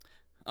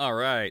All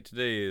right,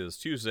 today is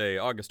Tuesday,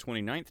 August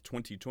 29th,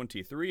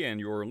 2023, and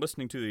you're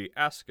listening to the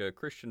Ask a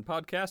Christian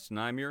podcast, and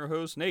I'm your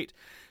host, Nate.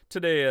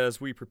 Today, as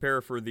we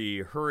prepare for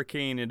the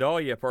Hurricane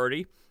Idalia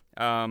party,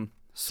 some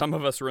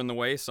of us are in the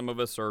way, some of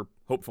us are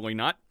hopefully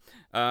not.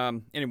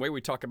 Anyway, we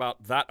talk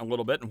about that a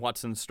little bit and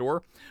what's in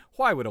store.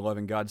 Why would a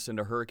loving God send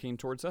a hurricane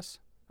towards us?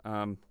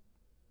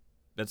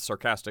 That's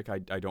sarcastic. I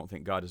don't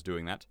think God is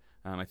doing that.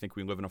 I think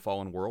we live in a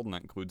fallen world, and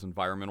that includes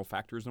environmental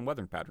factors and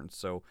weather patterns.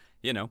 So,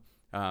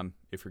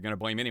 if you're going to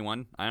blame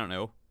anyone, I don't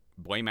know,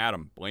 blame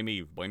Adam, blame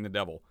Eve, blame the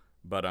devil.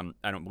 But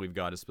I don't believe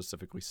God is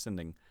specifically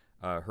sending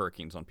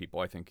hurricanes on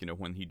people. I think,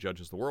 when he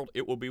judges the world,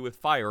 it will be with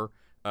fire.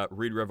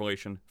 Read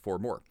Revelation for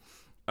more.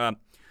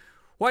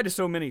 Why do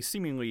so many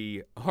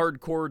seemingly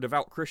hardcore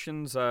devout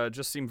Christians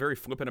just seem very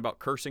flippant about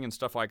cursing and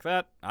stuff like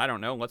that? I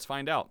don't know. Let's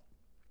find out.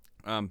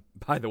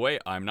 By the way,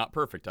 I'm not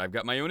perfect. I've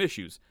got my own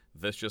issues.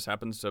 This just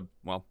happens to,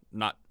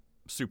 not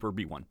super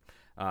be one.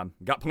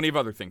 Got plenty of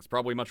other things,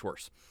 probably much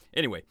worse.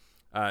 Anyway,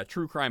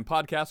 true crime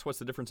podcast, what's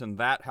the difference in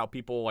that? How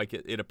people,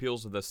 it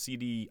appeals to the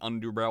seedy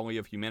underbelly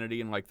of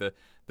humanity and,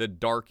 the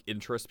dark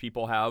interest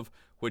people have,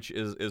 which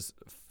is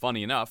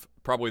funny enough,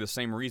 probably the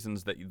same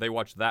reasons that they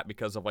watch that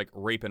because of,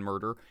 rape and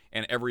murder,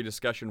 and every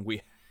discussion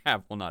we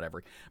have, well, not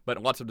every,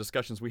 but lots of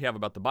discussions we have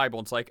about the Bible,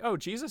 it's like, oh,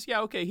 Jesus,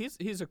 yeah, okay,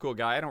 he's a cool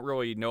guy, I don't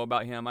really know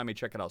about him, I may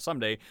check it out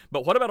someday,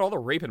 but what about all the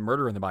rape and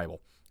murder in the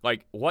Bible?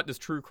 What does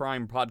true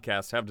crime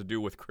podcasts have to do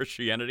with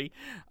Christianity?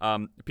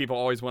 People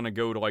always want to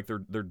go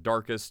to, their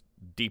darkest,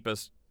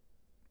 deepest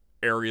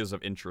areas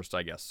of interest,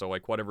 I guess. So,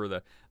 whatever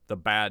the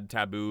bad,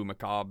 taboo,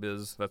 macabre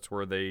is, that's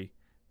where they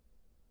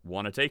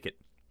want to take it.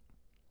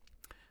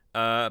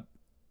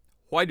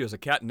 Why does a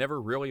cat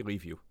never really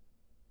leave you?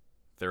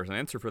 There's an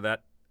answer for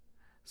that.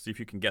 See if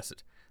you can guess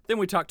it. Then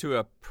we talk to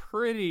a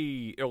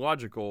pretty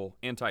illogical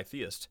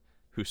anti-theist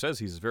who says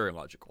he's very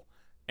logical,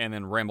 and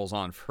then rambles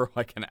on for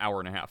an hour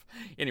and a half.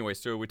 Anyway,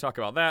 so we talk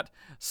about that.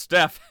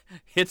 Steph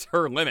hits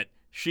her limit.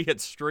 She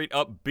hits straight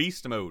up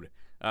beast mode.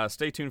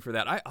 Stay tuned for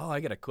that. I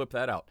gotta clip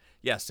that out.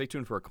 Yeah, stay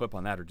tuned for a clip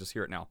on that, or just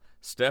hear it now.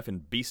 Steph in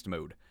beast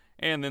mode.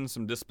 And then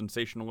some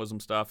dispensationalism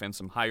stuff and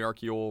some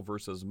hierarchical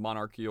versus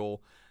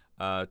monarchical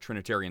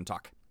Trinitarian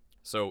talk.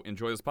 So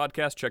enjoy this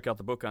podcast. Check out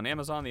the book on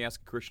Amazon, the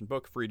Ask a Christian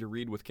book, free to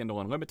read with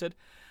Kindle Unlimited.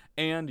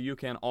 And you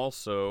can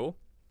also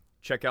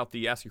check out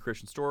the Ask a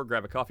Christian store,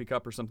 grab a coffee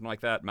cup or something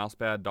like that, mouse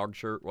pad, dog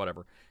shirt,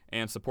 whatever,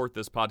 and support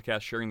this podcast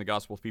sharing the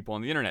gospel with people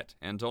on the internet.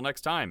 Until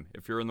next time,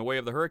 if you're in the way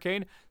of the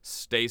hurricane,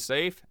 stay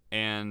safe,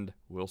 and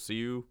we'll see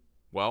you,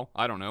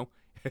 I don't know,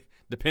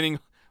 depending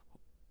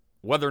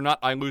whether or not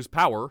I lose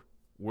power,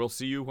 we'll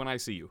see you when I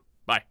see you.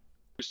 Bye.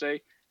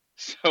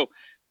 So,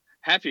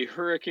 happy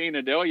Hurricane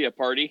Idalia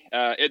party.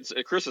 It's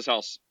at Chris's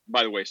house,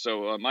 by the way.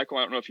 So, Michael,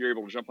 I don't know if you're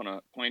able to jump on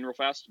a plane real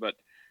fast, but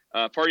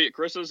party at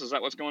Chris's, is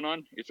that what's going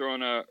on? You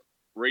throwing a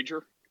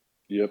rager?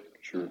 Yep,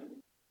 sure.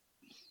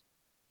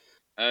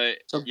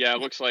 Yeah,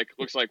 looks like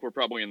we're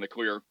probably in the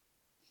clear.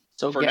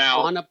 So for get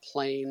now. on a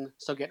plane.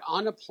 So get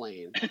on a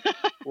plane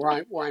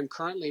where I'm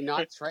currently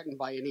not threatened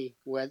by any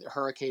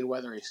hurricane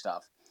weathery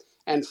stuff,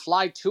 and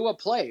fly to a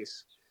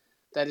place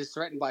that is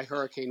threatened by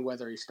hurricane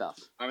weathery stuff.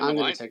 I'm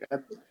going to take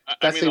it.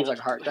 That seems like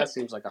a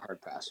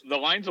hard pass. The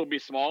lines will be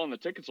small and the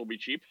tickets will be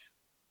cheap.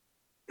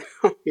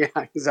 Yeah,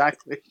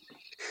 exactly.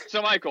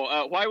 So, Michael,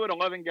 why would a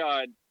loving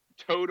God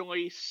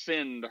totally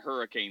send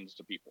hurricanes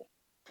to people?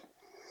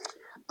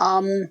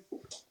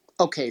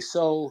 Okay,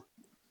 so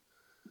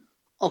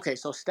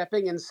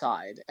stepping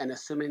inside and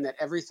assuming that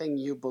everything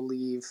you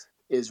believe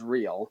is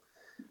real,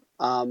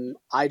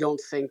 I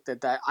don't think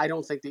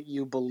that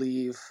you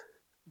believe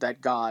that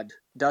God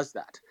does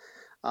that.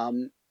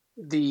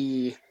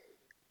 The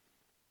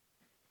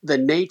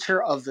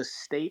nature of the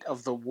state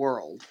of the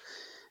world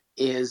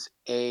is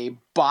a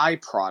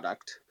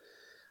byproduct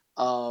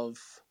of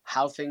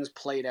how things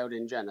played out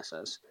in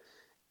Genesis,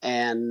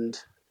 and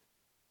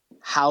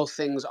how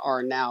things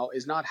are now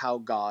is not how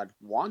God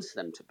wants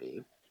them to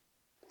be,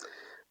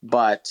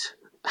 but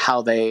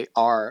how they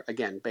are,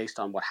 again, based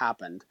on what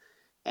happened.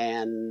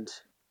 And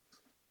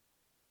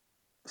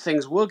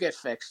things will get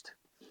fixed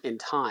in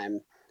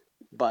time,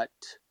 but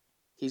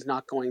he's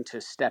not going to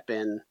step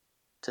in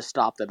to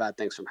stop the bad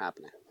things from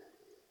happening.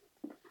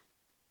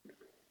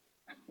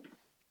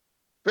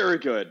 Very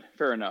good.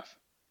 Fair enough.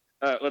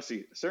 Let's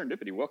see.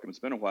 Serendipity, welcome. It's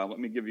been a while. Let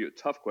me give you a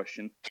tough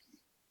question.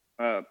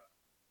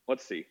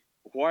 Let's see.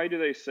 Why do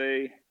they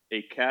say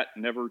a cat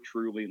never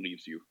truly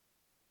leaves you?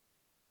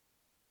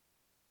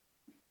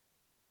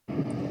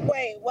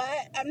 Wait,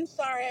 what? I'm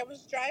sorry. I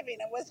was driving.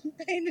 I wasn't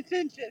paying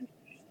attention.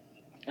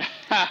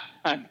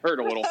 I heard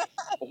a little.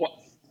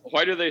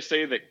 Why do they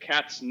say that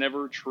cats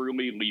never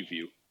truly leave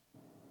you?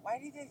 Why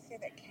do they say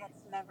that cats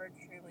never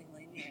truly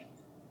leave you?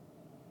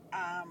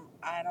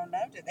 I don't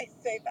know. Did they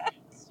say that?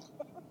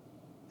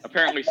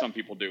 Apparently some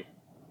people do.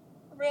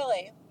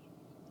 Really?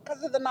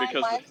 Because of the 9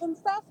 lives and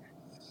stuff?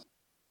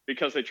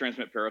 Because they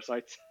transmit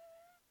parasites.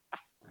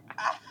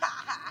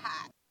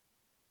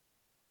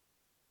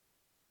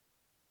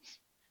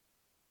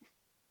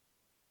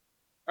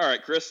 All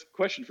right, Chris,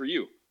 question for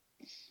you.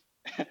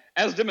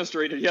 as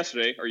demonstrated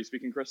yesterday, are you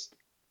speaking, Chris?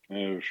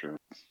 Oh, sure.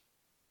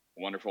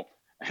 Wonderful.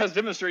 As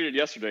demonstrated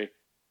yesterday,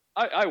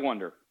 I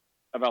wonder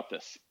about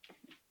this.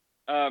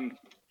 And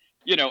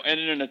in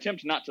an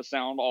attempt not to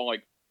sound all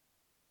like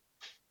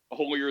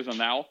holier than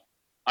thou,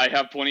 I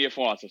have plenty of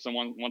flaws. If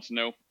someone wants to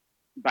know,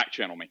 back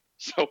channel me.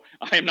 So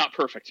I am not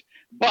perfect.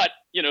 But,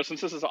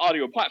 since this is an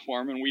audio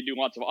platform and we do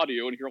lots of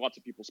audio and hear lots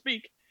of people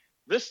speak,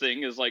 this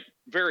thing is like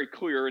very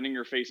clear and in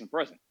your face and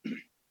present.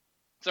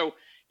 So,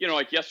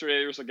 like yesterday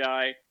there was a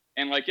guy,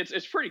 and like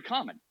it's pretty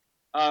common.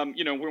 When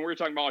we were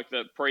talking about like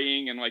the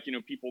praying and like,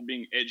 people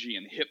being edgy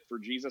and hip for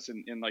Jesus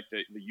in like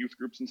the youth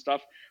groups and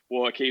stuff,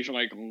 will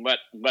occasionally like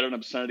let an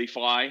obscenity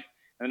fly.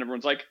 And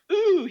everyone's like,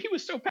 ooh, he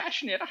was so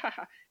passionate.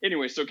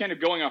 Anyway, so kind of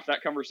going off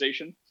that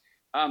conversation,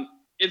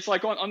 it's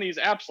like on these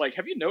apps, like,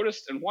 have you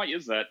noticed, and why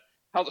is that,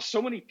 how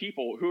so many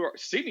people who are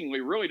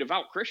seemingly really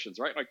devout Christians,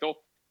 right? Like they'll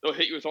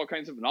hit you with all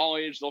kinds of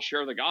knowledge. They'll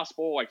share the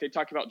gospel. Like they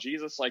talk about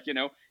Jesus, like,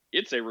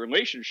 it's a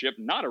relationship,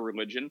 not a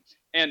religion.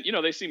 And,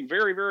 they seem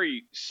very,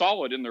 very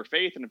solid in their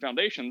faith and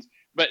foundations.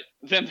 But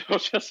then they'll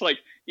just like,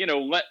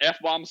 let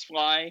F-bombs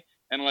fly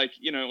and like,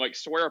 like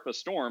swear up a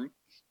storm.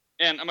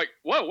 And I'm like,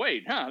 whoa,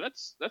 wait,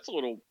 that's a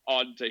little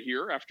odd to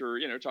hear after,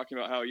 talking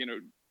about how,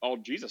 all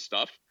Jesus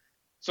stuff.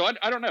 So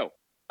I don't know.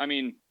 I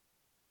mean,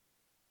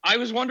 I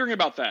was wondering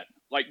about that.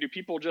 Like, do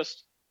people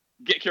just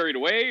get carried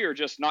away or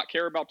just not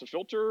care about the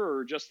filter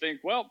or just think,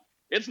 well,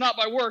 it's not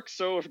my work,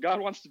 so if God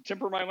wants to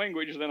temper my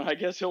language, then I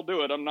guess he'll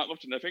do it. I'm not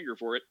lifting a finger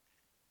for it.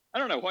 I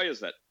don't know. Why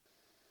is that?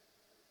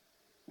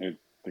 I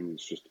think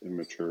it's just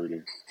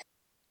immaturity.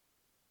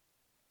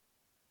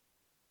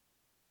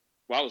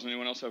 Wow, does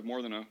anyone else have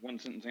more than a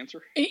one-sentence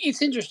answer?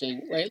 It's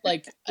interesting, right?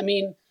 Like, I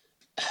mean,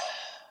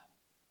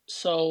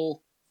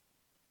 so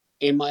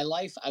in my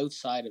life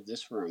outside of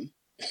this room,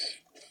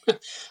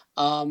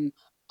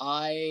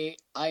 I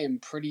am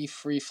pretty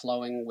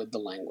free-flowing with the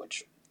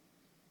language.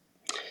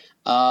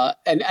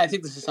 And I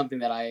think this is something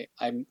that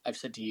I've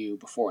said to you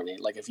before,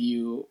 Nate. Like if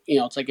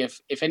it's like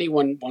if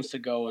anyone wants to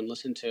go and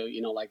listen to,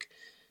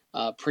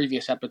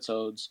 previous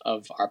episodes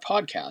of our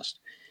podcast,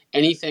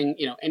 anything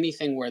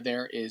where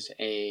there is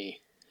a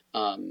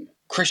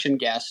Christian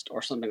guest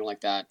or something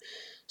like that,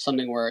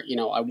 something where,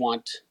 I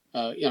want,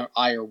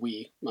 I or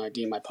we,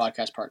 Dean, my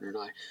podcast partner, and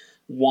I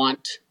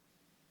want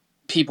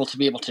people to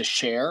be able to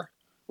share,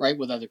 right,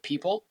 with other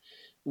people,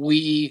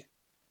 we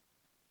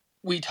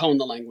tone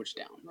the language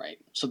down, right,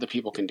 so that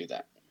people can do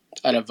that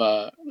out of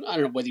I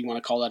don't know whether you want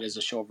to call that as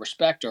a show of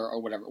respect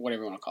or whatever you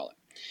want to call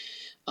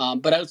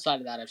it. But outside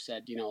of that, I've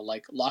said,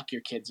 like lock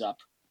your kids up,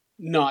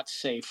 not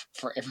safe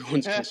for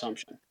everyone's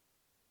consumption.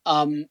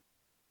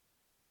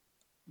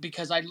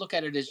 Because I look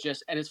at it as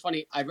just, and it's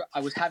funny, I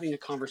was having a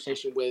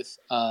conversation with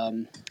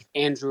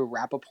Andrew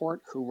Rappaport,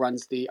 who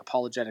runs the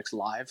Apologetics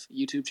Live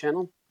YouTube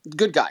channel.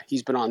 Good guy.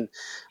 He's been on,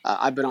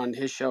 I've been on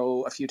his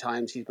show a few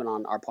times. He's been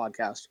on our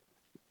podcast.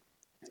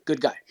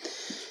 Good guy.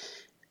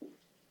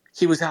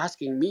 He was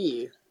asking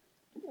me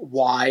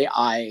why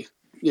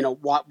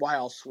why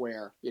I'll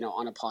swear,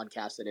 on a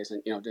podcast that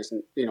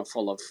isn't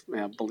full of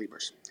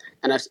believers.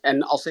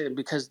 And I'll say it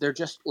because they're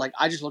just like,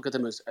 I just look at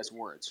them as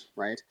words,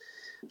 right?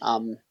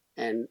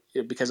 And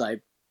because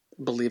I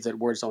believe that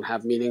words don't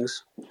have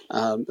meanings,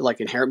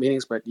 like inherent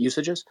meanings, but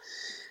usages.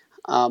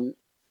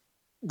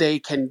 They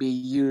can be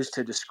used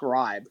to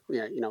describe,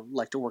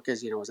 like to work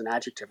as, as an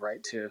adjective,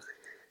 right?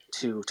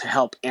 To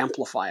help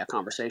amplify a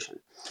conversation.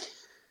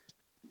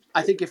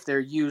 I think if they're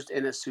used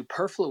in a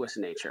superfluous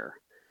nature,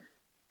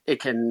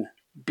 it can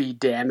be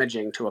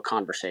damaging to a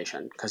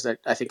conversation because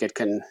I think it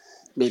can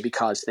maybe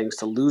cause things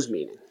to lose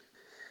meaning.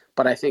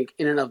 But I think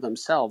in and of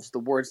themselves, the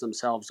words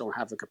themselves don't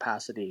have the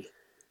capacity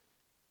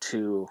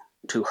to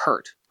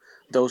hurt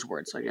those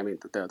words. Like, I mean,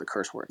 the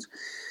curse words.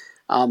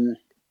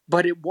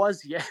 But it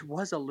was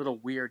a little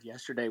weird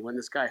yesterday when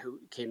this guy who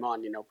came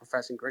on,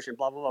 professing Christian,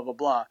 blah, blah, blah, blah,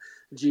 blah,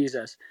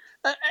 Jesus,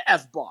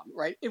 F-bomb,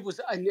 right? It was,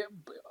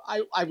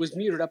 I was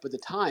muted up at the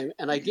time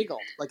and I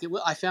giggled. Like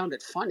I found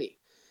it funny.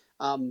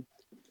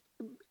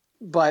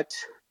 But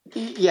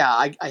yeah,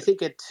 I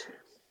think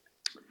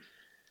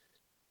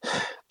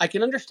I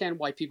can understand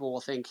why people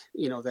will think,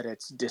 that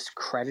it's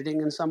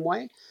discrediting in some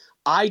way.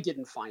 I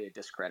didn't find it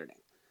discrediting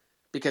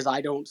because I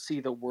don't see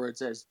the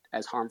words as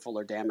harmful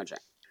or damaging.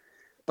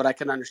 But I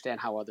can understand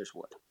how others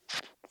would.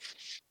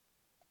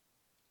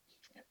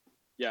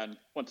 Yeah, and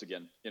once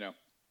again,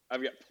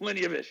 I've got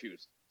plenty of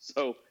issues.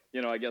 So,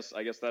 I guess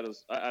that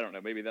is, I don't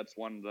know, maybe that's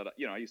one that,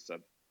 I used to,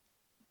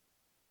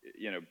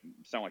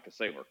 sound like a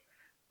sailor.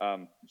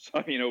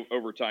 So,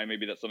 over time,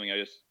 maybe that's something I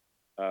just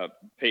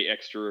pay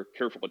extra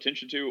careful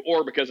attention to,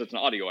 or because it's an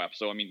audio app.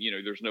 So, I mean,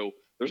 there's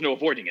no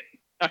avoiding it.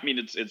 I mean,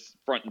 it's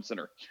front and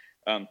center.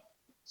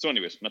 So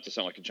anyways, not to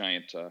sound like a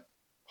giant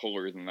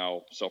holier than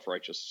thou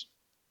self-righteous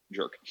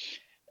jerk.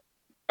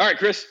 All right,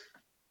 Chris,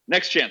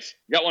 next chance.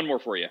 Got one more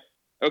for you.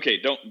 Okay,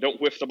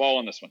 don't whiff the ball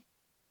on this one.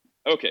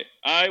 Okay,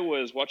 I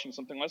was watching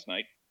something last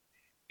night,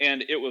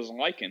 and it was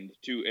likened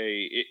to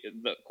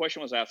the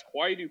question was asked,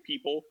 why do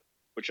people,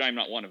 which I'm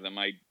not one of them,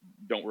 I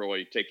don't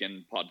really take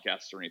in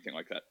podcasts or anything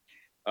like that.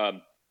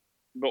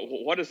 but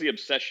what is the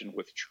obsession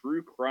with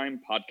true crime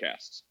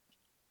podcasts?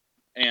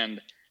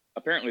 And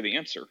apparently the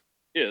answer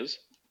is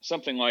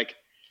something like,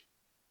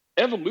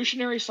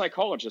 evolutionary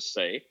psychologists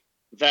say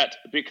that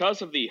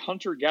because of the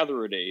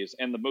hunter-gatherer days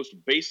and the most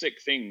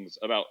basic things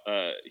about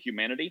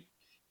humanity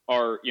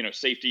are,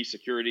 safety,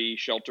 security,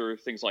 shelter,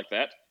 things like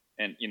that,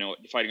 and,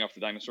 fighting off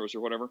the dinosaurs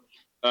or whatever,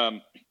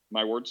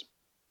 my words,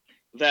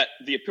 that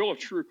the appeal of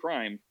true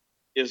crime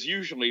is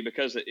usually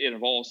because it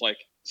involves, like,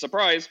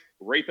 surprise,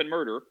 rape and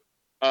murder,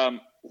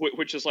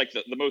 which is like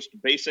the most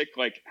basic,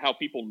 like how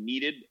people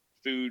needed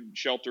food,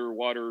 shelter,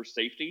 water,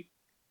 safety.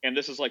 And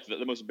this is like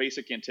the most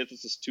basic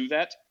antithesis to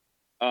that.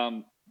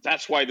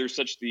 That's why there's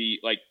such the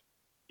like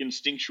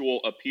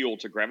instinctual appeal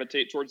to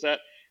gravitate towards that.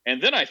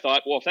 And then I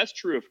thought, well, if that's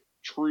true of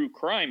true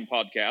crime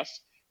podcasts,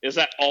 is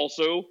that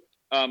also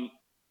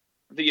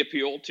the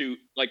appeal to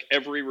like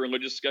every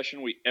religious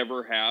discussion we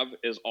ever have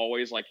is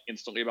always like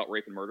instantly about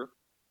rape and murder?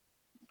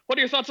 What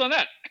are your thoughts on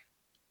that?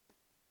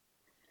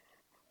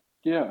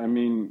 Yeah, I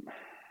mean,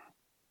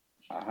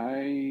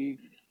 I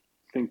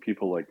think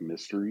people like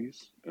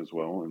mysteries as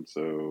well. And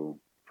so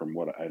from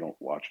what I don't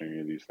watch any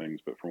of these things,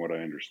 but from what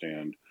I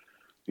understand,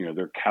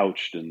 they're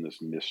couched in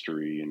this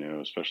mystery,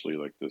 especially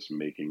like this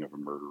making of a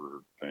murderer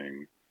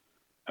thing.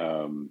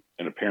 And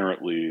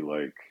apparently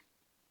like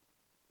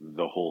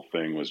the whole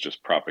thing was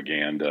just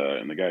propaganda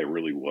and the guy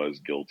really was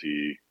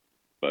guilty,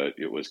 but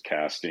it was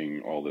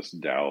casting all this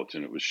doubt,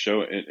 and it was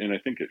and I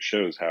think it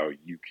shows how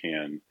you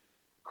can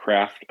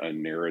craft a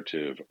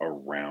narrative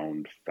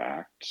around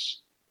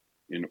facts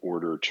in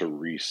order to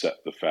reset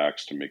the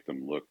facts to make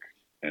them look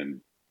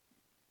and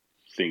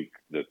think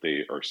that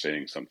they are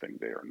saying something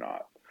they are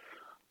not.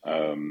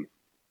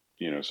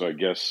 So I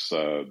guess,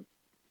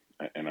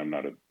 and I'm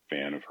not a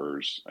fan of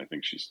hers. I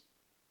think she's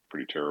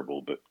pretty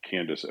terrible, but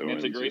Candace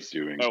Owens is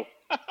doing. Oh,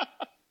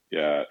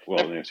 yeah.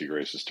 Well, Nancy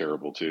Grace is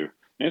terrible too.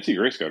 Nancy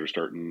Grace got her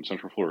start in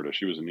Central Florida.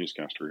 She was a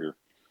newscaster here.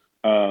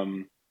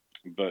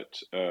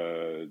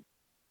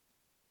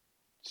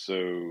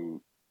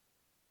 So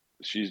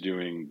she's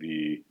doing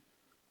the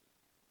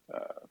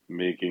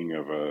making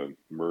of a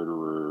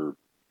murderer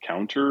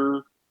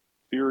counter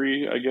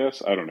theory, I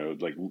guess. I don't know,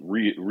 like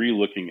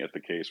re-looking at the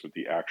case with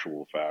the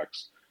actual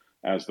facts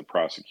as the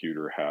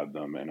prosecutor had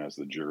them and as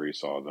the jury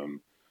saw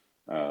them,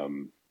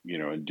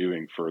 and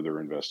doing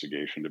further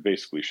investigation to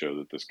basically show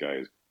that this guy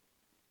is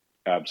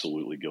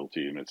absolutely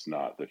guilty, and it's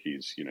not that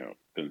he's,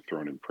 been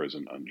thrown in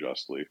prison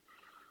unjustly,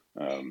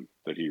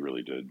 that he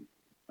really did,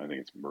 I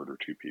think it's murder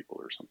 2 people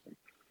or something.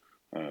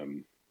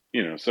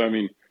 So I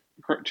mean,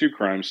 true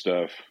crime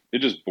stuff, it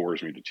just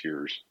bores me to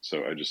tears.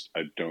 So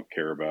I don't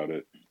care about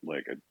it.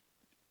 Like,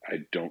 I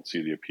don't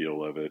see the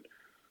appeal of it.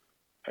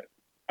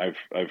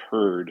 I've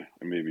heard,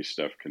 and maybe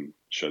Steph can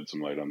shed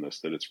some light on this,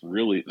 that it's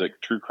really like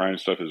true crime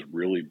stuff is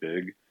really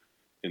big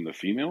in the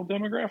female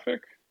demographic,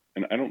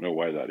 and I don't know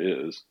why that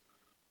is.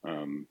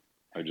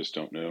 I just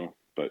don't know.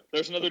 But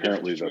there's another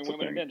difference between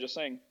women and men. Just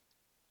saying.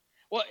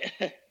 Well,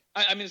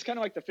 I mean, it's kind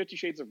of like the 50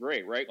 Shades of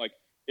Grey, right? Like,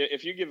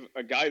 if you give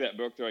a guy that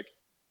book, they're like,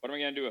 what am I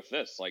going to do with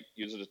this? Like,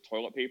 use it as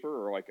toilet paper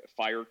or like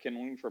fire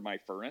kindling for my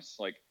furnace?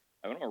 Like,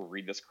 I don't want to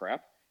read this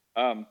crap.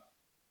 But,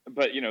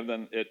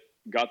 then it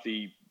got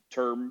the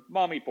term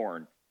mommy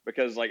porn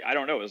because, like, I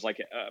don't know. It's like,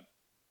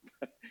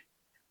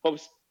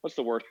 what's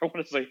the word? I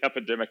want to say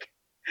epidemic.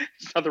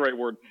 It's not the right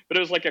word. But it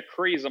was like a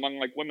craze among,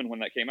 like, women when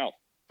that came out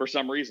for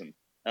some reason.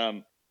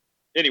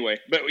 Anyway,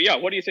 but yeah,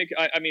 what do you think?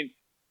 I mean,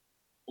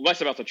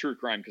 less about the true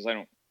crime because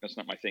that's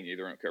not my thing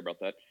either. I don't care about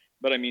that.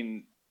 But I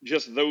mean,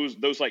 just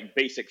those like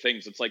basic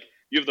things. It's like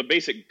you have the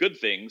basic good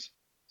things.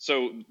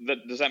 So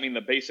does that mean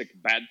the basic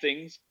bad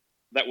things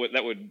that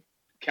would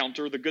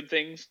counter the good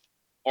things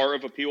are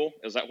of appeal?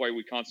 Is that why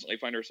we constantly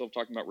find ourselves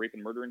talking about rape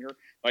and murder in here?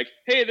 Like,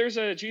 hey, there's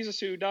a Jesus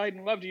who died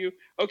and loved you.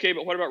 Okay,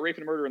 but what about rape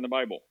and murder in the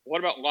Bible? What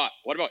about Lot?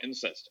 What about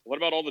incest? What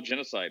about all the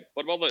genocide?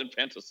 What about the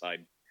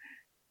infanticide?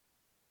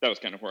 That was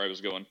kind of where I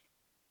was going.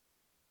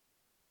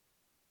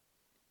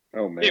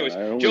 Oh man, anyways,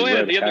 I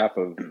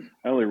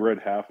only read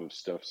half of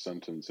Steph's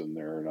sentence in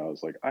there, and I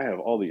was like, I have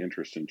all the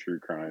interest in true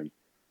crime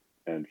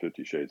and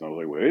 50 Shades. And I was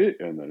like, wait,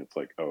 and then it's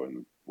like, oh,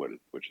 and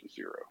which is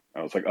 0?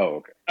 I was like, oh,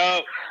 okay.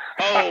 Oh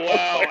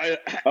wow!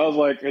 I was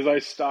like, as I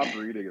stopped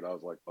reading it, I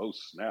was like, oh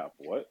snap,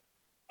 what?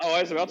 Oh,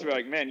 I was about to be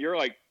like, man, your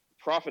like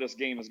prophetess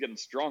game is getting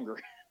stronger.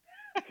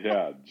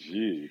 Yeah,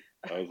 gee,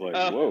 I was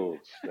like, whoa,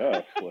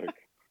 Steph, like.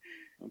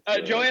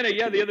 Joanna,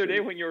 yeah, the other day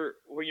when you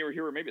were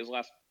here, or maybe it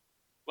was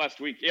last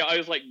week. Yeah, I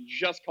was like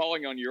just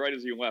calling on you right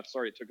as you left.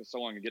 Sorry it took us so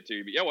long to get to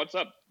you. But yeah, what's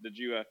up? Do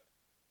you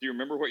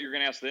remember what you were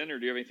going to ask then, or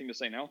do you have anything to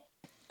say now?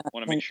 I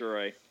want to make sure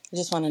I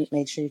just want to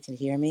make sure you can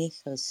hear me.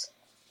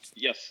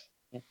 Yes.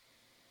 Yeah.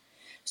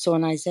 So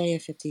in Isaiah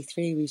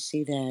 53, we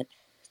see that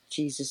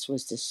Jesus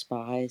was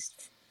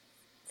despised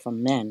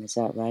from men. Is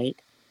that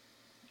right?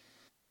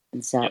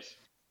 Yes.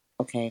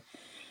 Okay?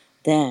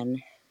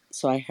 Then,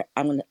 so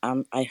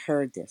I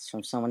heard this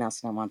from someone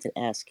else, and I wanted to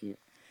ask you.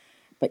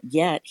 But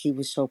yet, he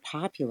was so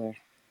popular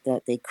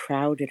that they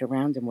crowded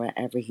around him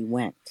wherever he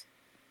went.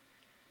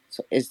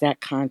 So is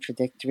that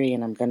contradictory?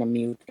 And I'm going to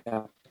mute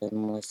up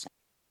and listen.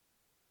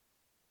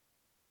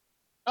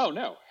 Oh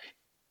no,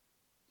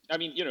 I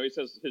mean, it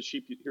says his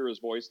sheep hear his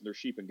voice, and they're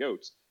sheep and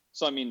goats.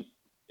 So I mean,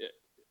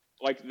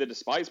 like the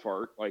despised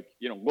part, like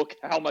look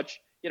how much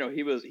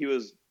he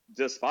was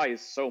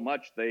despised so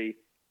much they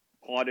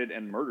plotted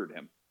and murdered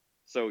him.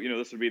 So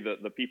this would be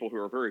the people who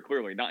are very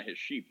clearly not his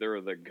sheep;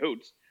 they're the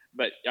goats.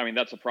 But I mean,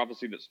 that's a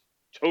prophecy that's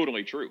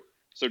totally true.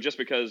 So just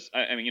because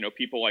I mean,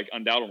 people like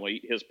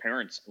undoubtedly his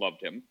parents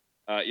loved him,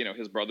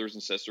 his brothers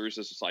and sisters,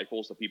 his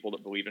disciples, the people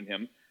that believed in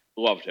him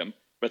loved him,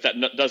 but that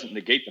doesn't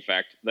negate the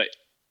fact that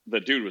the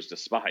dude was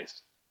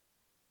despised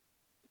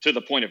to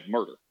the point of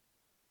murder.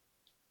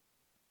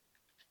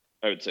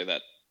 I would say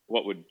that.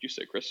 What would you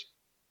say, Chris?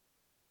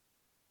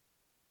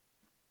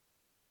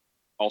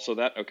 Also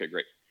that? Okay,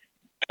 great.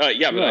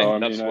 Yeah, but No,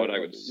 that's what I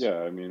would. Yeah,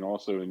 I mean,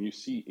 also, and you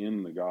see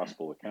in the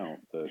gospel account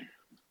that,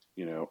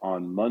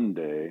 on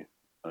Monday,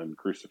 on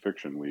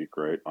crucifixion week,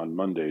 right? On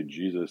Monday,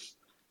 Jesus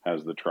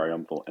has the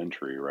triumphal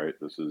entry, right?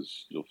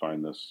 You'll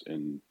find this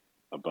in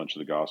a bunch of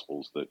the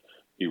gospels, that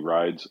he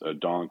rides a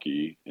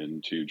donkey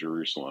into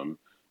Jerusalem,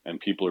 and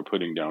people are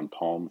putting down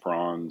palm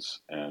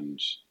fronds and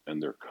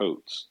their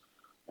coats,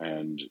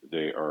 and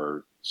they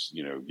are,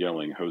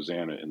 yelling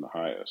Hosanna in the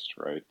highest,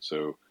 right?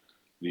 So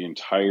the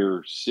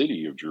entire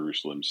city of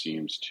Jerusalem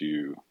seems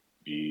to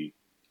be,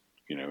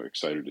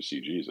 excited to see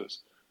Jesus.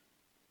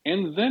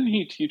 And then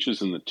he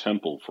teaches in the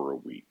temple for a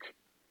week,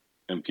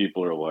 and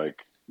people are like,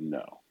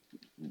 no,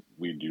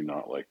 we do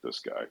not like this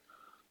guy.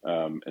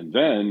 And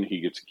then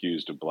he gets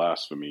accused of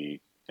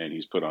blasphemy, and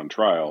he's put on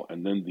trial,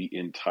 and then the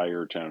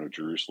entire town of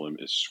Jerusalem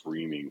is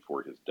screaming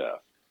for his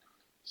death.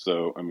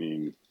 So, I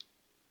mean,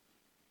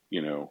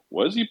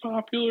 was he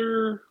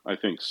popular? I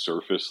think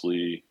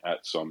surfacely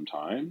at some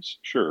times.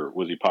 Sure.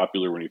 Was he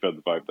popular when he fed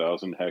the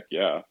 5,000? Heck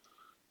yeah.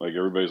 Like,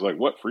 everybody's like,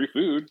 what, free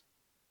food?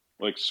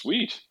 Like,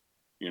 sweet,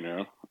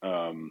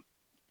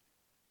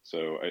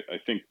 So I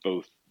think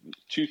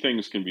two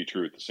things can be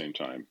true at the same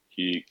time.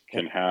 He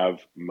can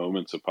have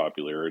moments of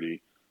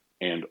popularity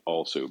and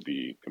also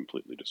be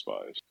completely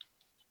despised.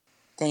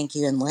 Thank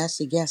you. And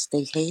lastly, yes,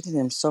 they hated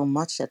him so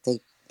much that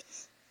they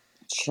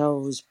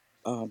chose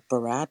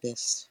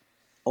Barabbas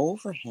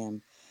over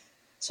him.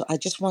 So I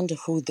just wonder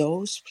who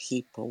those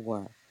people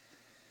were.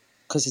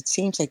 Because it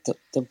seems like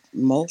the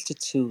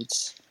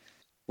multitudes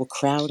were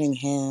crowding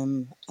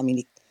him. I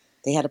mean,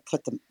 they had to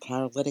put the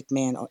paralytic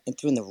man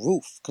through in the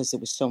roof because there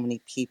was so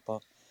many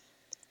people.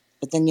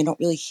 But then you don't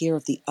really hear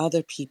of the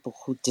other people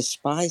who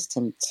despised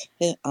him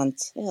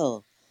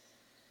until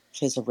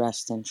his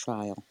arrest and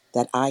trial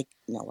that I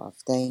know of.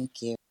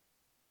 Thank you.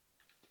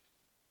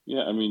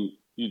 Yeah, I mean,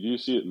 you do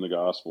see it in the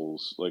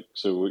Gospels. Like,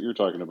 so what you're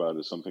talking about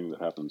is something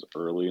that happens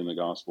early in the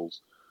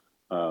Gospels.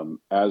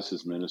 As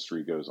his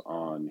ministry goes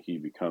on, he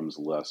becomes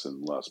less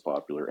and less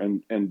popular.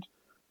 And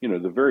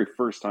the very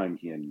first time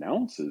he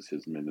announces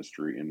his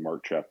ministry in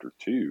Mark chapter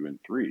 2 and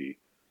 3,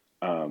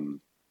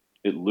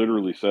 it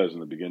literally says in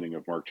the beginning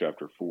of Mark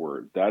chapter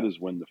 4, that is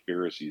when the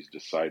Pharisees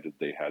decided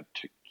they had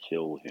to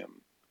kill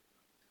him.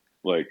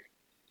 Like,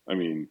 I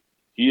mean,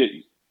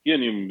 he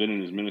hadn't even been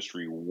in his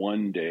ministry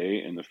one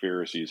day, and the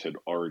Pharisees had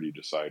already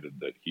decided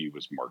that he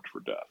was marked for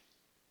death.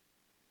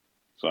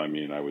 So, I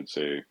mean, I would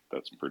say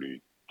that's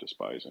pretty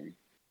despising.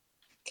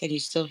 Can you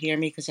still hear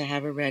me? Because I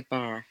have a red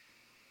bar.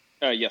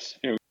 Yes.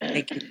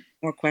 Thank you.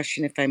 More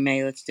question, if I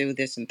may. Let's do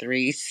this in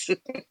threes.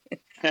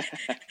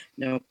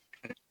 No.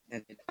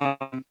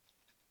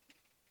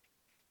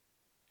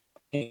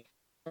 Okay.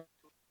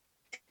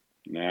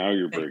 Now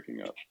you're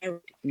breaking up.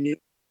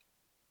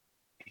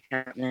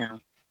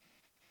 Now.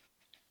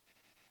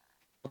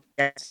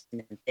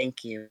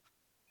 Thank you.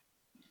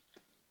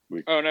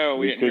 We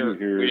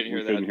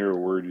couldn't hear a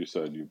word you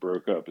said. You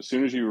broke up as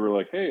soon as you were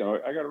like, "Hey,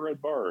 I got a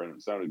red bar," and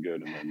it sounded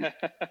good. And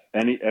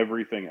then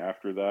everything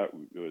after that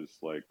was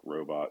like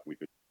robot. We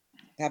could.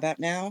 How about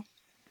now?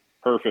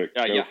 Perfect.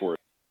 Go for it.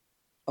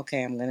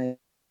 Okay, I'm gonna.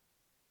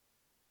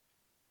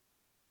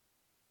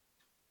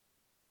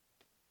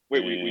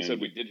 Wait, we said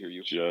we did hear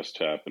you. Just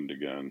happened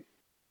again.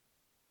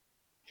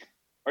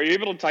 Are you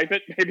able to type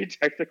it? Maybe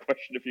type the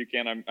question if you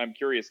can. I'm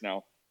curious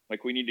now.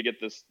 Like, we need to get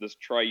this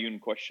triune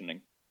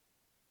questioning.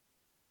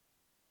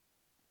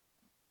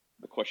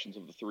 The questions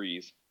of the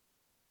threes.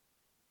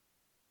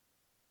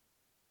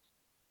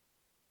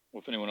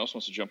 Well, if anyone else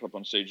wants to jump up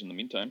on stage in the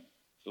meantime,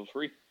 feel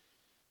free.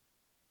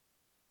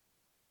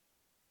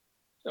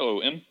 Hello,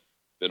 M.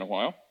 Been a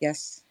while.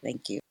 Yes,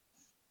 thank you.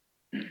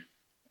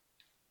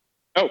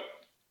 Oh,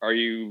 are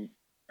you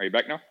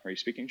back now? Are you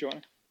speaking,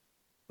 Joanna?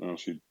 Well,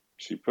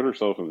 she put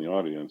herself in the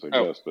audience, I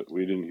guess, but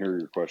we didn't hear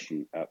your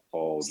question at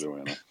all,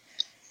 Joanna.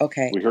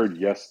 Okay. We heard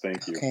yes,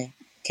 thank you. Okay.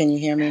 Can you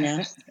hear me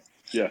now?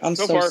 Yes. I'm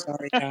so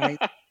sorry, guys.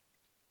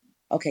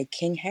 Okay,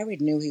 King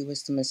Herod knew he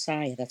was the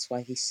Messiah. That's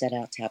why he set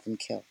out to have him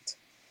killed.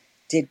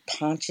 Did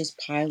Pontius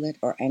Pilate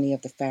or any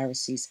of the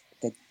Pharisees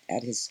that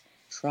at his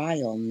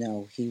trial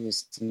know he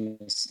was the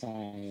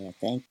Messiah?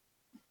 Thank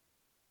you.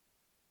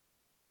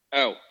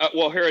 Oh,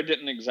 well, Herod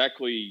didn't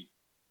exactly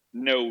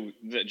know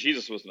that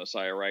Jesus was the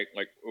Messiah, right?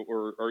 Like,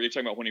 or are you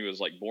talking about when he was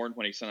like born,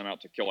 when he sent him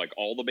out to kill like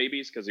all the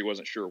babies because he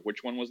wasn't sure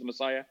which one was the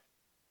Messiah?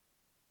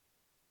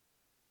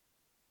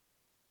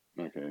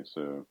 Okay,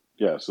 so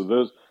yeah, so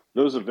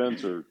those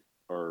events are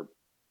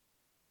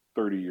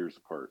 30 years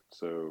apart.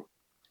 So,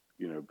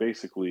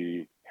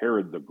 basically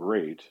Herod the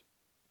Great,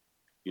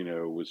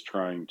 was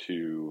trying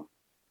to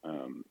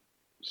um,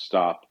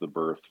 stop the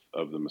birth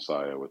of the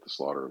Messiah with the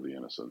slaughter of the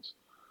innocents.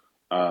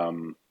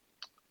 Um,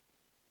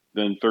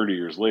 then 30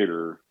 years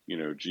later,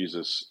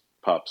 Jesus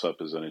pops up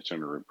as an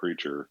itinerant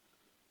preacher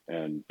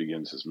and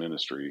begins his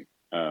ministry.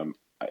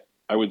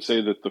 I would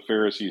say that the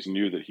Pharisees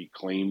knew that he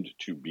claimed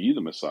to be the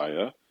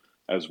Messiah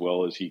as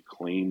well as he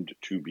claimed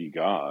to be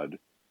God.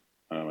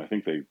 I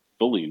think they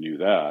fully knew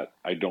that.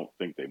 I don't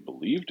think they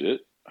believed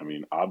it. I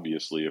mean,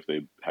 obviously, if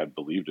they had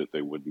believed it,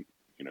 they wouldn't,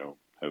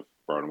 have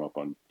brought him up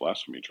on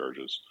blasphemy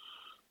charges.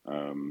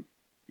 Um,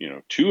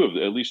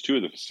 at least two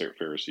of the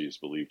Pharisees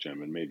believed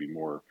him, and maybe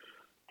more,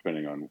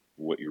 depending on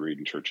what you read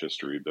in church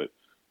history. But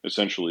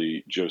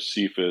essentially,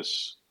 Joseph of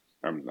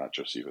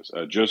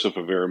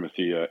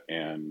Arimathea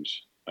and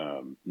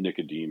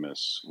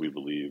Nicodemus, we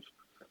believe,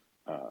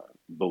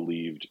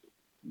 believed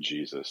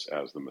Jesus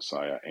as the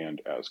Messiah and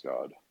as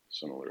God,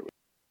 similarly.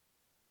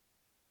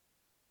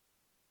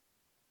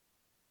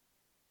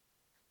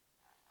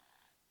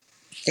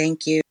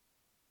 Thank you.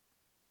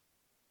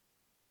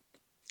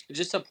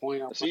 Just a point I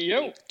The want to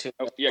CEO. make to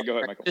Oh, yeah, go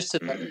ahead, Michael. just to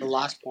the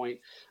last point.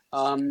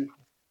 I've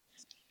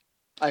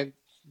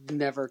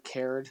never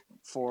cared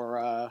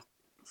for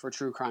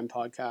true crime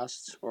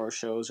podcasts or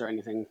shows or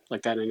anything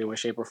like that in any way,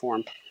 shape, or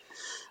form.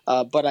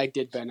 But I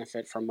did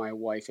benefit from my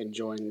wife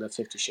enjoying the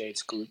 50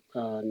 Shades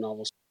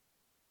novels.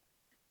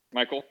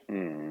 Michael,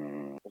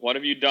 what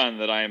have you done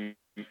that I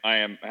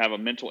have a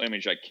mental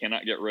image I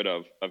cannot get rid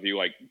of you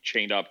like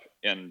chained up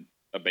in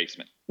a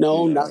basement?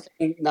 No,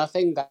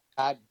 nothing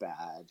that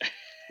bad.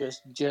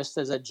 just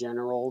as a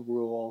general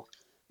rule.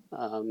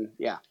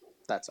 Yeah,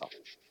 that's all.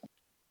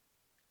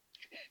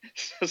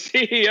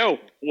 CEO,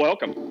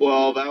 welcome.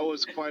 Well, that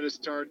was quite a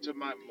start to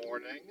my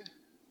morning.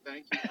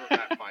 Thank you for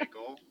that,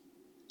 Michael.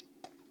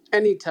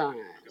 Anytime.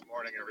 Good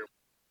morning, everyone.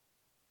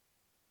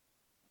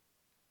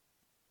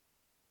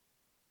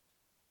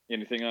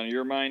 Anything on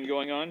your mind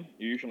going on?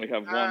 You usually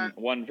have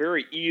one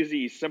very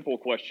easy, simple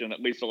question that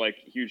leads to like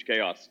huge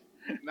chaos.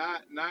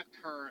 Not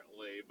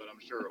currently, but I'm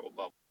sure it will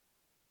bubble.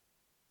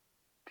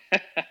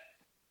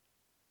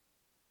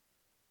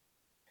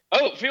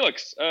 Oh,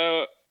 Felix,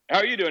 how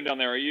are you doing down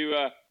there? Are you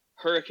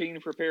hurricane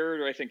prepared?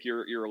 Or I think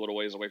you're a little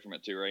ways away from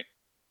it too, right?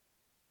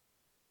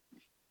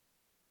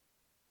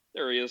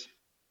 There he is.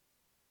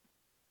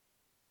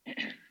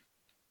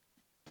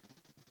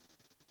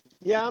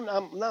 Yeah,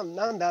 I'm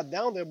not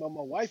down there, but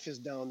my wife is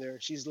down there.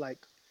 She's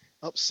like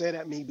upset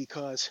at me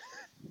because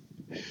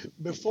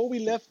before we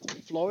left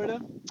Florida,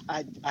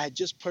 I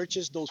just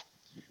purchased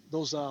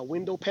those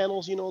window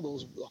panels,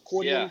 those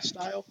accordion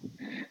style,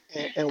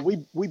 and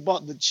we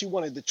bought she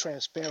wanted the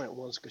transparent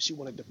ones because she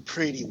wanted the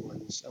pretty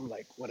ones. I'm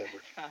like, whatever.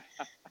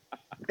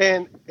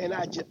 And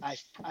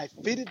I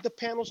fitted the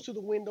panels to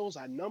the windows.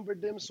 I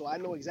numbered them so I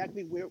know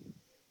exactly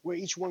where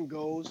each one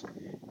goes.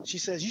 She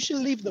says, you should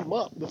leave them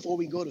up before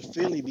we go to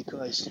Philly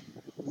because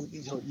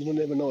you don't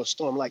ever know a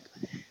storm. Like,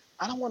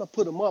 I don't want to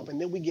put them up,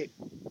 and then we get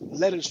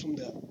letters from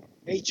the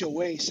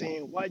HOA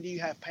saying, why do you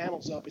have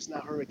panels up? It's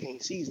not hurricane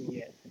season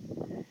yet.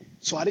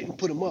 So I didn't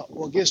put them up.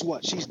 Well, guess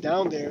what? She's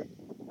down there.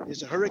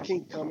 There's a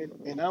hurricane coming,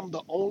 and I'm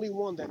the only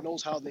one that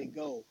knows how they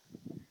go.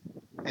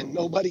 And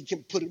nobody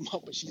can put them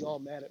up, and she's all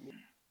mad at me.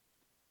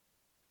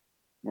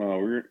 Well,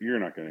 you're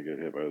not going to get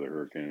hit by the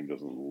hurricane. It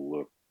doesn't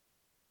look.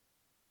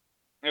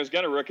 I was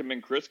going to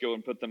recommend Chris go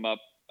and put them up,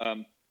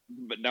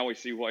 but now we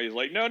see why he's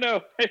like,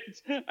 no,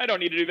 I don't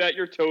need to do that.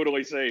 You're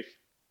totally safe.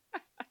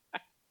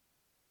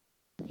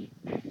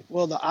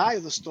 Well, the eye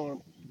of the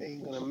storm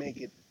ain't going to make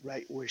it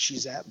right where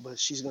she's at, but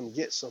she's going to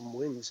get some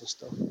winds and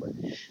stuff. But,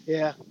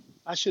 yeah,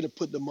 I should have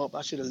put them up.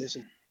 I should have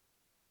listened.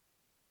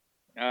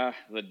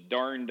 The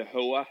darned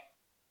hoa.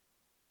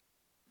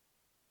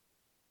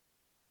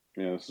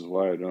 Yeah, this is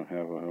why I don't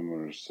have a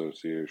homeowners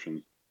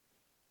association.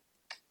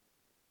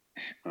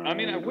 I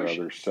mean, I would wish.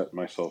 rather set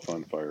myself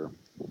on fire.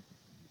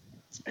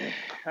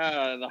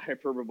 The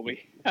hyperbole.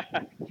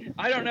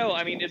 I don't know.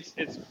 I mean,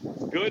 it's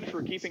good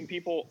for keeping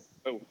people.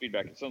 Oh,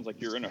 feedback. It sounds like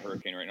you're in a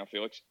hurricane right now,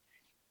 Felix.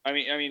 I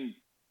mean,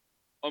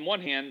 on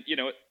one hand,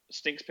 it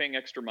stinks paying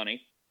extra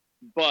money,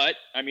 but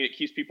I mean, it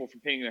keeps people from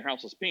painting their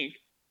houses pink.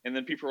 And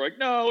then people are like,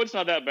 no, it's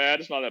not that bad.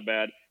 It's not that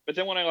bad. But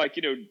then when I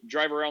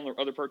drive around the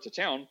other parts of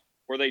town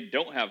where they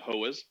don't have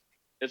HOAs,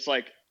 it's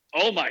like,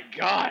 oh my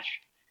gosh.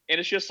 And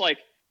it's just like,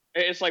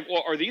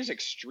 well, are these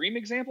extreme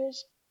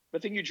examples?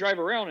 But then you drive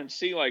around and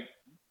see like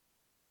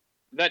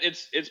that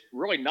it's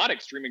really not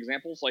extreme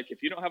examples. Like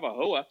if you don't have a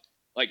HOA,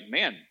 like,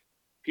 man,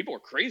 people are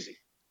crazy.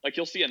 Like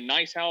you'll see a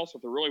nice house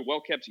with a really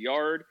well-kept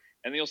yard,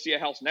 and then you'll see a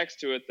house next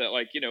to it that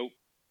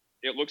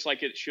it looks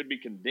like it should be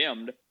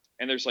condemned.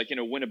 And there's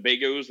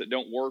Winnebagos that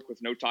don't work with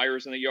no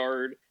tires in the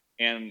yard,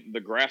 and the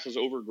grass is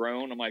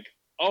overgrown. I'm like,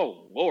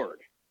 oh Lord.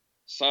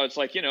 So it's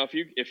like,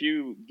 if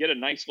you get a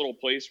nice little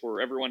place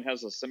where everyone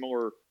has a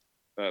similar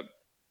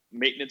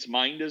maintenance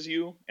mind as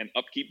you and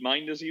upkeep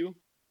mind as you,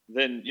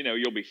 then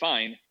you'll be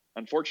fine.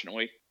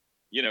 Unfortunately,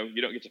 you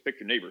don't get to pick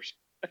your neighbors.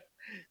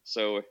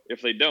 So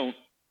if they don't,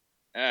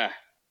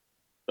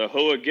 the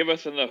Hoa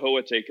giveth and the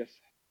Hoa taketh.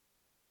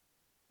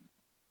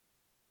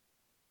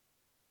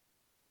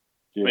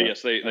 Yeah, But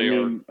yes, they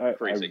are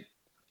crazy.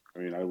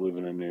 I live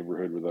in a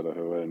neighborhood without a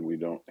Hoa, and we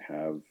don't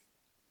have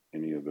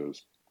any of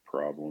those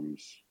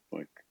problems.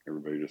 Like,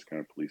 everybody just kind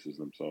of polices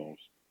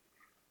themselves.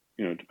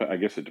 I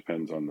guess it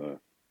depends on the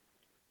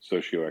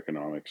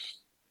socioeconomics,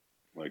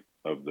 like,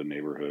 of the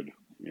neighborhood.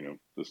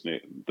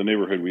 The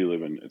neighborhood we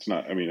live in, it's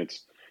not. I mean,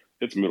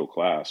 it's middle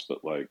class,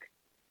 but like,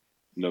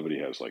 nobody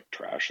has like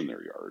trash in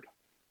their yard.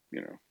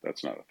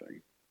 That's not a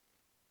thing.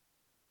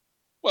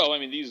 Well, I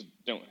mean, these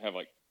don't have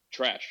like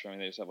trash. I mean,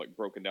 they just have like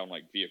broken down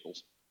like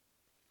vehicles.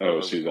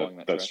 Oh, see,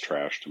 that's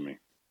trash to me.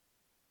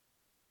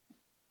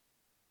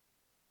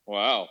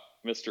 Wow,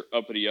 Mr.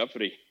 Uppity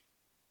Uppity.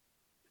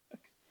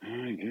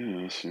 I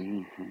guess.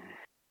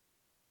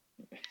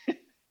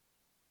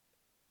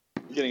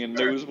 Getting a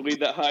nosebleed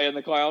that high in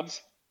the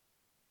clouds?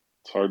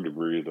 It's hard to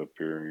breathe up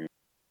here.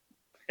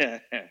 All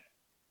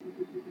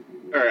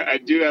right, I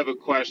do have a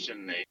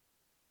question, Nate.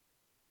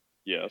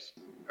 Yes.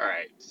 All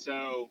right,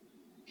 so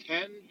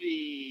can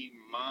the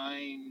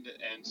mind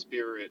and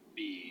spirit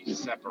be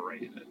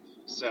separated?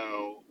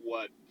 So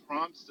what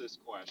prompts this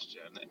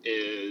question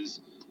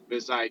is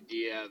this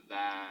idea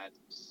that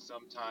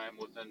sometime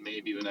within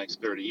maybe the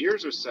next 30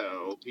 years or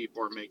so,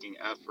 people are making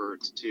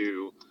efforts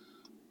to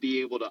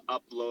be able to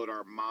upload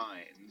our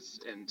minds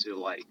into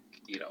like,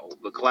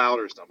 the cloud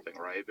or something,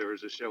 right? There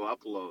was a show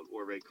Upload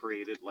where they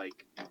created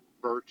like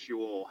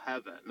virtual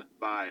heaven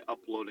by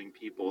uploading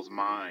people's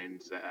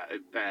minds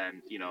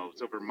and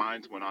so their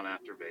minds went on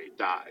after they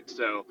died.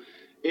 So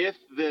if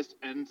this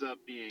ends up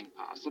being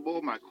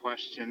possible, my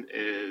question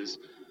is,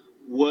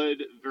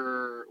 would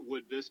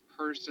this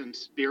person's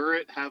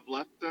spirit have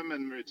left them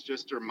and it's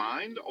just their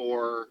mind,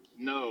 or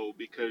no,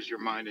 because your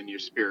mind and your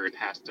spirit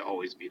has to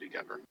always be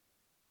together?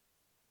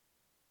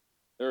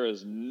 There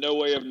is no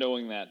way of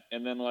knowing that.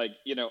 And then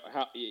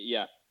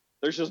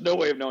there's just no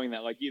way of knowing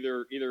that. Like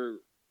either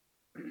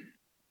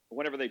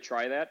whenever they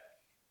try that,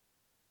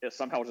 it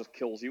somehow just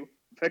kills you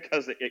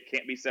because it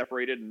can't be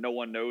separated and no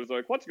one knows.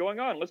 Like, what's going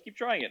on? Let's keep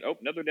trying it. Oh,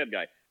 another dead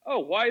guy. Oh,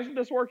 why isn't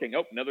this working?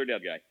 Oh, another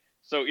dead guy.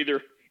 So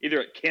either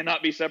it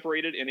cannot be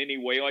separated in any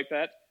way like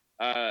that,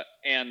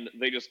 and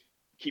they just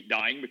keep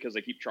dying because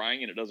they keep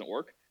trying and it doesn't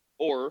work,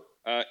 or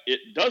it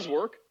does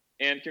work,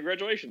 and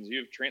congratulations,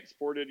 you've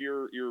transported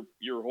your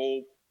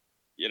whole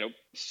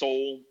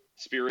soul,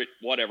 spirit,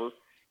 whatever,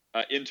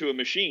 into a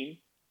machine,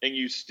 and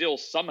you still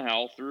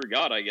somehow, through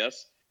God, I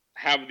guess,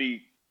 have the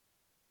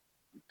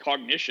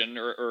cognition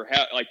or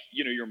have, like,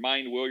 your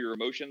mind, will, your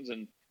emotions,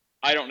 and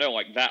I don't know,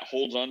 like, that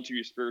holds on to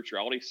your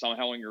spirituality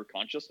somehow in your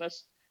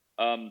consciousness,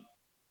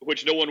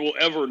 which no one will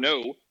ever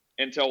know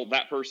until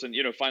that person,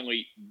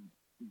 finally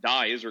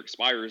dies or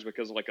expires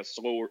because of like a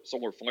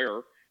solar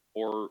flare,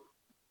 or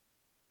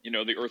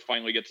the Earth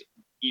finally gets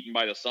eaten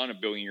by the sun a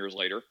billion years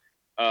later,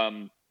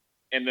 and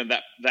then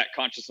that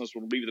consciousness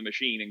would leave the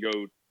machine and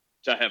go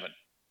to heaven,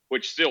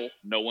 which still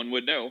no one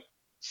would know.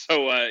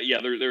 So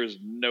there is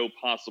no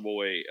possible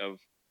way of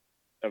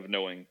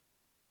knowing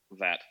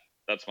that.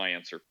 That's my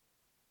answer.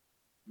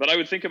 But I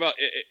would think about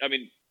it. I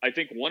mean, I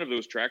think one of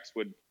those tracks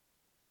would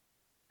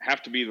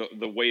have to be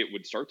the way it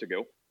would start to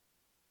go.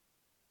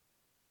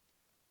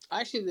 I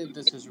actually think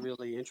this is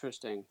really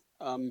interesting.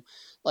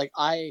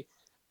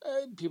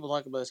 People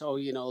talk about this,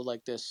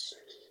 like this,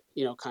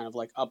 kind of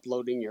like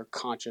uploading your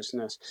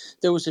consciousness.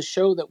 There was a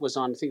show that was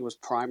on, I think it was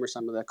Prime or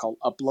something, that called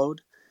Upload.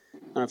 I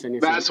don't know if any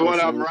of That's you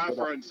what I'm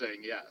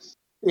referencing, yes.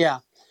 Yeah.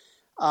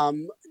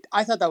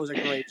 I thought that was a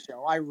great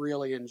show. I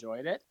really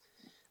enjoyed it.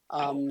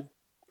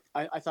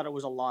 I thought it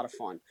was a lot of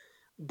fun.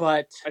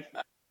 But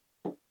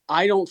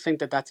I don't think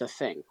that that's a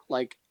thing.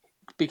 Like,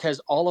 because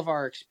all of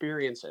our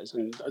experiences,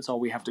 and that's all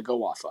we have to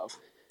go off of,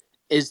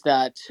 is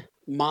that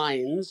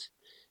minds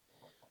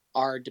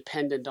are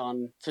dependent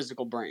on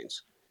physical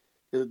brains.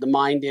 The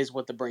mind is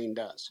what the brain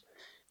does.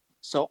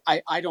 So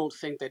I don't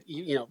think that,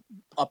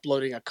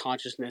 uploading a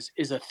consciousness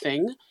is a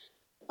thing.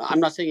 I'm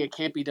not saying it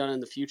can't be done in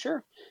the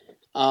future.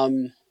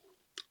 But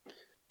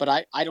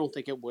I don't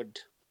think it would.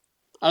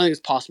 I don't think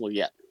it's possible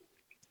yet.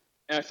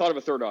 And I thought of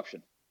a third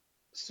option.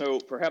 So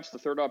perhaps the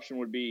third option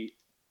would be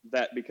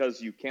that because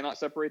you cannot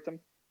separate them,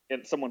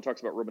 and someone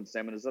talks about Roman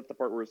salmon. Is that the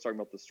part where it's talking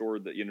about the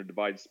sword that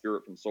divides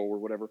spirit from soul or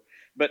whatever?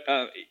 But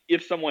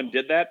if someone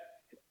did that,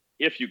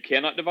 if you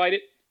cannot divide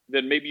it,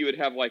 then maybe you would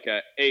have like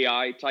a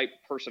AI type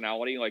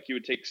personality. Like you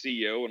would take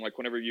CEO, and like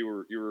whenever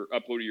you were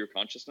uploading your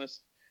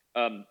consciousness,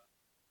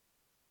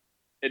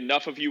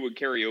 enough of you would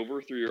carry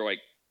over through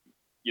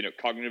your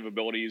cognitive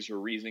abilities or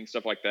reasoning,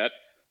 stuff like that,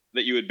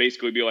 that you would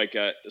basically be like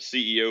a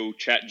CEO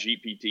chat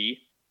GPT.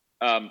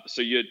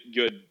 So you'd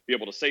be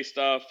able to say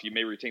stuff, you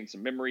may retain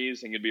some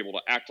memories, and you'd be able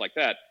to act like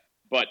that.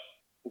 But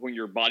when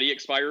your body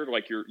expired,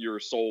 like your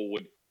soul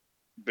would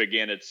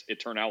begin its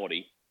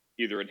eternality,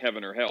 either in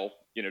heaven or hell,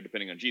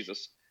 depending on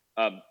Jesus.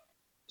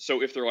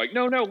 So if they're like,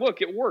 no,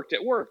 look, it worked,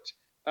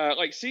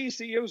 like, see,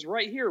 CEO's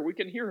right here. We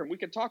can hear him. We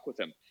can talk with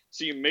him.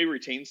 So you may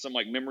retain some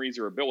like memories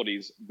or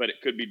abilities, but it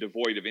could be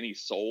devoid of any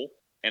soul.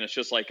 And it's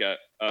just like a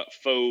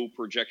faux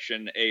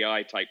projection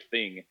AI type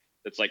thing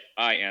that's like,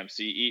 I am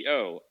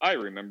CEO. I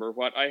remember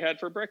what I had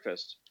for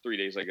breakfast 3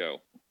 days ago.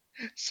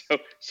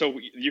 So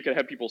you could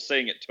have people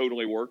saying it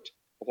totally worked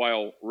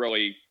while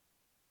really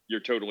you're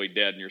totally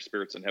dead and your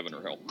spirit's in heaven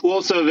or hell.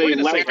 Well, so they We're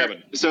gonna say layered,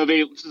 heaven. so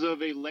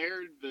they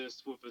layered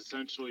this with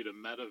essentially the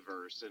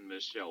metaverse in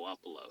this show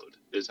Upload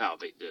is how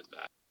they did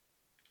that.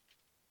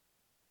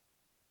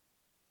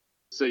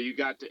 So you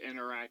got to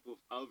interact with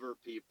other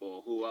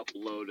people who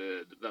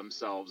uploaded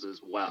themselves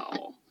as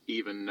well,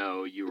 even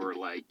though you were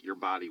like your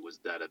body was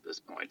dead at this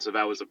point. So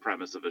that was the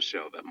premise of the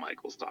show that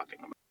Michael's talking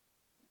about.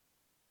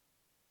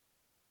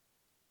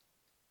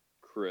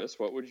 Chris,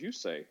 what would you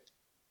say?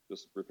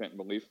 Just repent and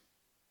believe.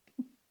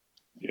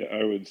 Yeah,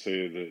 I would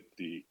say that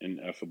the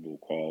ineffable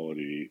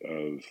quality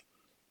of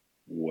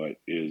what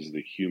is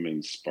the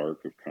human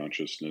spark of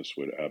consciousness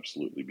would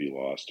absolutely be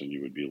lost, and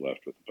you would be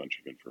left with a bunch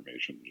of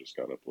information that just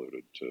got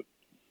uploaded to,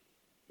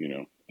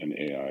 an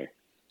AI.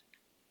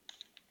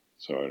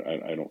 So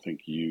I don't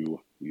think you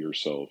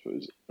yourself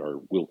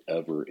will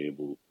ever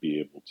be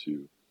able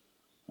to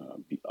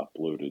be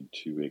uploaded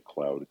to a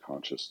cloud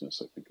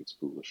consciousness. I think it's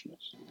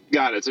foolishness.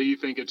 Got it. So you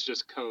think it's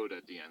just code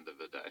at the end of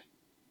the day?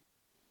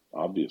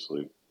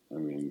 Obviously, I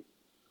mean,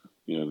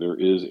 there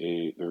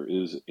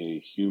is a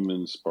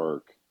human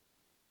spark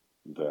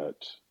that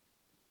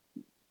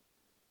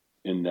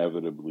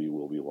inevitably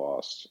will be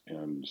lost,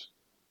 and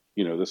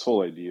this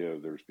whole idea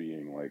of there's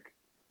being like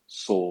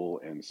soul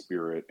and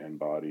spirit and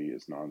body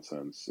is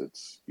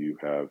nonsense. You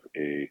have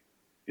a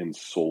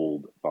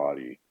ensouled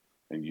body,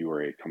 and you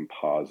are a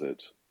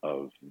composite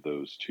of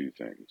those two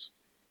things.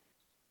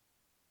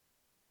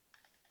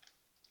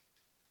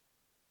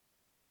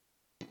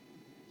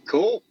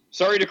 Cool.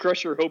 Sorry to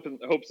crush your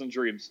hopes and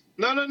dreams.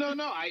 No.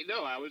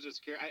 I was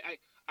just curious.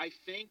 I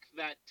think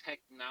that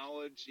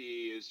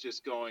technology is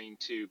just going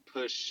to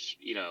push,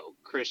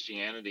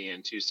 Christianity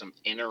into some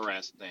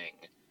interesting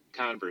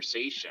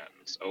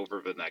conversations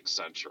over the next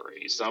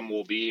century. Some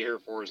will be here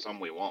for, some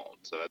we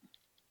won't.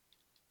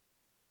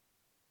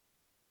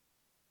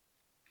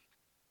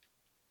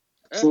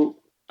 So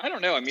I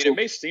don't know. I mean, it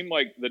may seem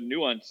like the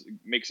nuance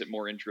makes it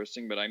more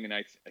interesting, but I mean,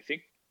 I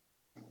think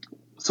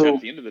at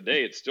the end of the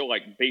day, it's still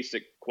like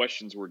basic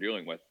questions we're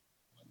dealing with.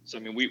 So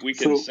I mean, we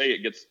can say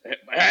it gets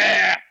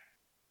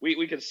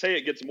we can say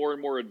it gets more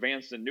and more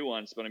advanced and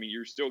nuanced, but I mean,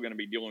 you're still going to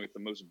be dealing with the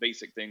most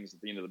basic things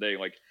at the end of the day,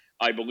 like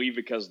I believe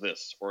because of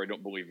this, or I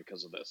don't believe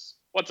because of this.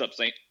 What's up,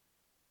 Saint?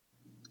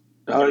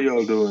 How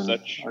y'all doing?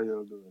 How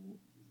y'all doing?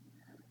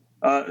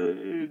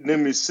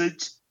 Name is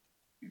Sage.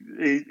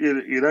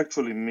 It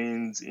actually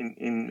means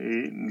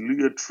in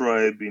Liga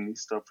tribe in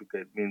East Africa,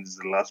 it means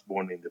the last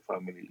born in the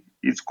family.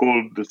 It's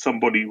called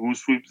somebody who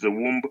sweeps the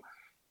womb,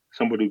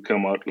 somebody who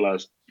came out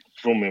last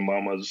from a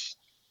mama's.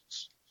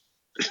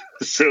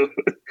 So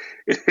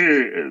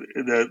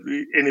that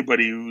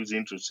anybody who's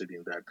interested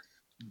in that,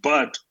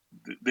 but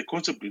the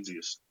concept is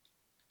this.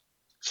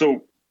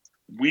 So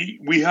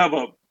we have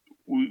I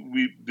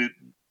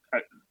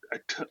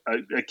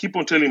keep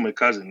on telling my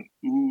cousin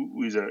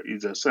who is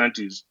a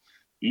scientist.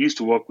 He used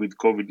to work with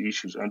COVID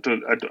issues.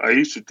 I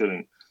used to tell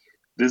him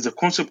there's a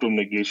concept of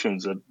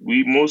negations that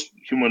most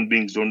human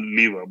beings don't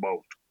live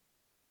about.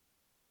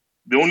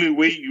 The only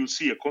way you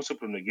see a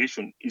concept of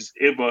negation is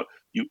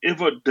you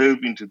ever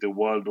delve into the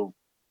world of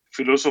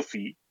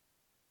philosophy.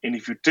 And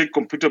if you take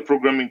computer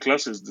programming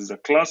classes, there's a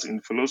class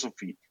in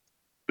philosophy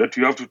that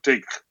you have to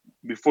take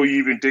before you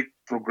even take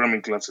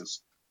programming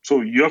classes. So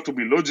you have to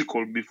be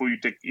logical before you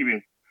take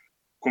even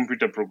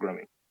computer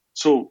programming.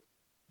 So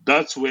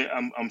that's where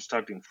I'm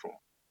starting from.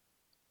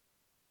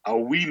 Are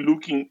we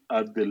looking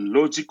at the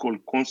logical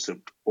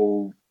concept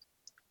of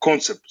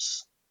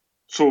concepts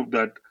so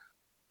that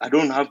I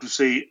don't have to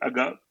say I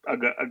got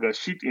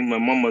shit in my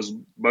mama's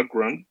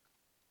background,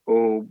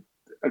 or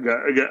I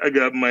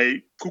got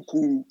my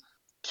cuckoo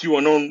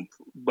QAnon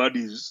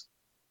buddies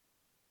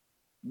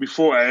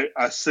before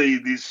I say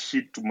this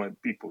shit to my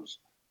peoples.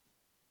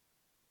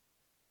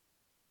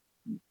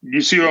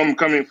 You see where I'm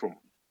coming from?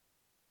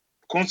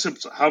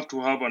 Concepts have to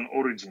have an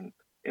origin,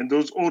 and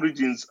those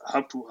origins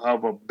have to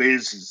have a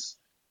basis,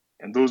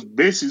 and those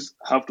bases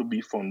have to be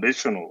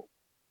foundational.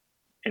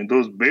 And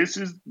those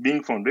bases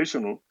being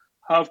foundational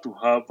have to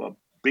have a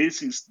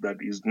basis that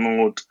is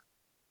not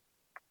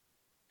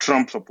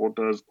Trump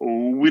supporters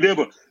or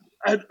whatever,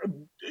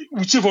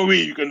 whichever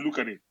way you can look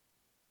at it.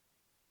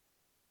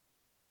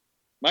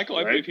 Michael,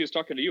 I believe he was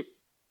talking to you.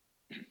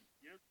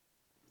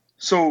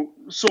 So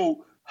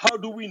how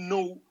do we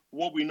know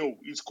what we know?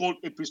 It's called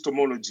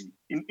epistemology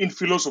in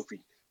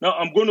philosophy. Now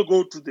I'm going to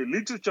go to the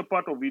literature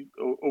part of it,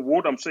 of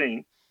what I'm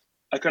saying.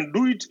 I can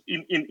do it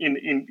in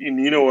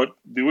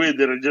the way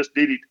that I just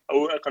did it,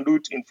 or I can do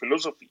it in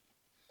philosophy.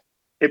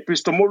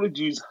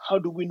 Epistemology is how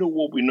do we know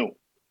what we know?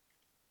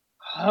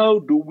 How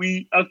do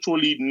we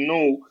actually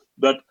know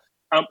that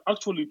I'm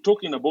actually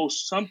talking about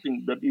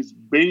something that is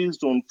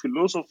based on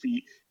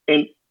philosophy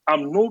and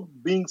I'm not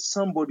being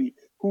somebody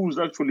who's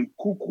actually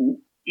cuckoo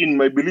in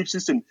my belief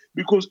system,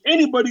 because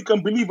anybody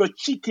can believe a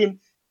chicken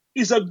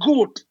is a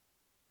goat.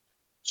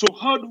 So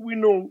how do we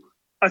know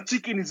a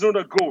chicken is not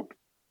a goat?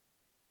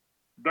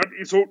 That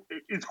is all,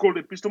 it's called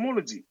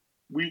epistemology.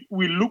 We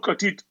look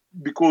at it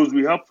because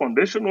we have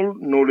foundational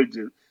knowledge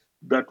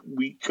that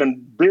we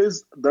can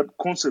base that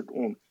concept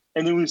on.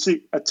 And then we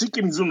say a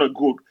chicken is not a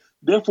goat.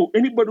 Therefore,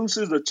 anybody who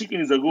says a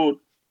chicken is a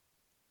goat,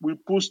 we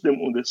push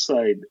them on the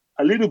side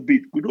a little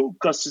bit. We don't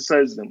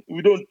chastise them.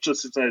 We don't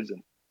chastise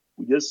them.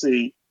 We just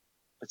say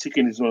a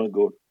chicken is not a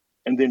goat.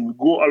 And then we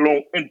go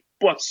along and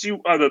pursue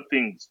other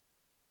things.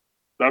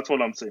 That's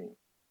what I'm saying.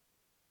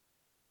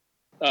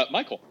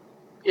 Michael.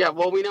 Yeah,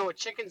 well, we know a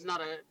chicken's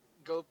not a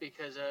goat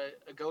because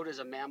a goat is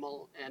a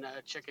mammal and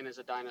a chicken is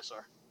a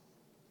dinosaur.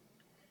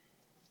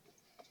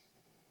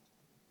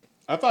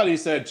 I thought he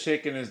said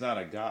chicken is not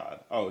a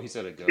god. Oh, he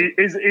said a goat.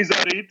 Is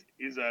that it?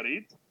 Is that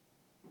it?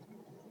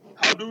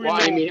 How do we know?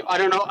 I mean, I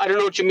don't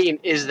know what you mean.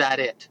 Is that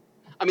it?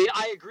 I mean,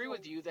 I agree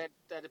with you that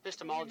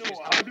epistemology is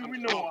how do we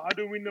know? How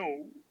do we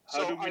know?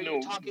 How do we know? So, are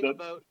you talking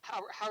about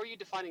how are you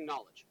defining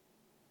knowledge?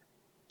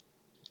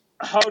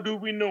 How do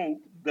we know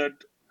that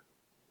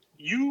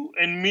you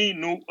and me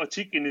know a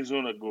chicken is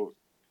not a goat?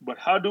 But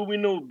how do we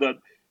know that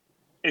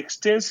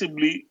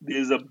extensively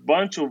there's a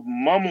bunch of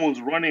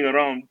mammals running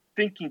around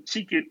thinking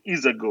chicken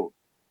is a goat?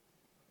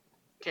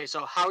 Okay,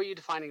 so how are you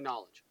defining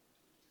knowledge?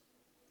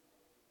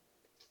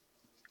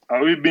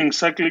 Are we being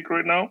cyclic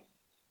right now?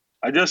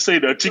 I just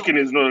said a chicken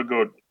is not a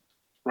goat,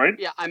 right?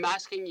 Yeah, I'm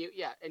asking you.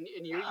 Yeah, and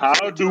you're.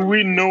 How do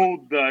we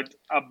know that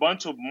a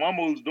bunch of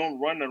mammals don't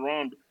run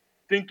around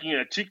thinking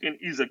a chicken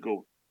is a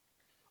goat?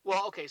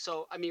 Well, okay,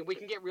 so I mean, we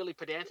can get really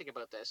pedantic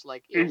about this.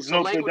 Like, it's so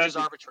not language pedantic. Is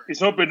arbitrary.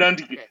 It's not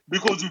pedantic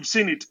because we've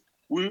seen it.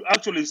 We've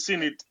actually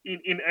seen it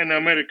in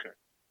America.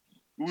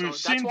 We've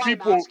seen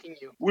people.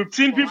 We've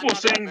seen people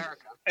saying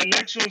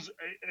elections.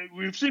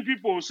 We've seen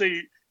people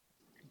say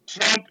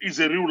Trump is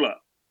a ruler.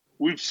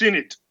 We've seen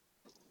it.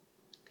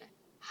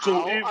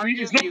 So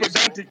it's not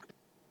pedantic.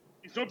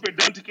 It's not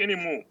pedantic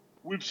anymore.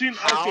 We've seen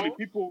actually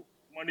people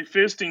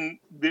manifesting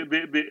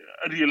the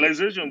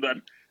realization that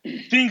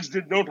things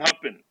did not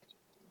happen.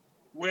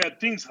 Where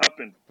things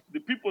happened. The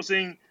people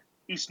saying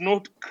it's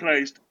not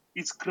Christ,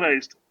 it's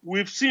Christ.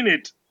 We've seen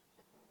it.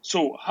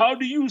 So how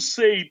do you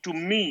say to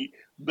me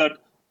that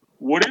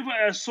whatever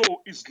I saw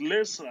is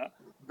lesser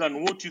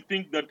than what you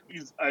think that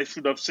is I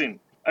should have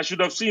seen? I should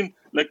have seen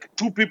like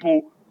two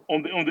people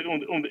on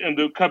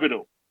the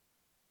Capitol.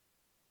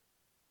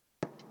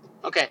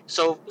 Okay,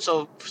 so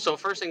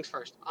first things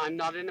first. I'm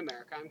not in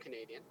America. I'm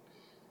Canadian.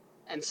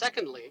 And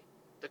secondly,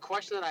 the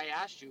question that I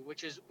asked you,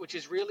 which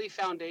is really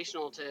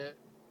foundational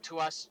to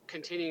us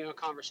continuing a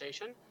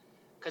conversation,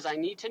 because I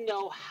need to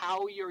know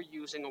how you're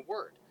using a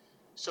word.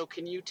 So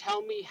can you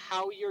tell me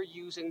how you're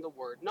using the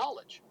word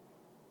knowledge?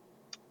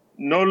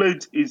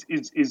 Knowledge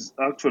is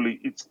actually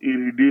it's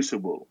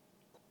irreducible.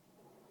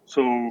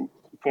 So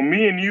for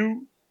me and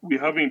you, we're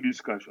having a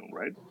discussion,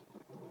 right?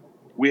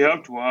 We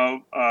have to have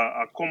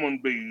a common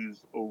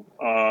base of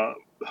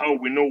how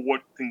we know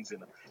what things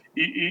are.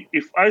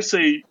 If I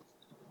say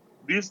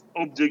this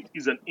object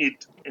is an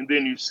it, and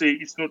then you say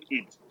it's not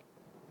it,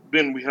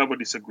 then we have a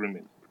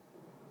disagreement.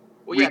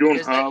 Well, yeah,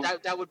 because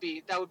that would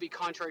be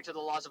contrary to the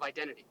laws of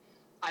identity.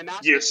 I'm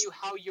asking you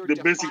how you're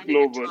the basic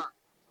law of term.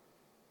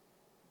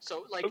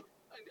 So, like,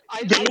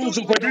 the laws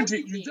of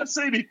identity. You just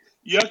said it.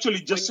 You actually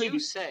just said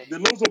it. The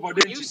laws of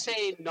identity. When you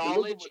say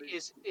knowledge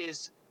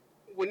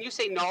when you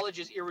say knowledge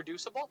is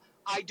irreducible,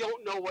 I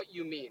don't know what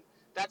you mean.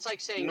 That's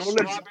like saying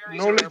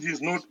knowledge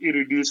is not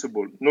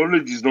irreducible.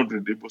 Knowledge is not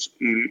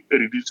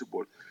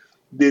irreducible.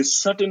 There's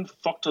certain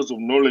factors of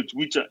knowledge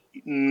which are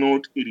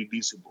not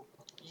irreducible.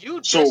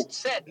 You just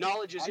said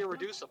knowledge is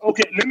irreducible.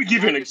 Okay, let me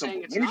give you an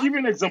example.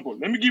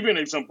 Let me give you an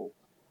example.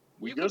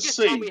 You can just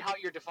tell me how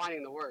you're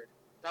defining the word.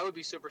 That would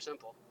be super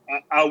simple.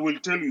 I will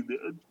tell you.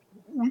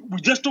 We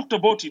just talked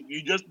about it.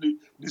 You just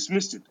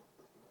dismissed it.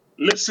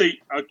 Let's say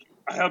I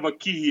have a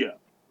key here,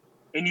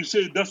 and you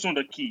say that's not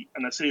a key,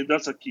 and I say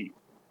that's a key.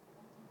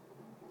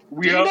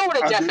 Do you know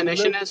what a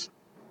definition is?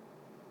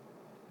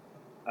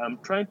 I'm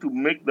trying to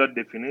make that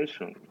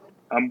definition.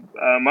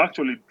 I'm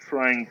actually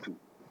trying to.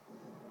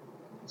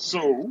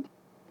 So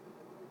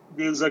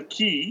there's a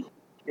key,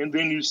 and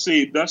then you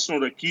say that's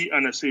not a key,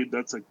 and I say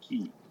that's a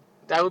key.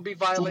 That would be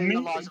violating the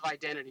laws of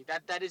identity.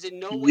 That is in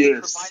no way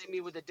providing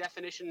me with a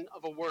definition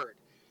of a word.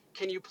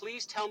 Can you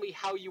please tell me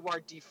how you are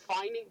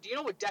defining? Do you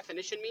know what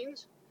definition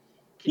means?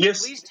 Can you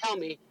please tell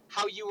me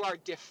how you are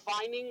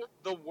defining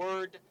the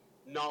word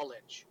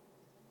knowledge?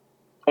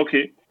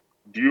 Okay.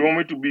 Do you want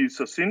me to be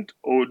succinct,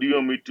 or do you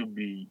want me to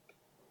be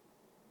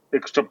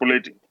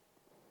extrapolating?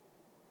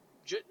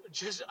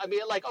 I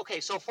mean, like, okay,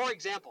 so for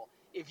example,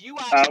 if you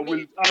ask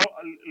me...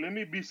 let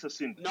me be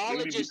succinct.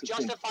 Knowledge is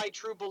justified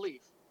true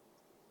belief.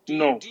 Do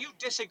you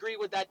disagree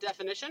with that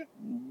definition?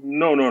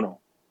 No.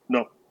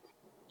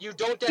 You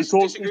don't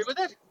disagree with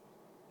it?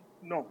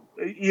 No.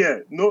 Yeah.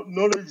 No.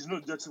 Knowledge is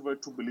not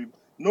justified true belief.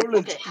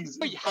 Knowledge is...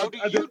 How do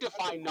you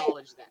define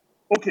knowledge then?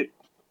 Okay.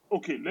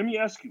 Okay, let me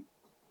ask you: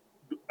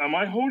 am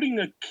I holding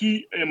a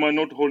key? Am I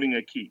not holding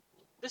a key?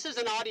 This is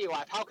an audio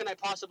app. How can I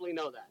possibly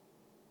know that?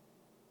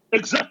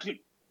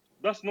 Exactly.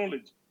 That's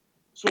knowledge.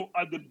 So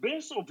at the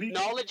base of it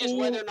Knowledge is all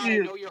whether or not I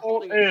is know you're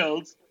all holding a key.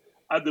 else.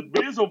 At the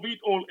base of it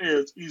all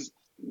else is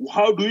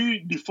how do you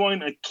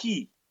define a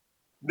key?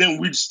 Then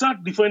we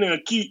start defining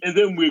a key, and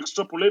then we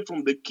extrapolate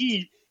from the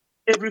key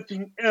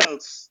everything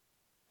else.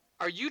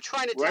 Are you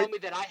trying to tell Right? me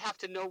that I have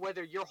to know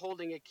whether you're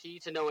holding a key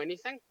to know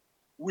anything?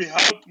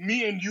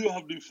 Me and you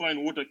have to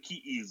define what a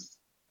key is,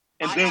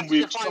 and I then have to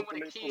we define what a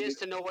extrapolate key from is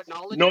the. to know what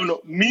knowledge No, is?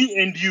 no, me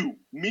and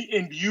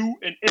you,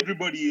 and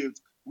everybody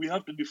else. We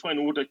have to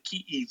define what a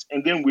key is,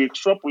 and then we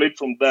extrapolate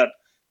from that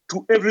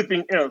to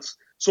everything else.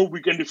 So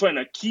we can define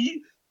a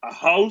key, a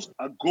house,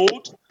 a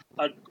goat,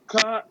 a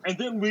car, and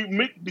then we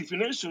make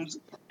definitions,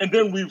 and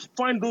then we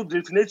find those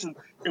definitions,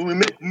 and we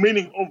make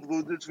meaning of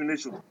those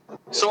definitions.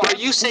 So are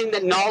you saying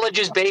that knowledge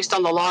is based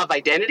on the law of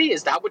identity?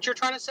 Is that what you're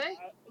trying to say?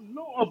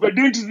 Law of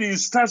identity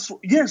starts.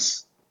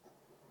 Yes,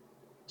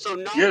 So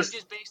knowledge yes,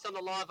 is based on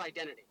the law of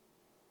identity.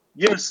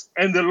 yes,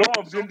 and the law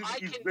of So identity I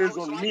is can based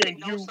know. So on I me can and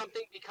know you.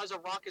 something because a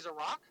rock is a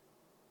rock.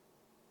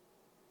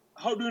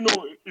 How do you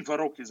know if a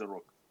rock is a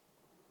rock?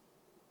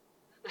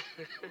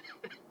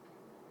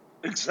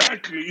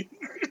 Exactly.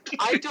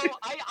 I don't.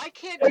 I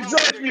can't tell whether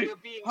Exactly. you're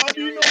being How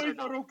do you know serious or if a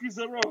not. rock is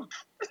a rock?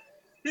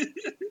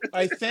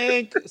 I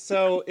think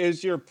so.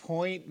 Is your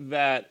point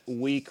that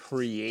we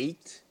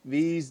create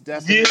these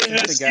definitions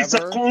Yes, it's a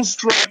together?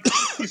 construct.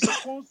 It's a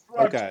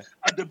construct. Okay.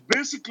 At the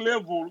basic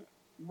level,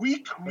 we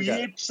Okay.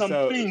 create some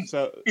So things.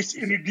 so It's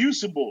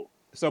irreducible.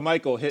 so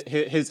Michael,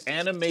 his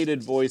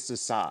animated voice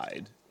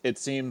aside, it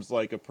seems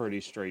like a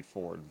pretty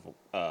straightforward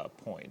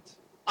point.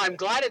 I'm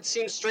glad it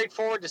seems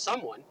straightforward to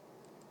someone.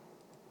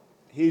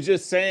 He's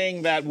just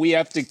saying that we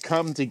have to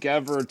come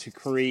together to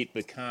create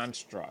the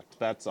construct.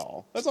 That's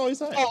all. That's all he's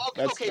saying. Oh,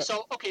 okay. That's,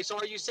 Okay. So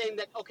are you saying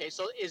that? Okay.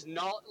 So is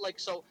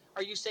So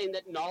are you saying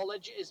that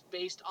knowledge is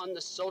based on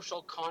the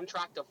social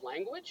contract of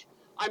language?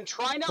 I'm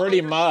trying to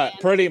pretty much.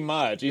 understand Pretty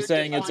much. He's you're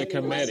saying it's a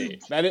defining committee.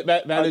 language.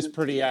 That At is the,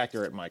 pretty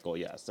accurate, Michael.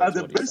 Yes, at that's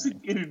the what he's basic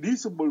saying.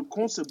 irreducible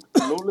concept,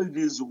 knowledge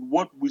is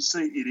what we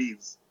say it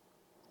is.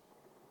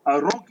 A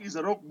rock is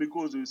a rock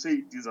because we say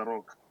it is a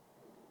rock.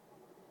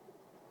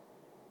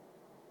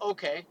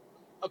 Okay.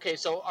 Okay.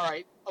 So all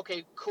right.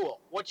 Okay. Cool.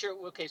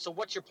 So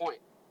what's your point?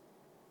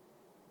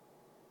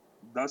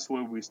 That's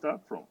where we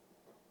start from.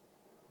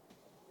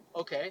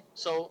 Okay.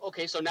 So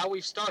now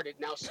we've started.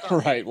 Now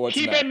start. Right. What's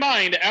Keep next? in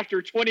mind,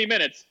 after 20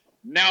 minutes,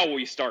 now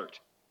we start.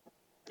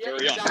 Yeah.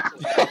 Carry on.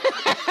 Exactly.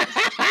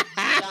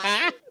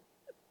 Exactly.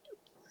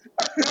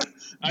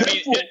 I mean,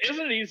 Therefore,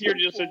 isn't it easier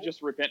just to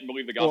just repent and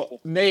believe the Well,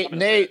 gospel? Nate, I'm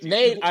gonna say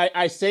Nate,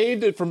 I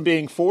saved it from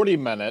being 40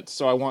 minutes,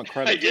 so I want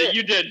credit. Yeah,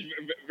 you did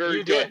very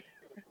You good.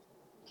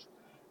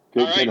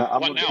 did. All right,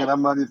 what now? Can I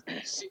muddy the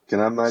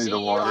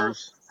CEO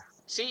waters?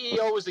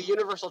 CEO was the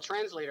universal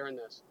translator in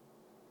this.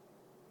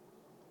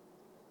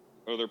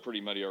 Oh, they're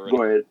pretty muddy already.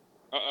 go ahead.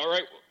 All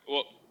right.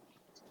 Well,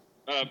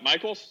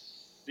 Michael,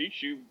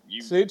 Seach, you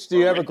Seach, do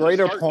you are have a ready to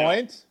greater start now.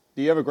 point?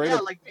 Do you have a greater?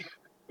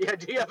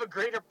 Do you have a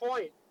greater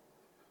point?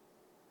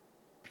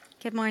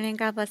 Good morning.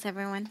 God bless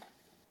everyone.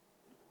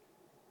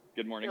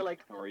 Good morning. Yeah,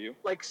 How are you?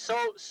 So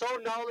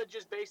knowledge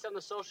is based on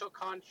the social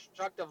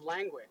construct of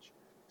language.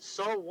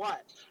 So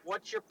what?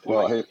 What's your point?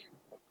 Well,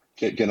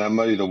 hey, can I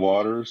muddy the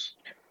waters?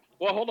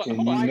 Well, hold on. Can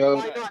Hold you on. know?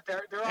 Why not?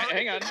 They're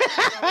Hang on.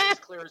 already as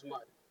clear as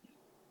mud.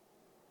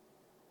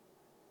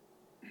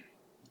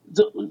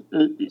 So,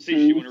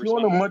 See, you want if to you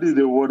want to respond? muddy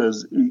the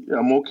waters,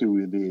 I'm okay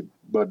with it.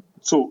 But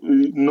so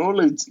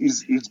knowledge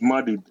is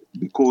muddied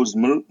because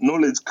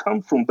knowledge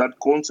comes from that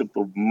concept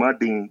of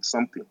muddying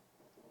something.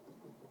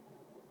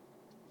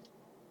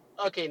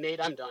 Okay, Nate,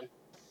 I'm done.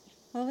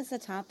 What was the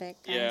topic,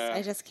 guys? Yeah.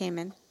 I just came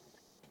in.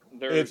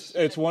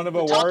 It's one of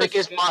The the topic worst.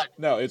 is mud.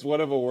 No, it's one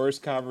of the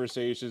worst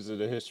conversations in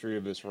the history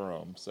of this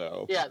room.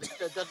 So Yeah,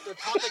 the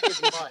topic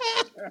is mud.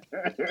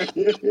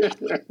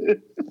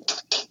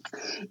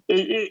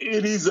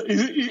 It is.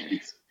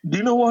 Do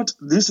you know what?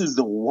 This is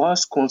the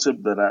worst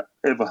concept that I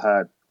ever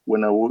had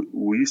when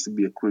we used to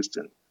be a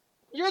Christian.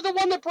 You're the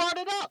one that brought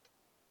it up.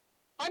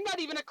 I'm not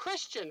even a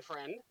Christian,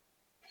 friend.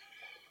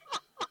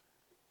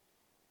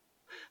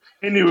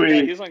 Anyway,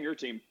 Yeah, he's on your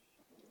team.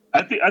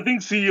 I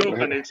think CEO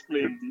can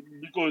explain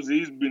because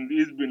he's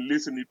been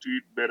listening to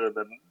it better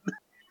than.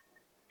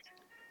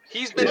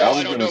 He's been. Yeah,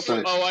 I don't know if.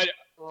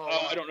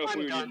 I don't know if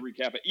we done. need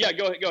to recap it. Yeah,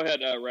 go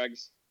ahead,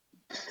 Regs.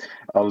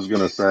 I was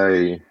going to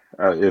say,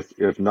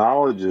 if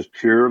knowledge is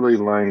purely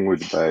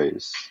language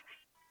based,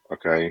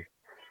 okay,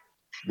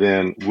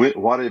 then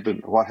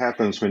what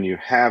happens when you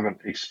have an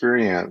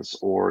experience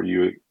or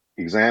you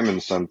examine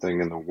something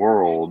in the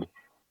world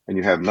and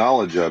you have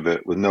knowledge of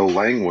it with no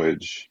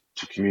language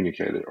to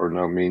communicate it or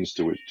no means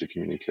to which to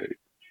communicate?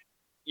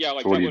 Yeah,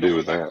 like So what do you do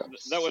with like, that?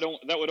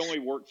 that would only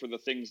work for the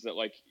things that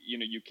like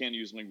you can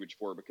use language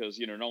for, because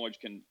knowledge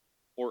can,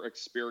 or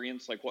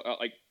experience, like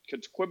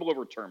could quibble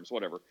over terms,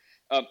 whatever.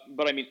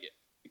 But I mean,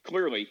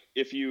 clearly,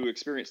 if you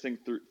experience things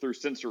through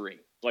sensory,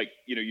 like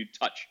you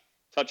touch,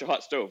 touch a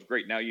hot stove.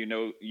 Great. Now you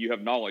know, you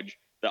have knowledge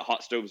that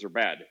hot stoves are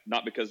bad,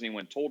 not because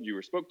anyone told you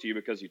or spoke to you,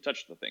 because you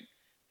touched the thing.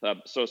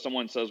 So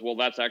someone says, well,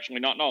 that's actually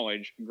not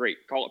knowledge. Great.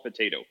 Call it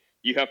potato.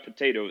 You have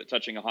potato that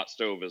touching a hot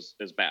stove is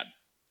bad.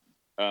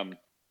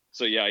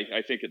 So yeah,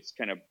 I think it's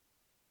kind of,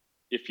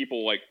 if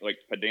people like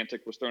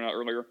pedantic was thrown out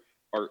earlier,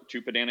 are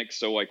too pedantic,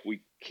 so like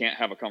we can't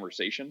have a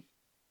conversation,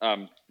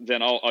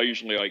 then I'll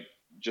usually like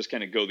just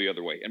kind of go the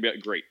other way and be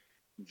like, great,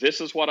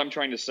 this is what I'm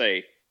trying to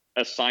say.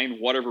 Assign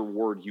whatever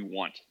word you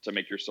want to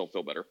make yourself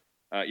feel better.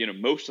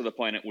 Most of the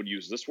planet would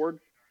use this word.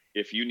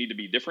 If you need to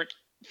be different,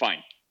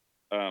 fine.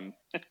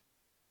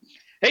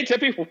 Hey,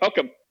 Tippy,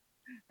 welcome.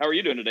 How are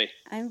you doing today?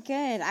 I'm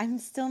good. I'm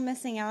still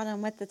missing out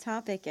on what the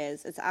topic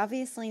is. It's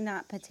obviously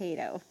not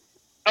potato.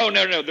 Oh,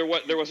 no. There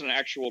wasn't an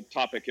actual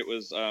topic. It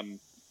was I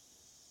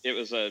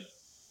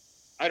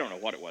don't know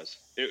what it was.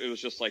 It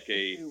was just like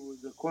a. It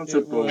was the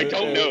concept of. I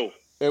don't know.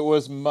 It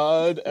was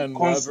mud and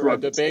whether a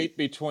construct. debate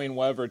between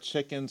whether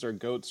chickens or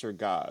goats are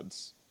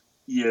gods.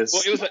 Yes.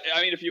 Well, it was.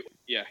 If you,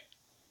 yeah,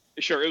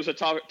 sure. It was a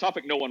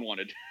topic no one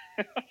wanted.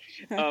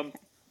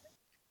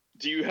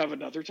 Do you have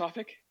another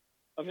topic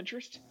of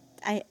interest?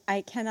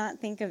 I cannot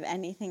think of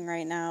anything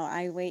right now.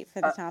 I wait for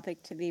the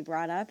topic to be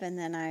brought up, and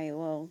then I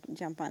will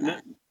jump on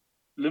that.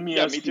 Let me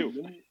Yeah, ask me too.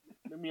 you.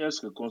 Let me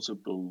ask a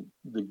concept of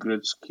the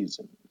Great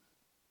Schism.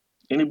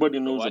 Anybody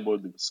knows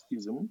about the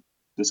schism?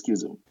 The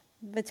schism.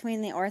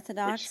 Between the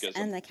Orthodox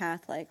schism? and the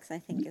Catholics, I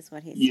think is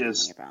what he's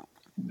Yes. talking about.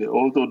 The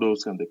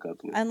Orthodox and the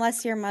Catholic.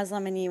 Unless you're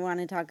Muslim and you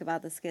want to talk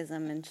about the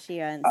schism and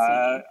Shia and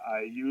I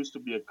Sunni. used to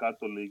be a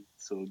Catholic,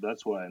 so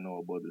that's why I know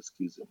about the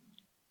schism.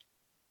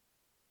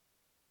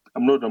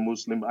 I'm not a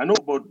Muslim. I know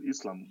about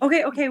Islam.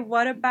 Okay.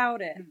 What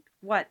about it?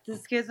 What? The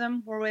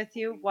schism? We're with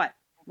you. What?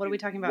 What are we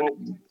talking about? Well,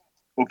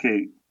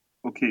 okay.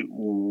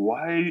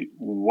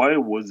 Why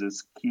was the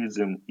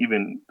schism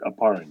even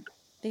apparent?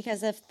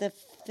 Because of the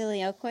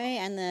Filioque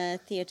and the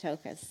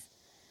Theotokos.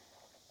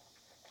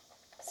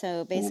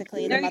 So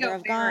basically, There the you Mother go,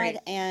 of Mary.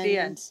 God The and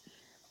end.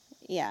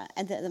 yeah,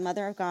 and the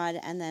Mother of God,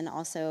 and then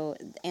also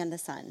and the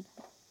Son.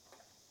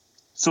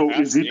 So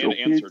is it and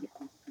okay? answered.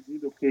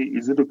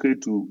 Is it okay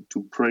to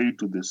pray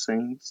to the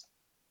saints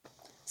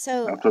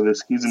So after the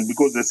schism?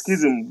 Because the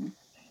schism,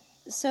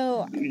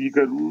 So you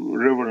got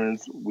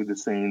reverence with the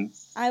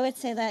saints. I would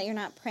say that you're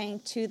not praying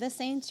to the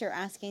saints, you're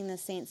asking the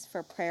saints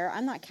for prayer.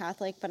 I'm not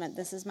Catholic, but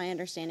this is my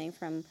understanding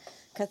from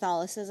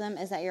Catholicism,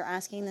 is that you're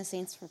asking the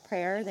saints for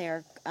prayer. They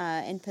are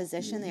in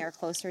position, they are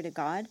closer to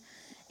God.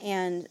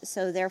 And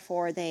so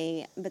therefore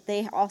they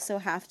also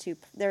have to,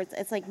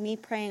 it's like me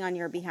praying on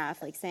your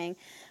behalf, like saying,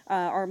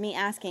 or me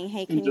asking,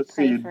 hey, can you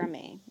pray for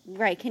me?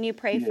 Right, can you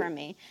pray for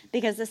me?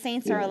 Because the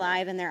saints are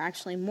alive, and they're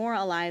actually more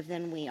alive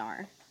than we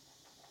are.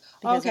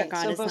 Because our Okay,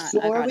 God so is not a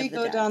before God we of the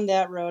go dead. down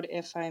that road,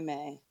 if I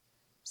may,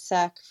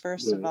 Sec,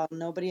 first of all,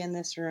 nobody in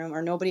this room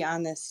or nobody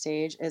on this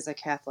stage is a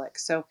Catholic.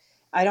 So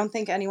I don't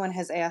think anyone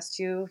has asked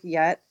you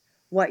yet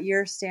what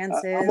your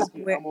stance is.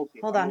 I'm okay.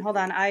 Hold on.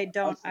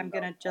 I'm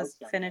going to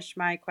just finish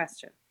my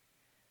question.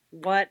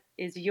 What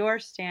is your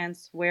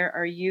stance? Where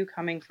are you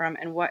coming from?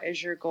 And what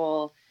is your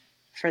goal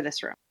for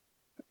this room?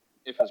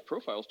 If his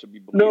profile's to be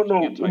No.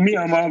 believed, Me,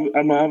 I'm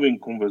having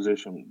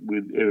conversation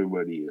with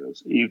everybody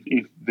else.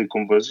 If the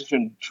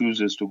conversation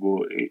chooses to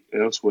go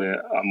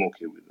elsewhere, I'm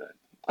okay with that.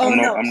 I'm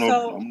not.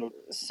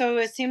 So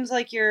it seems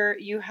like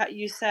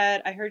you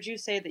said, I heard you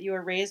say that you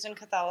were raised in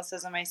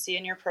Catholicism. I see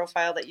in your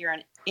profile that you're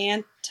an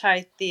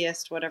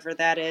anti-theist, whatever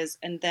that is.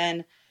 And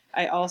then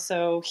I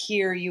also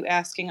hear you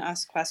asking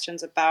us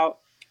questions about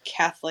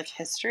Catholic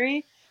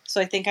history.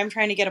 So I think I'm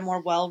trying to get a more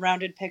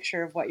well-rounded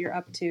picture of what you're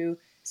up to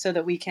so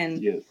that we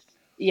can... Yes.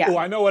 Yeah. Oh,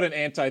 I know what an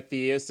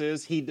anti-theist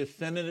is. He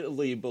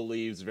definitively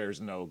believes there's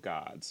no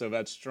God. So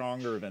that's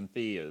stronger than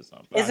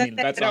theism.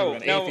 That's stronger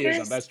than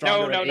atheism. That's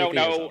stronger than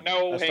atheism.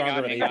 No, hang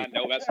on.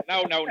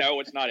 No,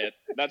 it's not it.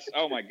 That's,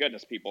 oh my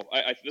goodness, people.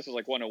 This is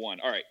like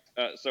 101. All right.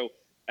 So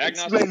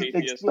agnostic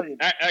atheist. Explain.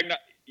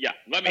 Yeah,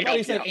 let me I thought help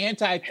he said out.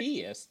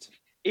 anti-theist.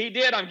 He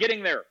did. I'm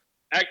getting there.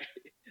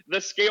 The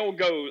scale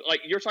goes,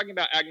 like, you're talking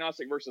about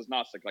agnostic versus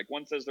Gnostic. Like,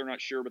 one says they're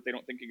not sure, but they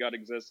don't think a God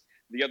exists.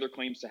 The other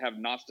claims to have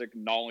Gnostic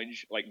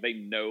knowledge, like they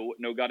know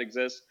no God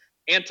exists.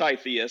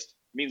 Anti-theist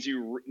means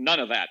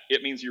none of that.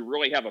 It means you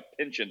really have a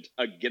penchant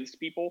against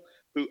people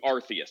who are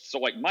theists. So,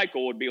 like,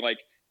 Michael would be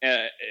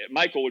an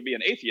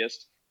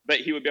atheist, but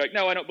he would be like,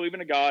 no, I don't believe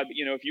in a God. But,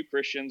 if you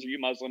Christians or you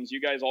Muslims,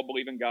 you guys all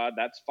believe in God,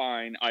 that's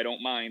fine. I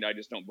don't mind. I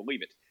just don't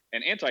believe it.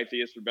 An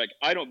anti-theist would be like,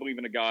 I don't believe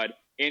in a God,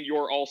 and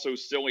you're also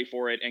silly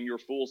for it, and you're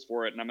fools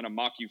for it, and I'm going to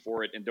mock you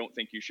for it, and don't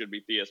think you should be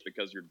theists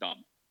because you're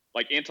dumb.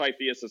 Like,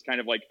 anti-theist is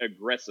kind of like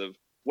aggressive.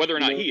 Whether or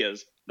not he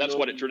is, that's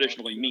what it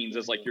traditionally means,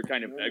 is like you're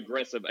kind of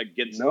aggressive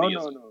against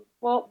theism. No.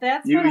 Well,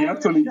 that's You what I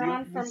actually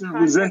drawn from you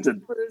context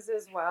resented. clues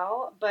as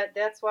well, but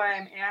that's why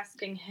I'm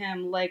asking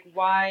him, like,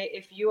 why,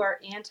 if you are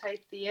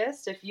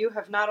anti-theist, if you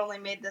have not only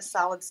made this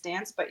solid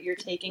stance, but you're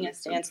taking a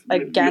stance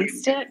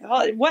against it.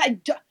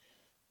 What?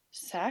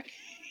 Sec?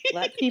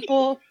 Let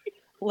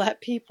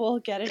people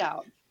get it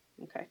out.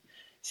 Okay.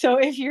 So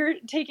if you're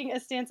taking a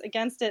stance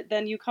against it,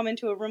 then you come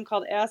into a room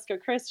called Ask a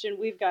Christian.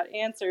 We've got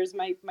answers.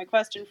 My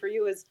question for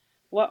you is,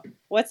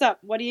 what's up?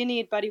 What do you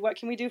need, buddy? What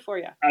can we do for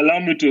you? Allow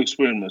me to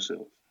explain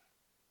myself.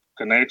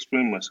 Can I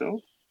explain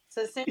myself?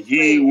 Succinctly.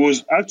 He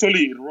was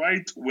actually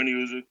right when he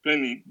was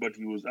explaining, but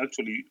he was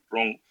actually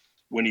wrong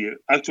when he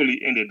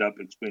actually ended up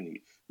explaining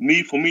it.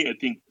 For me, I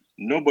think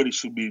nobody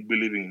should be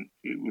believing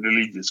in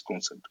religious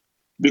concept,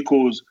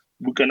 because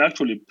we can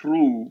actually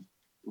prove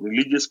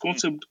religious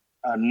concepts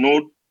are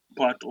not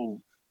part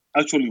of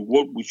actually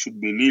what we should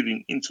be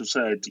living in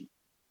society.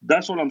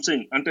 That's what I'm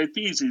saying.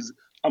 Anti-theist is,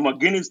 I'm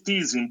against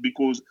theism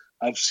because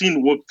I've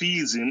seen what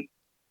theism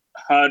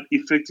had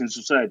effect in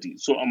society.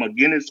 So I'm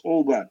against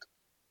all that.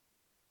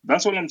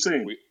 That's what I'm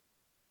saying.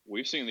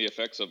 We've seen the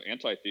effects of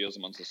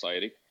anti-theism on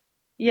society.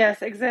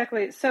 Yes, are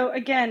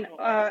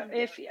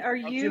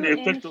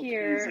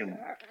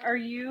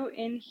you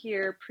in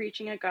here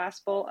preaching a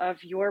gospel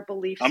of your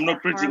beliefs? I'm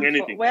not preaching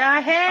anything.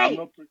 Well, hey,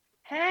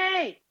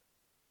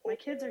 my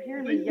kids are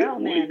hearing me yell,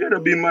 man. You gotta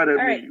be mad at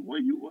All right. me.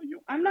 What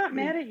you? I'm not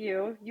mad at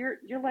you. You're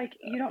like,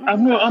 you don't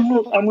know. I'm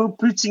not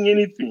preaching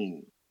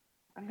anything.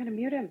 I'm gonna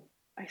mute him.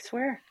 I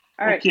swear.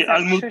 All right. Okay,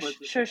 I'll mute myself.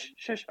 Shush.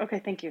 Okay,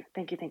 thank you.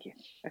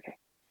 Okay.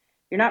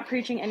 You're not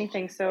preaching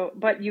anything,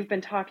 but you've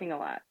been talking a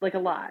lot.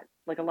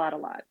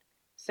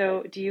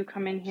 So do you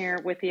come in here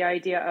with the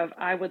idea of,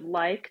 I would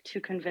like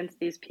to convince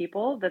these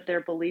people that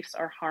their beliefs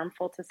are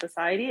harmful to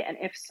society? And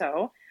if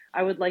so,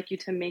 I would like you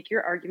to make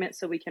your argument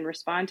so we can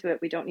respond to it.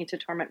 We don't need to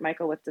torment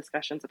Michael with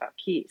discussions about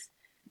keys.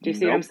 Do you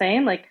see what I'm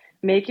saying? Like,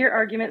 make your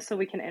argument so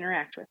we can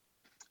interact with it.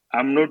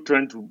 I'm not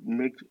trying to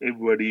make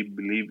everybody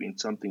believe in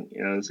something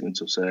else in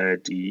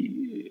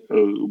society,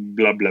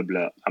 blah, blah,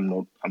 blah. I'm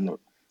not.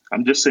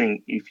 I'm just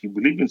saying, if you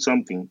believe in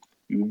something,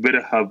 you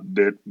better have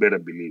better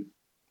belief.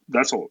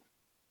 That's all.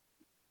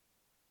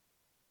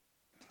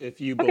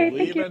 If you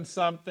believe in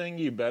something,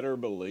 you better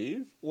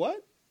believe? What?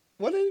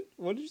 What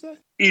did you say?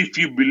 If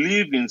you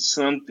believe in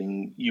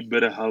something, you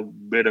better have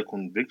better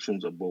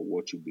convictions about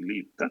what you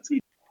believe. That's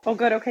it. Oh,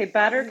 good. Okay,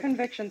 better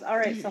convictions. All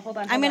right, so hold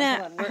on.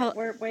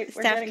 We're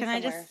Steph, getting can somewhere. I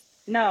just?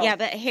 No. Yeah,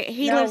 but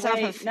he lives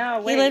off of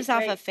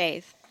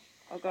faith.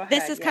 Oh, go ahead.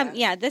 This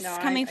is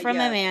coming from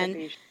a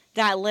man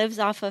that lives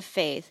off of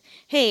faith.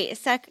 Hey,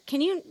 Sek, can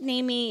you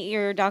name me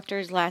your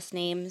doctor's last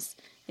names?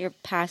 Your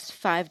past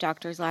 5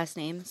 doctors' last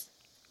names?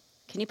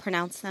 Can you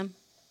pronounce them?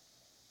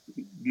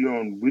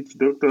 Beyond which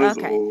doctors?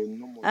 Okay. Or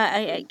normal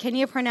can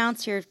you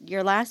pronounce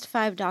your last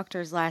 5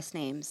 doctors' last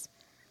names?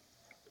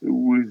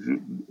 Do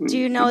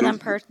you know them?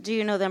 Do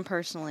you know them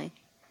personally?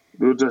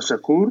 Dr.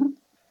 Shakur.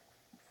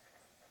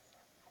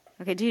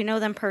 Okay. Do you know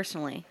them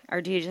personally,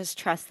 or do you just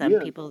trust them? Yeah.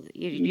 People,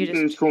 you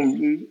just.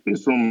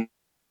 It's from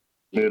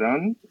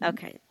Iran.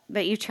 Okay,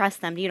 but you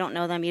trust them. You don't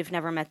know them. You've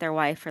never met their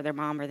wife or their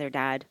mom or their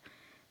dad,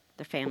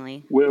 their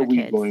family. Where their are we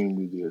kids. going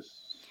with this?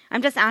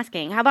 I'm just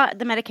asking. How about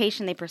the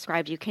medication they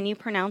prescribed you? Can you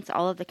pronounce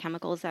all of the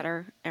chemicals that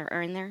are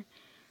in there?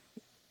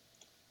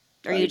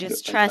 Or you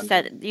just trust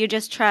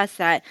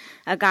that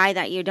a guy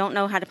that you don't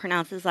know how to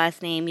pronounce his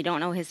last name, you don't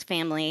know his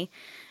family,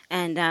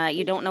 and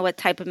you don't know what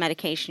type of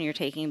medication you're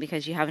taking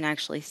because you haven't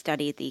actually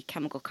studied the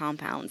chemical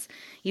compounds.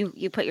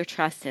 You put your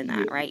trust in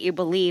that, right? You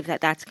believe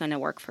that that's going to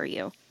work for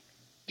you.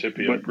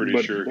 Tippy, I'm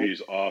pretty sure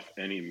he's off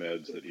any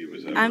meds that he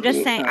was ever. I'm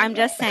just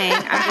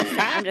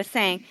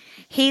saying.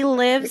 He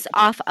lives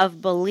off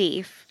of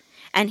belief,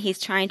 and he's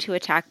trying to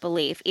attack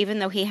belief, even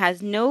though he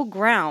has no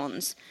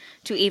grounds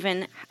to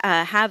even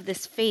have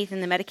this faith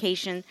in the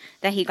medication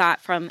that he got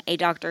from a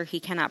doctor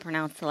he cannot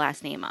pronounce the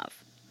last name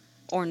of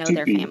or know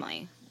their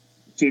family.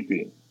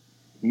 Tippy,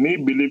 me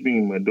believing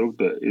in my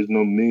doctor is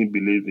not me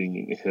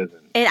believing in heaven.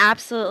 It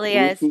absolutely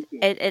is.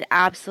 It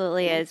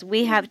absolutely is.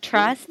 We have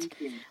trust.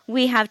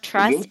 We have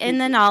trust in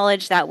the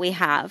knowledge that we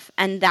have,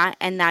 and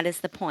that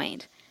is the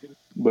point.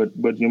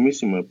 But you're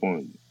missing my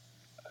point.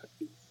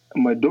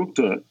 My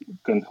doctor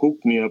can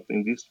hook me up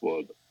in this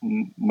world.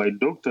 My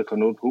doctor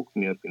cannot hook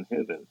me up in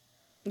heaven.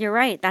 You're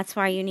right. That's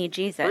why you need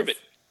Jesus. Prove it.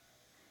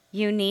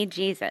 You need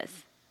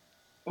Jesus.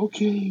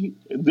 Okay,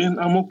 then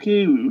I'm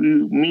okay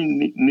with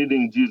me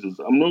needing Jesus.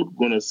 I'm not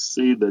going to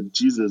say that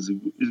Jesus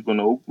is going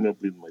to hook me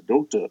up with my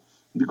doctor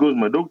because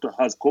my doctor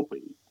has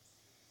copay.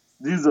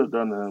 Jesus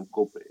doesn't have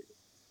copay.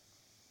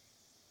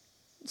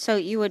 So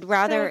you would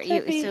rather...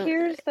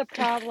 Here's the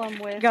problem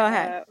with... Go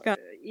ahead.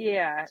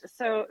 Yeah,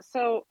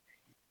 so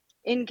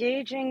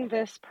engaging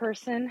this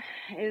person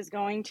is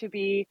going to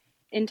be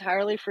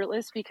entirely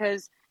fruitless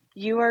because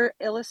you are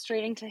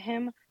illustrating to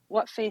him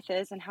what faith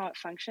is and how it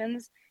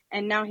functions.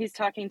 And now he's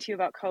talking to you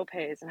about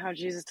copays and how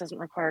Jesus doesn't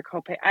require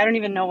copay. I don't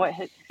even know what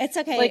his... It's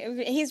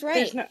okay. He's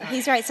right.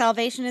 He's right.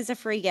 Salvation is a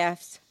free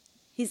gift.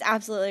 He's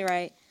absolutely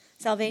right.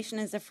 Salvation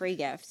is a free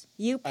gift.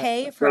 You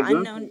pay for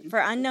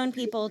unknown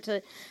people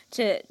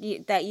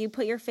that you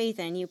put your faith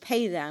in. You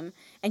pay them,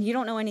 and you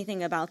don't know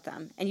anything about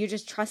them, and you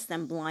just trust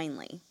them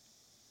blindly.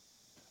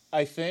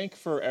 I think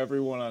for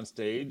everyone on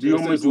stage, Do you this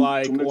want me is to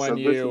like make when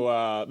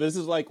salvation? this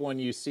is like when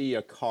you see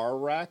a car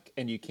wreck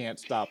and you can't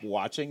stop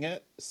watching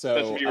it. That's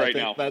So me I right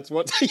think now. that's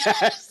what.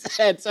 Yes.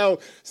 And so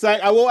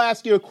I will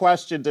ask you a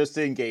question just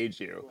to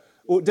engage you.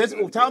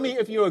 Tell me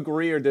if you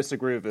agree or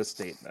disagree with this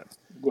statement.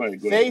 Go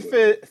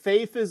ahead.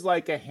 Faith is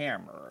like a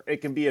hammer. It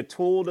can be a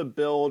tool to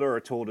build or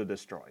a tool to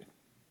destroy.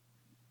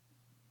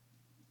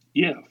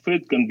 Yeah,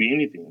 faith can be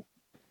anything.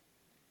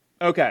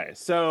 Okay,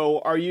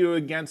 so are you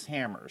against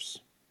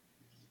hammers?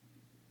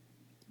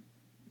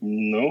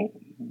 No,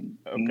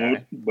 Okay.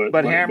 not But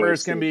by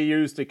hammers can itself. be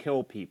used to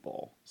kill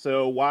people.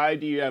 So why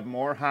do you have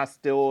more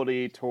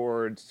hostility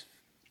towards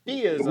Who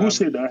theism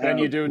said I than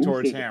you have? do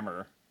towards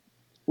hammer?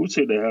 Who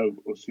said I have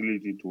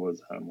hostility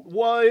towards hammer?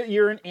 Well,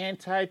 you're an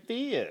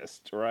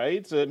anti-theist,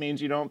 right? So it means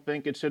you don't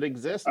think it should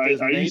exist,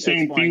 as Are you Nate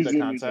saying explained the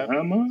theism is a concept.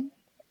 hammer?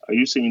 Are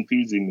you saying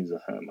theism is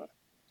a hammer?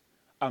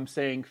 I'm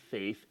saying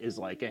faith is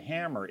like a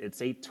hammer.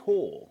 It's a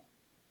tool.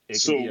 It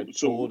So, can be a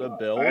tool to I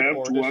build have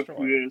or to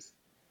destroy.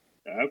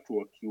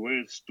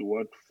 acquiesce to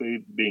what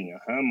faith being a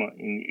hammer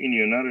in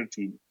your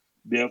narrative.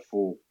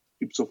 Therefore,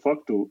 ipso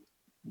facto,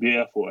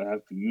 therefore I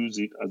have to use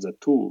it as a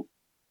tool,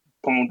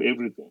 pound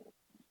everything.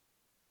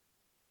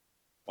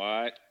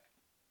 What?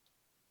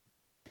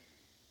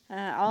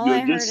 All You're I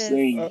heard just is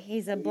saying.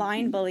 he's a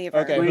blind believer.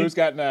 Okay, who's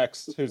got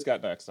next? Who's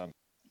got next?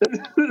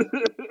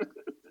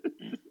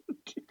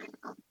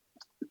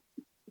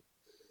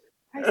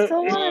 I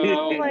still want to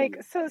know,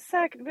 like, so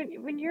Zach,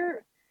 when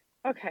you're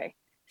okay,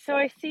 so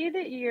I see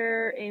that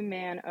you're a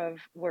man of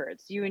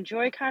words. You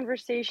enjoy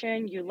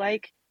conversation. You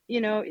like,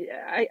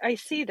 I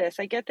see this.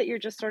 I get that you're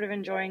just sort of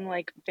enjoying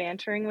like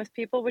bantering with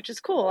people, which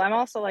is cool. I'm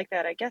also like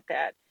that. I get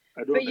that.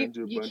 I don't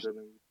enjoy bantering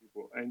with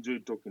people. I enjoy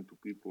talking to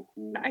people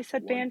who. I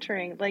said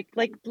bantering, like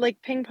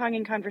ping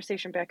ponging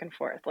conversation back and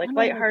forth, like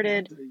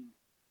lighthearted.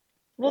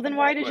 Well, then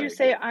why did you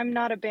say I'm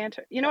not a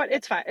banter? You know what?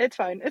 It's fine. It's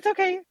fine. It's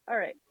okay. All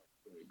right.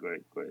 Go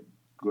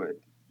ahead.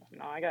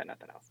 No, I got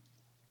nothing else.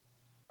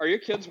 Are your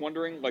kids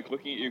wondering, like,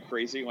 looking at you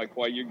crazy, like,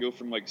 why you go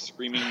from, like,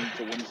 screaming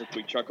to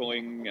whimsically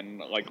chuckling and,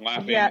 like,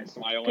 laughing and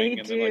smiling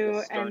and then,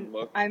 like, a stern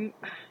look?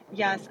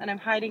 Yes, and I'm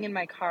hiding in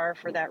my car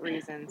for that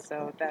reason,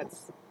 so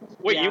that's...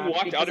 Wait, you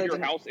walked out of your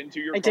house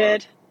into your car?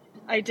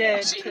 I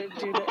did, to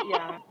do the,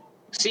 yeah.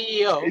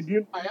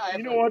 CEO, I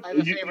have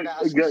a favor to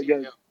ask the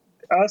CEO.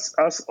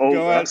 Ask all,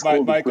 go ahead, ask all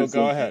the Michael, questions.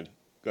 go ahead.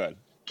 Good.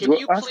 Can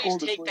you please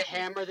take the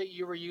hammer that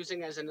you were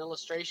using as an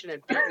illustration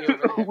and beat me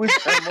over the head? Which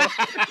hammer?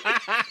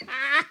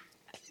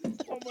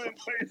 Oh my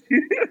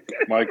God.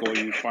 Michael,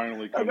 you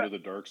finally come to the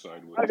dark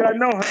side. I got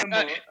no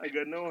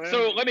hammer.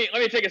 So let me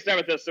take a stab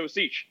at this. So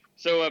Seach.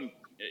 So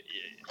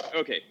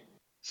okay.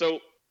 So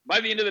by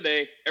the end of the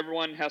day,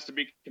 everyone has to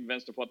be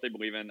convinced of what they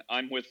believe in.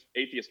 I'm with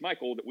atheist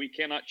Michael that we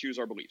cannot choose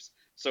our beliefs.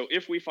 So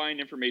if we find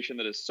information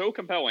that is so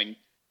compelling,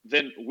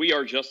 then we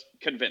are just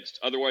convinced.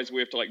 Otherwise, we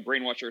have to like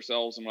brainwash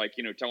ourselves and like,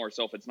 tell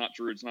ourselves it's not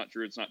true, it's not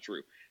true, it's not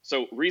true.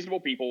 So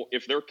reasonable people,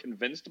 if they're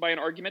convinced by an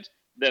argument,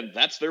 then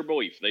that's their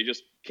belief. They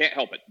just can't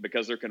help it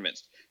because they're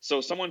convinced. So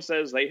someone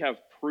says they have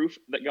proof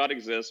that God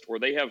exists or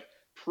they have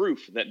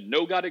proof that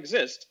no God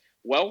exists.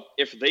 Well,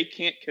 if they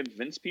can't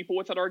convince people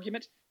with that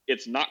argument,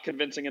 it's not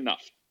convincing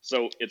enough.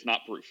 So it's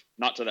not proof,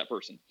 not to that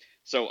person.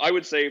 So I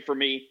would say for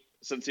me,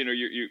 since,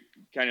 you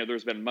kind of,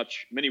 there's been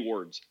many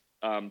words,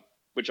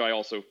 which I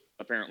also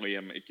apparently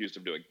am accused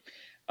of doing,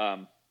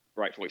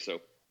 rightfully so.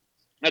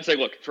 I'd say,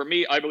 look, for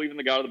me, I believe in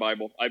the God of the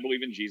Bible. I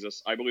believe in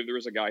Jesus. I believe there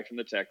is a guy from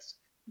the text.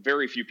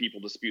 Very few people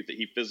dispute that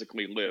he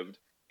physically lived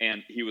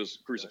and he was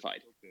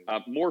crucified.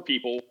 More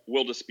people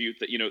will dispute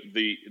that,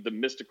 the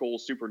mystical,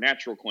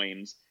 supernatural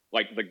claims,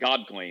 like the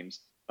God claims,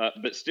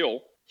 but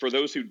still, for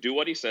those who do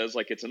what he says,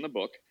 like it's in the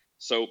book,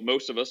 so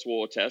most of us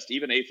will attest,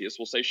 even atheists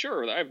will say,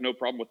 sure, I have no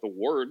problem with the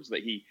words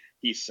that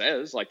he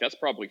says, like that's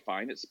probably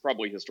fine. It's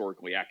probably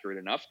historically accurate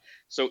enough.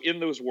 So in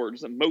those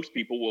words, that most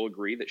people will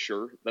agree that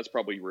sure, that's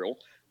probably real.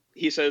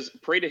 He says,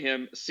 pray to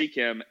him, seek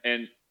him,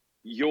 and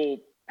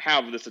you'll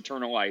have this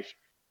eternal life.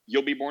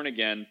 You'll be born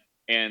again,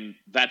 and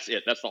that's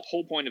it. That's the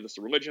whole point of this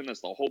religion. That's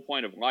the whole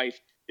point of life,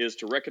 is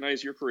to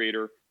recognize your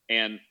creator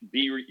and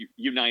be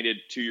united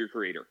to your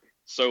creator.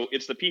 So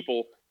it's the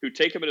people who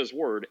take him at his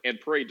word and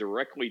pray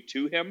directly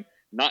to him,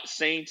 not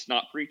saints,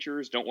 not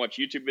preachers. Don't watch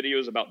YouTube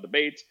videos about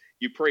debates.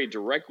 You pray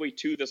directly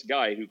to this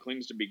guy who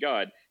claims to be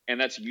God,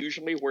 and that's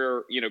usually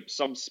where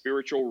some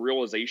spiritual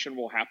realization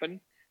will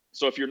happen.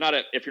 So if you're not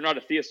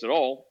a theist at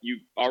all, you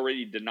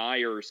already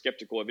deny or are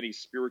skeptical of any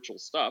spiritual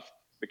stuff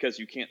because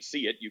you can't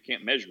see it, you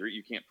can't measure it,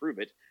 you can't prove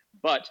it.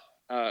 But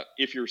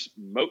if you're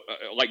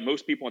like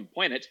most people on the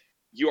planet,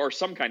 you are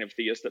some kind of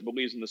theist that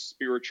believes in the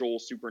spiritual,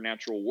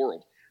 supernatural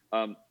world.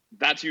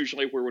 That's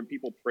usually where when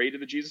people pray to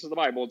the Jesus of the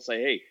Bible and say,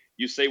 hey,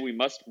 you say we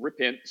must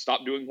repent,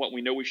 stop doing what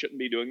we know we shouldn't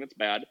be doing that's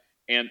bad,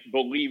 and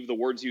believe the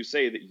words you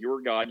say that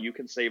you're God, you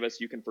can save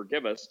us, you can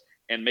forgive us,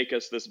 and make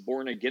us this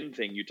born again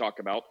thing you talk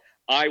about.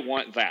 I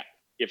want that.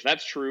 If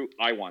that's true,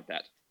 I want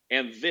that.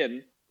 And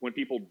then when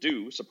people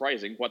do,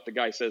 surprising, what the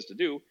guy says to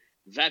do,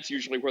 that's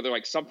usually where they're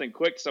like, something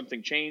quick,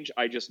 something change.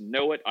 I just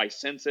know it. I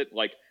sense it.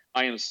 Like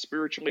I am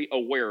spiritually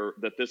aware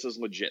that this is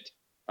legit.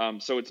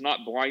 So it's not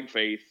blind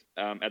faith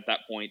at that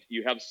point.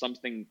 You have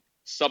something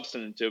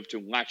substantive to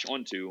latch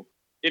onto.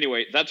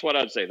 Anyway, that's what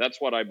I'd say. That's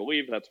what I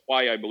believe. That's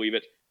why I believe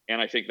it.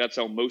 And I think that's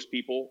how most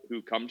people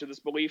who come to this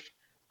belief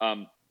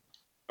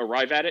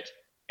arrive at it.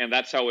 And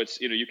that's how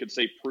it's, you could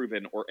say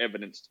proven or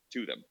evidenced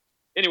to them.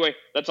 Anyway,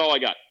 that's all I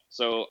got.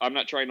 So I'm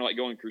not trying to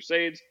go in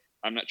crusades.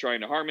 I'm not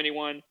trying to harm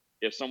anyone.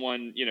 If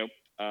someone,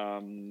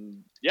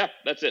 yeah,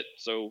 that's it.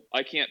 So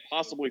I can't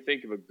possibly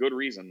think of a good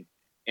reason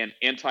an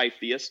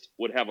anti-theist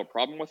would have a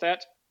problem with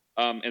that.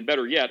 And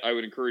better yet, I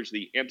would encourage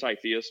the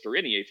anti-theist or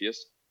any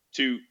atheist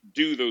to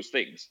do those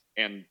things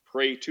and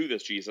pray to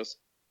this Jesus.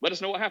 Let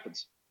us know what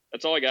happens.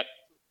 That's all I got.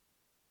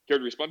 Care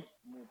to respond?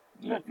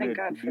 Thank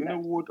God for do you know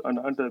what an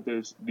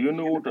antitheist? Do you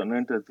know what an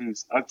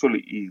antitheist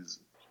actually is?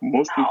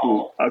 Most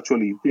people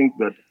actually think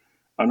that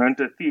an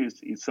antitheist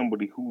is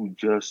somebody who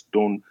just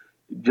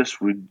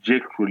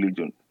reject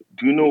religion.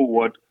 Do you know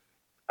what?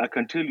 I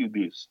can tell you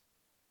this.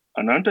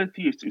 An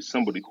antitheist is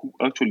somebody who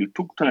actually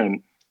took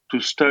time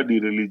to study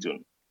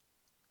religion.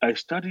 I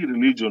studied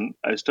religion.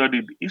 I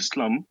studied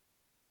Islam.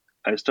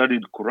 I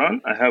studied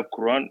Quran. I have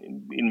Quran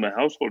in my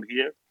household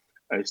here.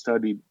 I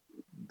studied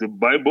the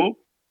Bible,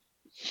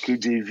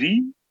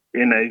 KJV,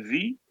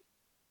 NIV.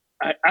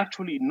 I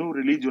actually know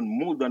religion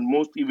more than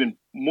most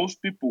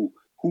people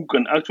who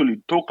can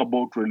actually talk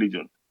about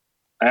religion.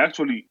 I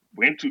actually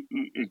went to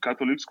a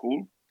Catholic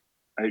school.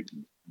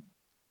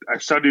 I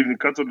studied in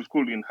Catholic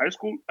school in high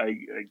school. I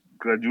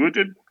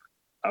graduated.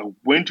 I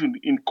went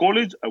in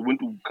college. I went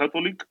to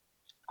Catholic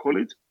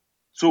college.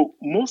 So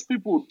most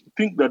people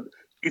think that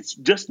it's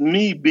just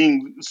me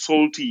being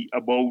salty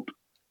about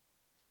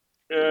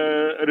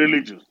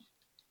religion.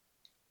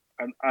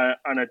 And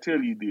I tell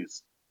you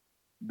this,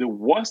 the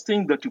worst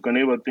thing that you can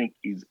ever think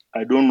is,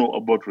 I don't know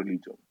about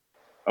religion.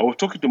 I was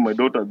talking to my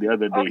daughter the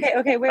other day.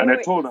 Okay, wait,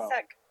 I told her,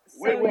 sec.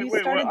 wait.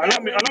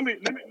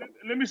 That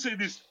Let me say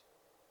this.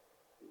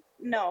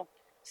 No.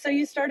 So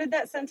you started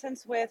that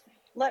sentence with,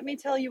 let me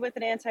tell you what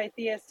an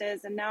anti-theist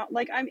is. And now,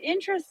 I'm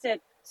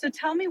interested. So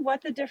tell me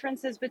what the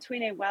difference is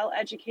between a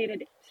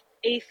well-educated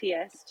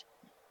atheist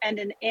and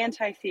an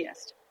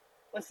anti-theist.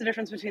 What's the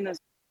difference between those?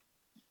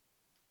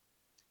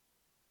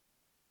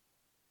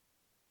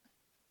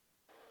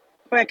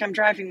 Quick, I'm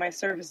driving. My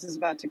service is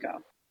about to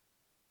go.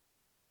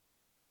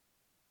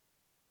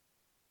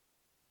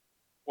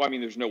 Well, I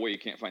mean, there's no way you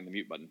can't find the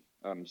mute button.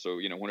 So,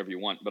 whenever you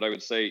want. But I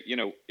would say,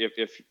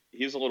 if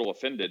he's a little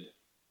offended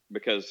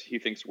because he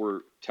thinks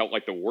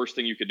the worst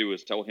thing you could do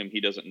is tell him he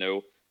doesn't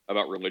know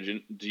about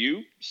religion. Do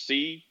you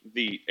see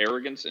the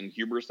arrogance and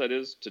hubris that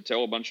is to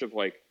tell a bunch of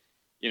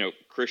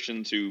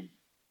Christians who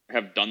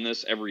have done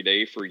this every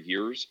day for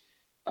years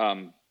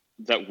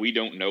that we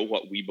don't know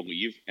what we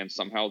believe, and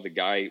somehow the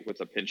guy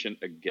with a penchant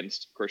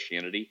against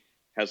Christianity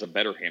has a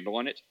better handle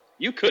on it?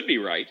 You could be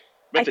right,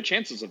 but the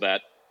chances of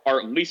that are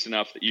at least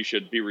enough that you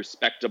should be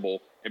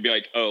respectable and be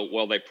like, oh,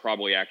 well, they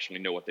probably actually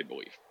know what they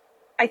believe.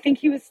 I think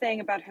he was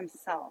saying about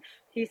himself.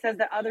 He says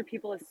that other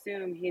people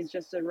assume he's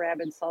just a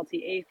rabid,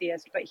 salty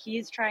atheist, but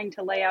he's trying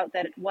to lay out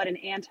that what an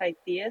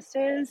anti-theist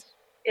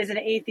is an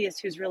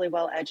atheist who's really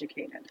well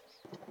educated.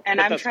 And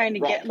But I'm trying to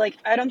wrong. get,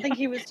 I don't think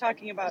he was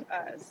talking about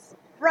us.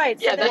 Right.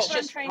 So Yeah, that's that's what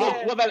I'm just trying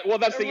wrong. to... Well,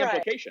 that's the Right.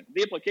 implication.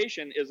 The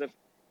implication is if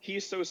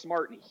he's so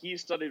smart and he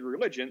studied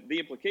religion, the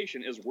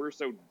implication is we're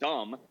so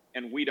dumb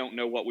and we don't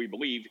know what we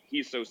believe.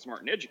 He's so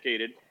smart and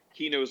educated,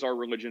 he knows our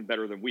religion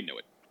better than we know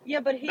it. Yeah,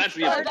 but he That's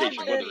the started,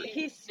 implication.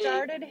 he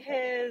started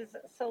his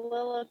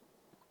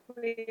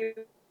soliloquy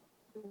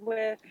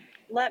with,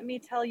 let me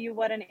tell you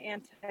what an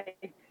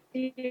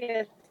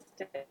anti-theist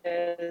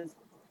is.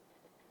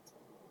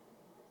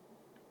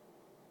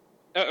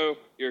 Uh-oh,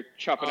 you're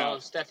chopping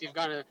out. Steph, you've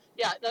got to...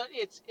 Yeah, no,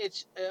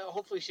 it's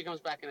hopefully she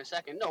comes back in a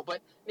second. No, but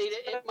Nate,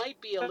 it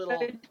might be a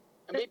little... It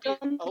might be...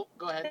 Oh,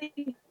 go ahead.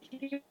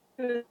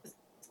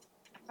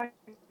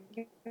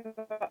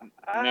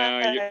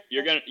 No,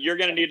 you're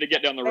gonna need to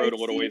get down the road a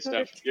little ways,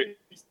 Steph.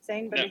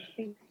 Saying, but I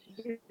think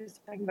he was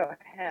talking about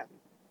him.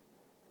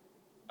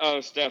 Oh,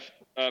 Steph,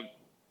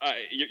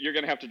 you're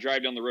gonna have to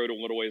drive down the road a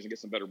little ways and get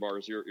some better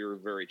bars. You're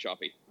very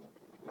choppy.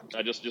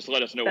 Just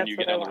let us know when you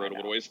get down the road a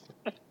little ways.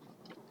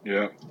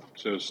 Yeah.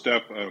 So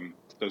Steph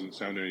doesn't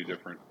sound any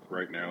different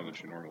right now than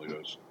she normally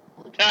does.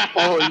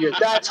 Oh,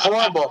 that's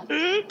horrible.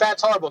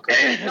 That's horrible.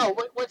 No,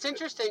 what's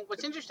interesting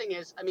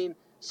is, I mean,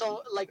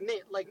 so like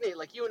Nate,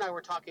 like you and I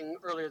were talking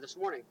earlier this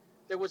morning,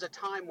 there was a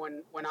time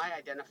when I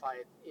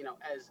identified,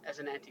 as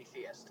an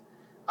anti-theist.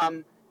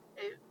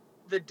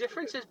 The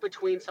differences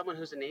between someone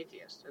who's an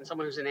atheist and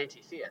someone who's an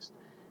anti-theist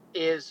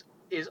is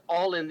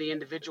all in the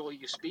individual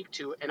you speak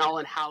to and all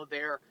in how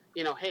they're,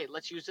 hey,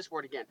 let's use this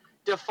word again,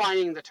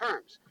 defining the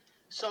terms.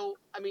 So,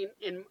 I mean,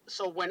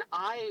 when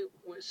I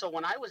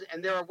was,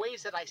 and there are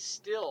ways that I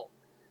still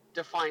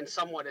define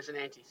somewhat as an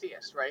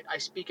anti-theist, right? I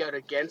speak out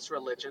against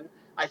religion.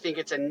 I think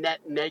it's a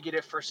net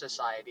negative for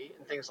society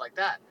and things like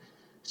that.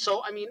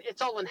 So, I mean,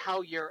 it's all in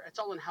how you're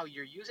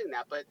using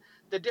that. But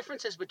the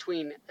differences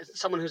between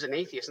someone who's an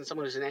atheist and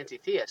someone who's an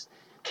anti-theist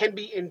can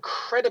be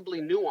incredibly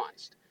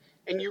nuanced.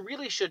 and you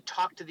really should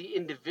talk to the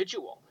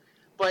individual.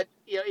 But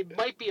it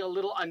might be a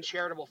little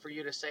uncharitable for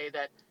you to say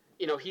that,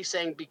 he's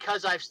saying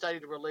because I've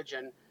studied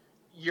religion,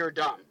 you're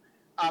dumb.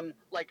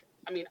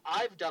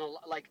 I've done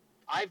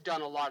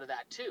a lot of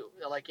that too.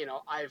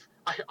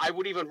 I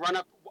would even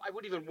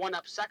one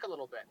up Sek a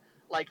little bit.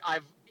 I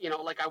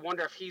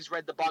wonder if he's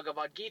read the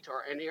Bhagavad Gita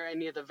or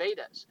any of the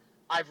Vedas.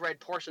 I've read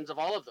portions of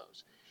all of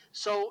those.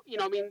 So,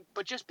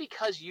 but just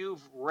because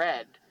you've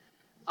read,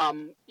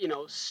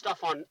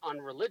 stuff on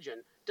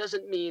religion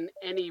doesn't mean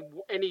any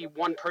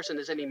one person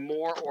is any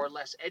more or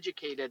less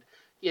educated,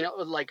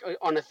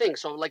 on a thing.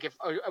 So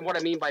what I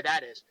mean by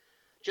that is,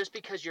 just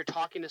because you're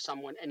talking to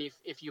someone and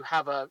if you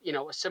have a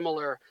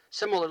similar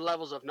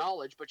levels of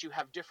knowledge, but you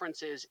have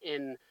differences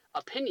in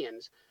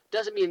opinions,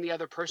 doesn't mean the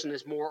other person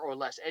is more or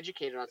less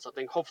educated on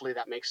something. Hopefully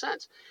that makes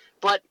sense.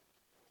 But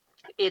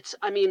it's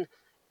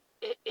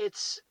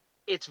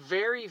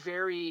very,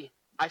 very,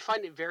 I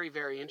find it very,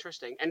 very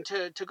interesting. And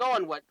to go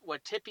on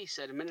what Tippy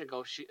said a minute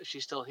ago,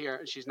 she's still here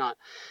and she's not.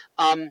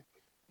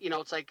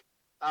 It's like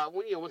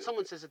when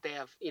someone says that they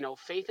have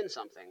faith in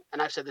something,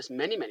 and I've said this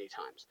many, many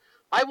times,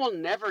 I will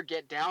never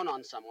get down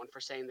on someone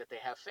for saying that they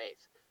have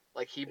faith.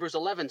 Like Hebrews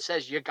 11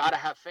 says, you got to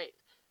have faith.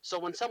 So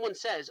when someone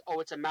says, "Oh,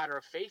 it's a matter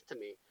of faith to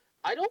me,"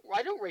 I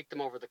don't rake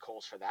them over the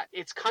coals for that.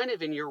 It's kind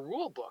of in your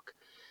rule book.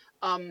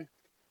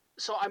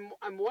 So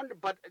I'm wondering,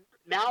 but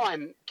now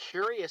I'm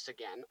curious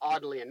again.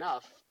 Oddly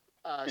enough,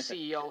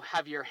 CEO,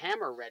 have your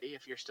hammer ready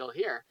if you're still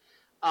here.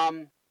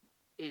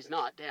 He's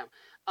not. Damn.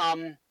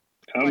 I'm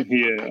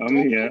here.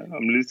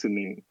 I'm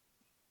listening.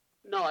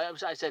 No,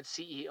 I said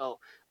CEO.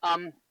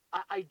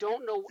 I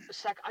don't know,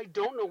 Sek. I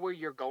don't know where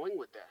you're going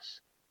with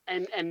this,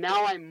 and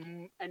now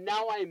I'm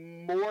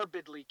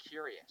morbidly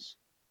curious.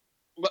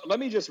 Let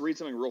me just read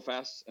something real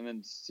fast, and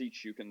then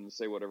Seach, you can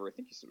say whatever. I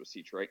think you said it was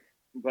Seach, right?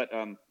 But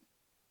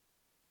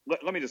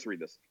let me just read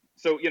this.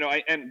 So,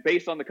 and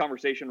based on the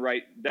conversation,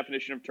 right,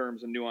 definition of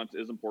terms and nuance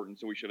is important,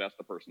 so we should ask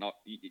the person.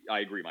 I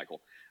agree,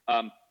 Michael.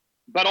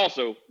 But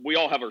also, we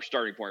all have our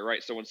starting point,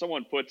 right? So when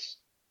someone puts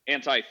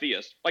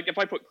anti-theist, like if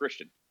I put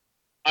Christian,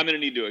 I'm going to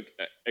need to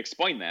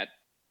explain that,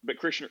 but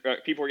Christian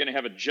people are going to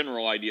have a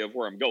general idea of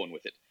where I'm going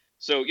with it.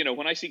 So,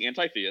 when I see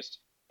anti-theist,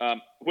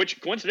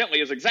 which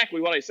coincidentally is exactly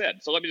what I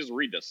said. So let me just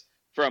read this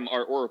from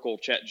our Oracle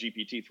Chat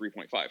GPT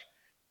 3.5.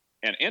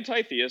 An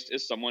anti-theist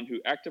is someone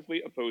who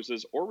actively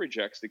opposes or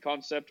rejects the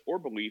concept or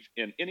belief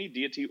in any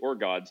deity or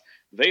gods.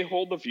 They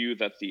hold the view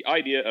that the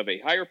idea of a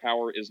higher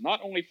power is not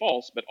only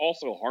false, but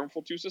also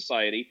harmful to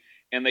society,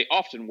 and they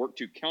often work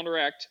to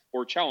counteract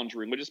or challenge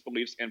religious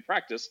beliefs and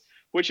practice,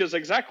 which is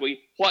exactly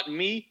what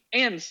me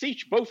and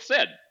Seach both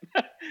said.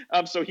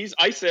 So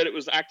I said it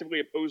was actively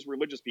oppose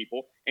religious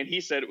people, and he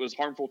said it was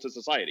harmful to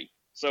society.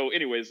 So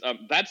anyways,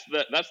 that's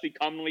the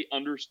commonly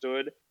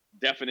understood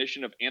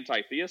definition of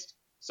anti-theist.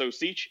 So,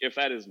 Seach, if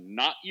that is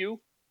not you,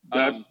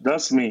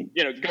 that's me.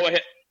 Go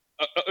ahead.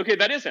 Okay,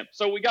 that is him.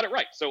 So we got it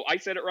right. So I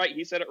said it right,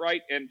 he said it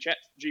right, and Chat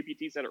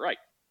GPT said it right.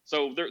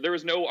 So there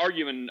is no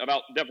argument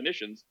about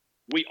definitions.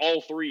 We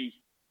all three,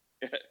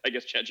 I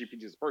guess Chat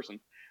GPT is a person,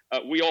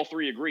 we all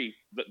three agree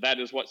that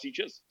is what Seach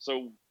is.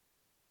 So,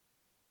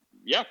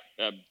 yeah,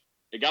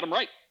 it got him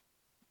right.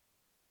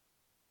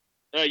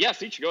 Yeah,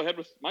 Seach, go ahead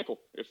with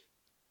Michael, if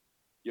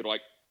you'd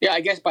like. Yeah,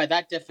 I guess by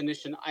that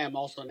definition, I am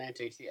also an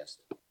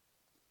anti-theist.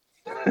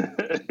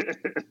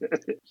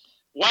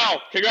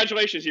 Wow,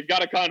 congratulations, you've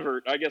got a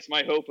convert. I guess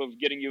my hope of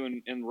getting you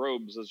in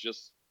robes has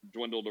just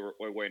dwindled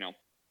away now.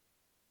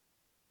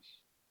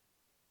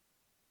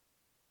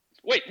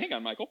 Wait, hang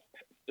on, Michael.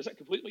 Is that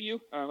completely you?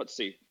 Let's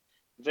see.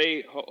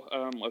 They,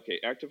 okay,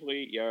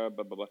 actively, yeah,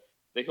 blah, blah, blah.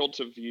 They hold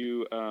to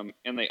view,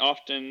 and they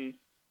often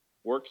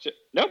work to,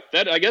 nope,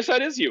 I guess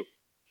that is you.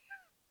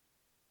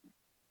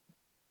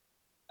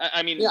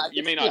 I mean, yeah,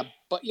 you may not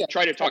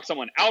try to talk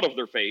someone out of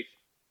their faith,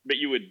 but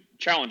you would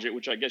challenge it,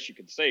 which I guess you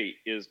could say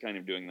is kind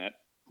of doing that.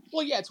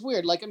 Well, yeah, it's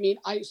weird. I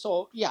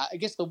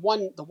guess the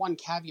one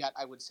caveat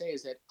I would say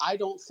is that I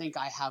don't think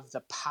I have the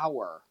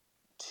power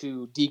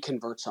to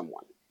deconvert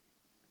someone.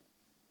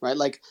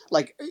 Right?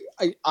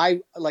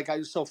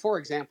 So for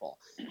example,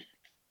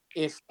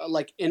 if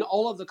in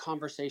all of the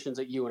conversations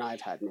that you and I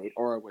have had, Nate,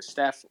 or with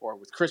Steph, or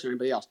with Chris, or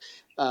anybody else,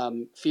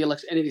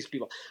 Felix, any of these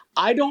people,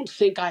 I don't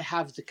think I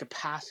have the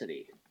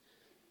capacity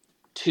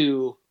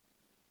to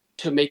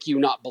make you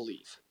not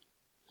believe.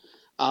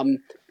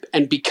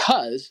 And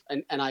because,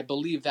 and I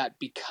believe that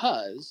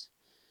because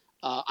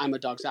I'm a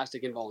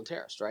doxastic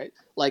involuntarist, right?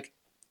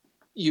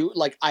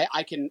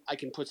 I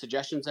can put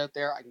suggestions out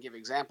there, I can give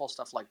examples,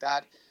 stuff like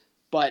that,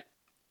 but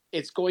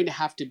it's going to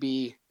have to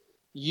be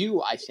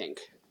you, I think,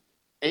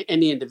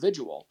 any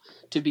individual,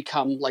 to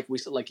become, like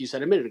you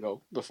said a minute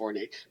ago before,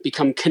 Nate,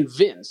 become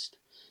convinced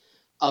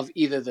of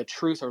either the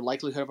truth or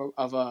likelihood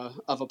of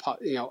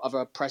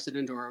a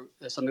precedent or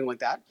something like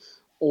that,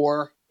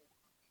 or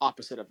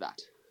opposite of that.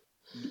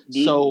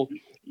 Do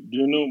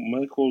you know,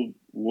 Michael,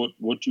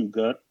 what you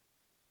got?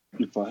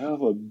 If I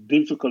have a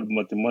difficult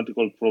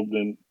mathematical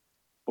problem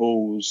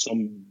or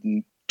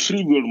some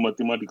trivial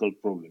mathematical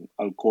problem,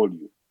 I'll call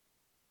you.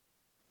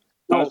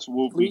 That's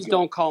what we Please got.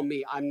 don't call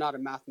me. I'm not a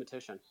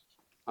mathematician.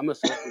 I'm a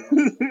social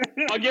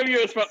I'll give you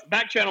his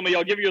back channel me.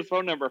 I'll give you his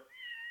phone number.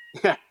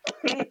 Yeah.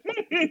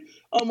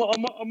 I'm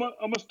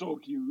a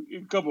stalk you.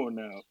 Come on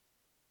now.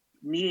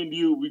 Me and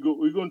you,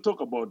 we're going to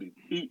talk about it.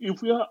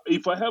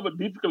 If I have a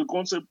difficult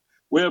concept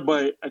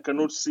whereby I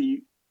cannot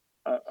see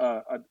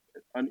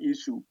an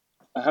issue,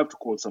 I have to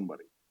call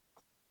somebody.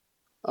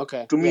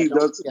 Okay. To me,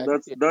 don't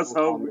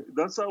call me.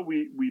 that's how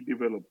we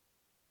develop.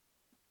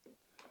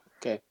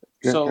 Okay.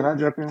 Can I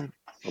jump in?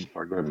 Oh,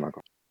 sorry, go ahead,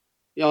 Michael.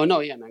 Oh no,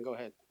 yeah, man, go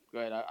ahead.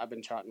 I've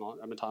been chatting.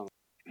 I've been talking.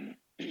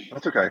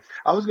 That's okay.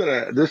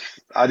 This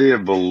idea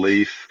of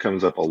belief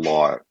comes up a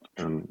lot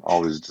in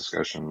all these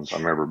discussions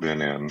I've ever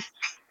been in.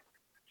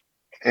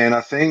 And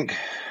I think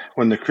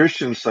when the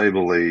Christians say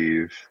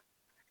believe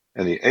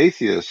and the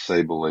atheists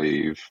say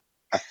believe,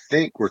 I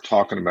think we're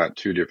talking about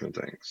two different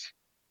things.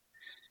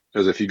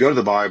 Because if you go to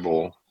the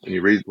Bible and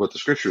you read what the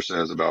scripture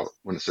says about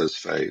when it says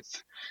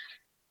faith,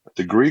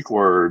 the Greek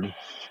word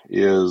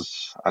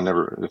is,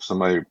 if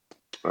somebody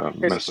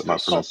messed up my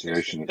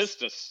pronunciation, it's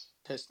Pistis.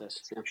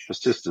 Yeah.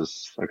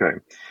 pistis. Okay.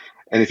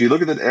 And if you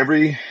look at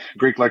every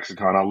Greek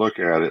lexicon I look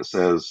at, it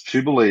says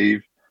to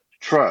believe,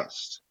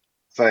 trust,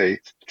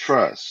 faith,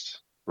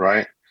 trust,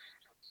 right?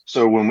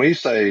 So when we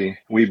say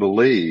we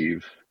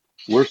believe,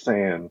 we're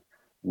saying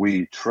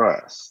we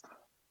trust.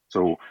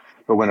 So,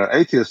 but when an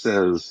atheist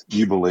says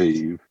you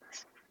believe,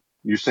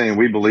 you're saying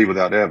we believe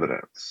without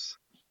evidence.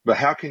 But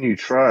how can you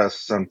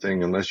trust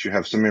something unless you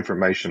have some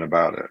information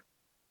about it,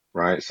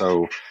 right?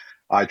 So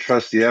I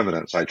trust the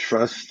evidence. I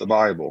trust the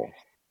Bible.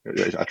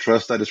 I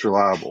trust that it's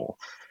reliable.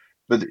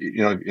 But,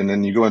 and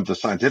then you go into the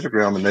scientific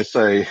realm and they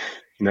say,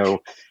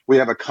 we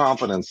have a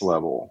confidence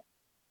level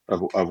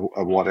of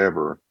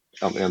whatever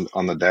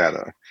on the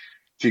data.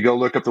 If you go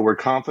look up the word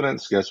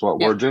confidence, guess what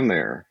word's in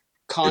there?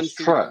 It's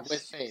trust.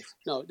 With faith.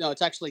 No,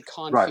 it's actually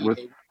confide right, with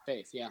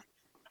faith. Yeah.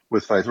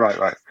 With faith.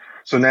 Right.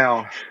 So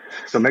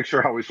make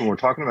sure always when we're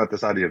talking about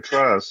this idea of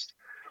trust,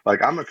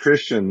 like I'm a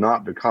Christian,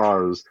 not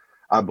because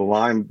I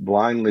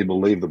blindly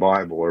believe the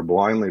Bible or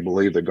blindly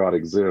believe that God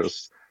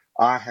exists.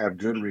 I have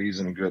good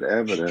reason, good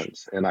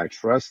evidence, and I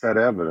trust that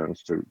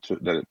evidence that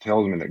it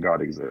tells me that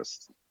God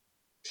exists.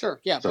 Sure.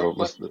 Yeah. So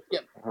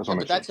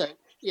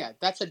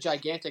that's a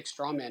gigantic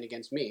straw man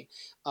against me,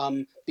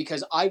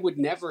 because I would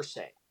never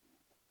say,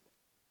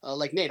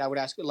 like Nate, I would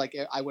ask, like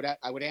I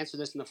would answer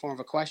this in the form of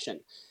a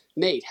question.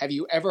 Nate, have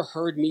you ever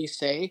heard me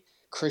say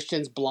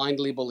Christians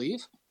blindly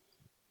believe?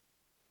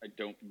 I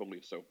don't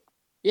believe so.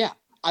 Yeah,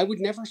 I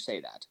would never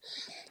say that,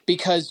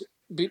 because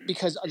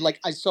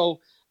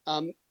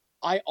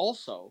I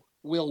also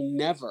will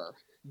never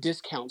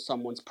discount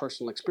someone's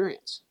personal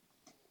experience.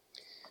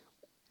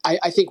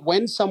 I think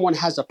when someone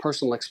has a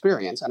personal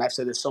experience, and I've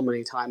said this so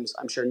many times,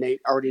 I'm sure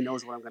Nate already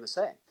knows what I'm going to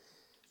say.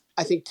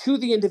 I think to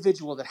the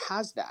individual that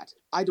has that,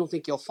 I don't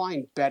think you'll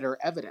find better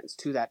evidence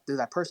to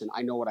that person.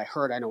 I know what I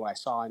heard, I know what I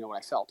saw, I know what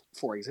I felt,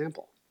 for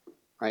example,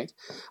 right?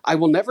 I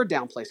will never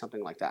downplay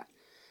something like that.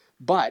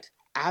 But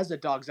as a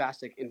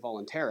dogmastic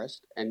involuntarist,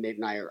 and Nate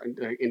and I are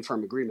in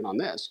firm agreement on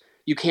this,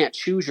 you can't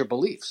choose your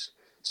beliefs.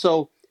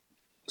 So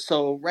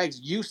Regs,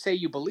 you say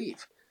you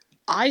believe.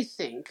 I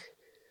think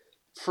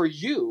for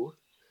you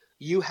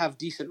have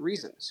decent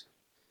reasons.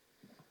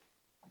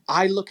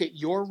 I look at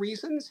your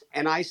reasons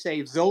and I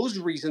say those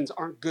reasons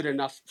aren't good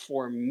enough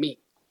for me.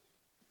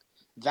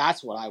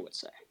 That's what I would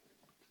say.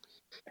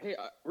 Hey,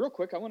 real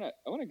quick, I want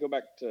to go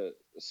back to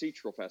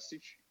Seach real fast.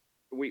 Seach,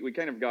 we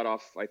kind of got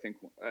off, I think.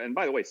 And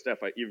by the way, Steph,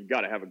 you've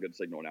got to have a good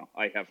signal now.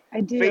 I have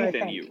faith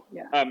in you.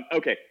 Yeah.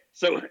 Okay,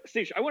 so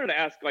Seach, I wanted to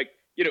ask,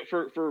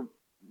 for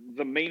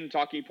the main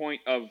talking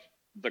point of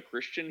the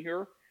Christian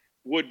here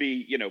would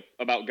be,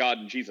 about God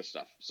and Jesus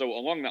stuff. So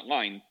along that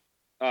line,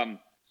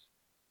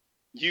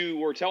 you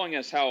were telling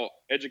us how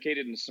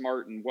educated and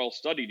smart and well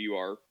studied you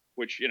are,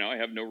 which I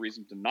have no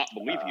reason to not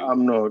believe you.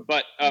 I'm not.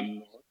 But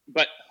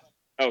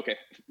okay.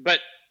 But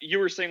you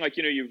were saying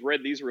you've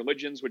read these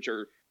religions, which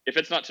are, if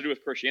it's not to do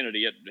with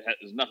Christianity, it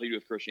has nothing to do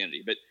with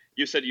Christianity. But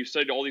you said you've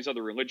studied all these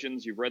other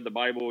religions. You've read the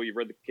Bible. You've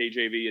read the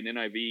KJV and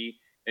NIV,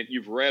 and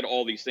you've read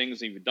all these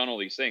things and you've done all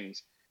these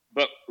things.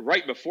 But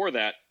right before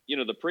that,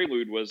 the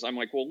prelude was, I'm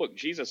like, well, look,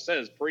 Jesus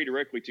says, pray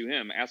directly to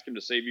him, ask him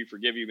to save you,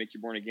 forgive you, make you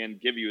born again,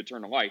 give you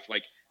eternal life.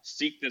 Like,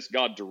 seek this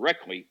God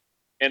directly.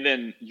 And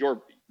then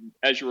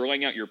as you were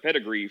laying out your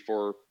pedigree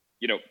for,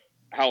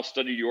 how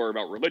studied you are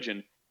about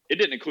religion, it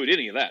didn't include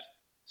any of that.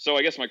 So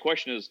I guess my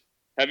question is,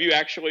 have you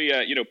actually,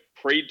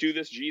 prayed to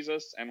this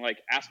Jesus and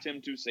asked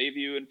him to save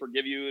you and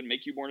forgive you and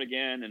make you born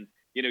again? And,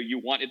 you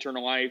want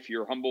eternal life,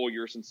 you're humble,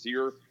 you're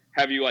sincere.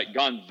 Have you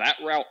gone that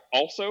route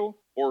also?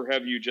 Or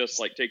have you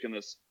just taken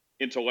this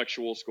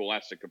intellectual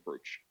scholastic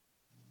approach?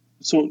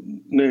 So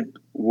Nate,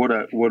 what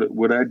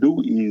I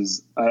do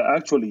is I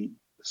actually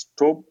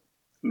stop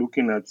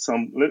looking at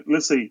some.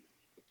 Let's say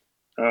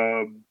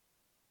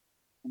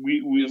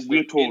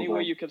we're told. Any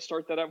way you could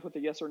start that out with a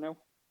yes or no?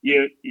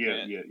 Yeah.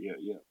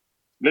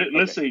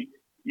 Let's say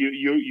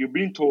you're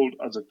being told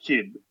as a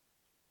kid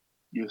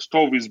your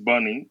stove is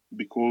burning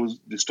because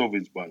the stove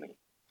is burning,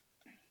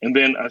 and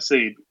then I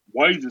said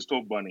why is the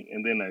stove burning?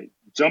 And then I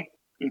jump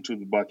into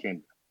the back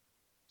end.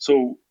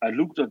 So I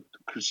looked at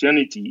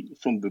Christianity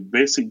from the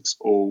basics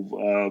of,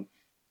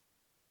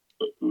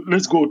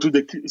 let's go to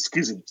the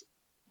schisms.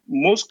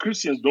 Most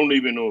Christians don't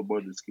even know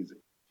about the schism.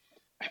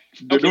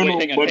 They Okay, don't wait, know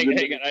hang on. about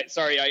Hang on.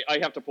 Sorry, I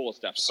have to pull a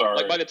step. Sorry.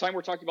 Like by the time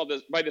we're talking about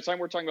this, by the time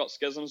we're talking about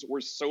schisms,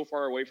 we're so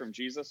far away from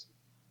Jesus.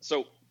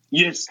 So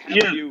Yes,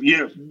 haven't you?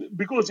 yeah,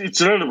 because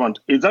it's relevant.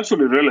 It's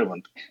actually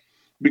relevant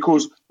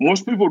because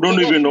most people don't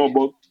even know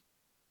about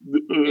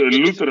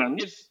Lutheran.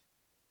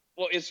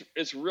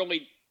 It's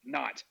really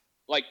not.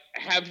 Like,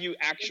 have you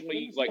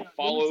actually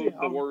followed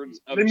the words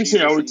of Let me Jesus?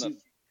 say how it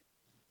is.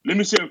 Let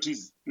me say how it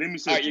is.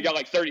 All right, you got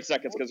like 30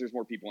 seconds because there's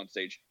more people on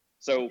stage.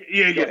 So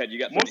go ahead. You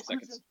got 30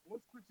 seconds.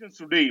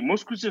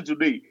 Most Christians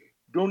today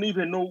don't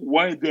even know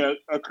why they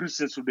are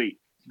Christians today.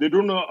 They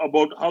don't know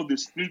about how they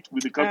split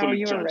with the Catholic Oh,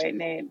 you Church. were right,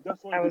 Nate.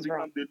 That's why I was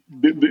wrong.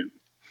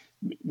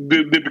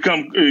 They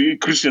become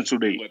Christians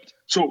today.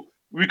 So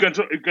we can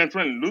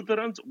find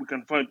Lutherans, we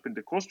can find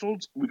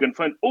Pentecostals, we can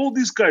find all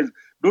these guys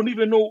don't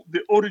even know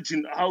the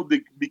origin, how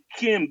they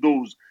became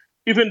those.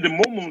 Even the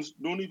Mormons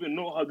don't even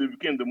know how they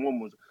became the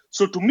Mormons.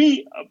 So to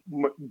me,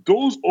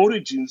 those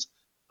origins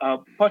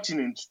are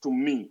pertinent to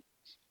me.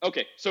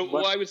 Okay, so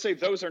I would say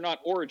those are not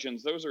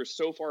origins. Those are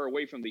so far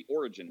away from the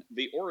origin.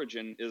 The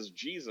origin is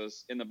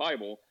Jesus in the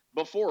Bible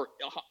before,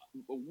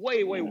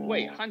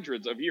 way,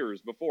 hundreds of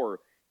years before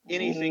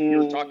anything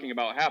you're talking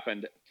about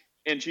happened.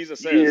 And Jesus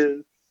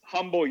says,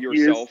 humble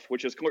yourself,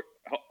 which is clear.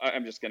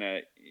 I'm just going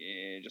to,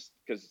 just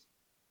because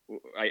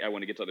I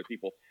want to get to other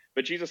people.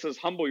 But Jesus says,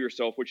 humble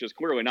yourself, which is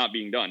clearly not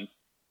being done.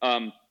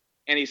 And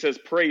he says,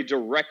 pray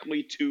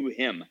directly to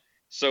him.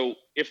 So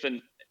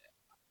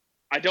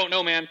I don't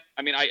know, man.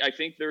 I mean, I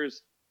think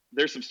there's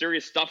some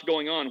serious stuff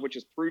going on, which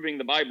is proving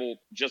the Bible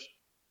just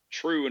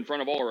true in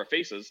front of all our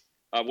faces.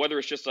 Whether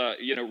it's just a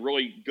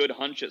really good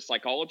hunch at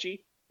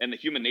psychology and the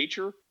human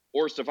nature,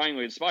 or it's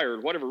divinely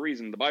inspired, whatever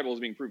reason, the Bible is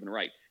being proven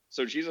right.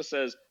 So Jesus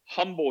says,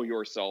 humble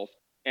yourself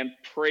and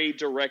pray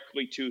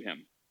directly to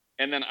him.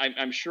 And then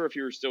I'm sure if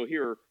you're still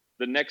here,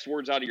 the next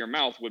words out of your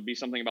mouth would be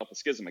something about the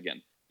schism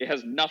again. It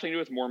has nothing to do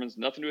with Mormons,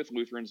 nothing to do with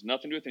Lutherans,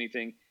 nothing to do with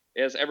anything.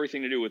 It has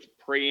everything to do with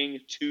praying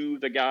to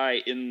the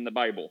guy in the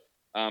Bible.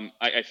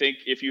 I think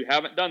if you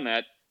haven't done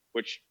that,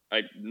 which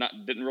I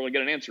didn't really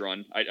get an answer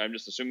on, I'm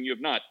just assuming you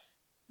have not,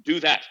 do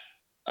that.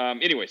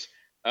 Anyways,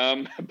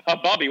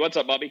 Bobby, what's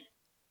up, Bobby?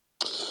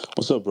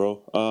 What's up,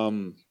 bro?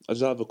 I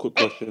just have a quick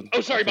question.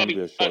 Sorry,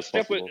 Bobby.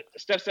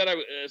 Steph said I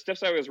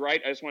was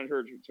right. I just wanted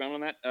her to expound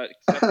on that.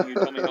 Steph, can you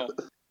tell me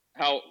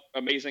how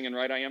amazing and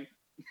right I am?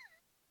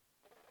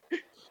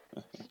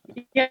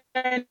 Yeah.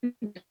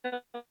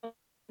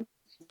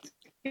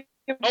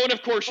 Oh, and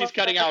of course she's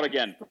cutting out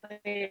again.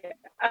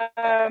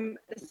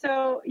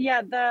 So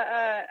yeah,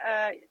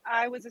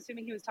 I was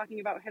assuming he was talking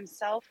about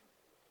himself.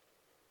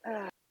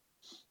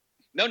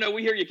 No,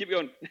 we hear you. Keep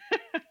going.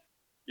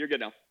 You're good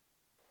now.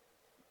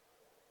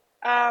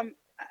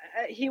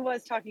 He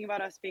was talking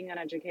about us being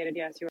uneducated.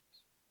 Yes, you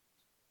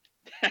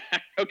were.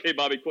 Okay,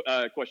 Bobby.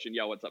 Question.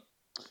 Yeah, what's up?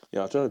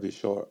 Yeah, I'll try to be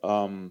short.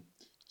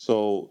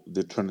 So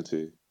the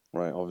Trinity,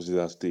 right? Obviously,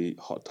 that's the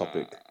hot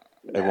topic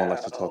everyone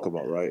likes to talk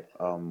about, right?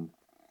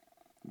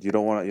 You're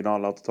not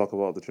allowed to talk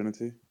about the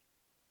Trinity?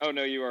 Oh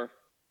no, you are.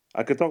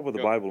 I could talk about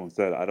the Bible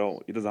instead.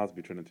 It doesn't have to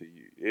be Trinity.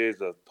 It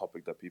is a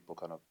topic that people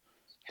kind of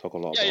talk a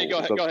lot about. Yeah, go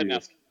ahead and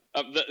ask.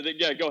 Go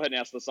ahead and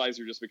ask the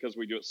sizer just because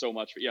we do it so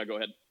much. But yeah, go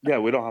ahead. Yeah,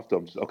 we don't have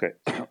to. Okay.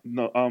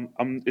 No,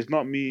 it's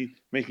not me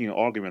making an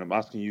argument. I'm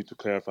asking you to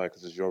clarify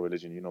because it's your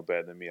religion. You know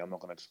better than me. I'm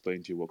not going to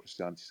explain to you what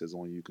Christianity says.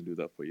 Only you can do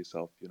that for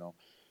yourself.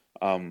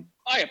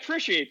 I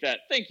appreciate that.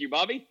 Thank you,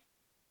 Bobby.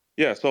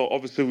 Yeah. So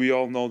obviously, we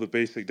all know the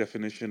basic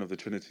definition of the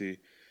Trinity.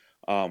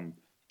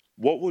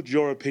 What would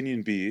your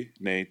opinion be,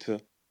 Nate,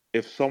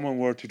 if someone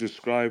were to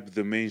describe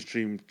the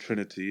mainstream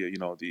Trinity?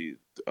 The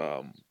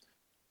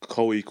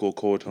co-equal,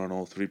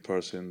 co-eternal, three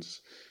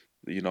persons,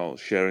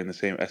 sharing the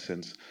same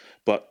essence.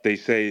 But they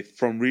say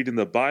from reading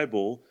the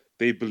Bible,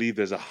 they believe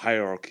there's a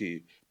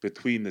hierarchy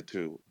between the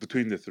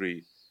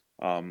three.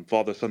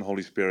 Father, Son,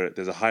 Holy Spirit.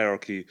 There's a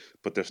hierarchy,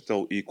 but they're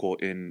still equal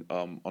in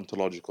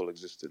ontological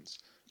existence.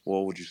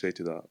 What would you say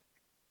to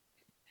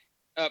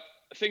that?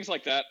 Things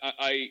like that,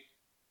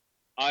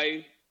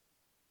 I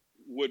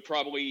would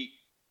probably,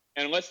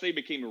 unless they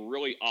became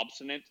really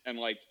obstinate and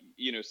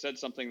said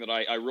something that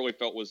I really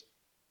felt was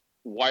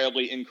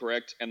wildly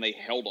incorrect and they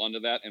held onto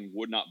that and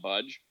would not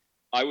budge,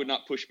 I would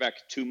not push back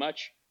too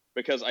much,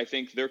 because I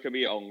think there can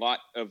be a lot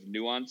of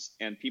nuance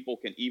and people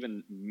can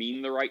even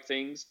mean the right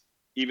things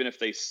even if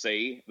they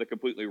say the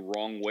completely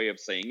wrong way of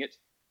saying it.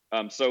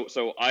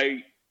 So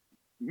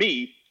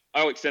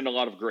I'll extend a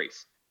lot of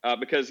grace,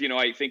 because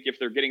I think if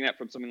they're getting that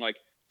from something like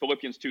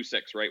Philippians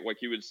 2:6, right?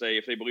 Like you would say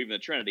if they believe in the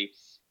Trinity,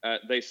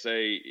 they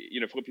say,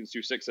 Philippians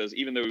 2:6 says,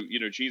 even though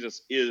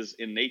Jesus is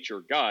in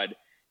nature God,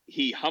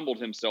 he humbled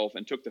himself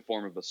and took the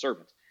form of a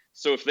servant.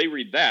 So if they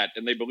read that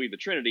and they believe the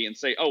Trinity and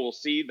say, oh, well,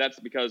 see, that's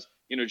because,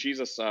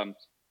 Jesus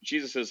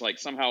is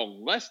somehow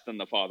less than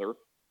the Father,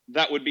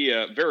 that would be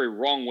a very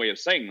wrong way of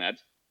saying that.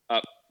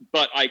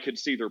 but I could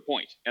see their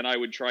point, and I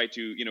would try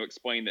to,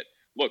 explain that.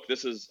 Look,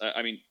 this is.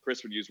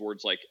 Chris would use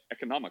words like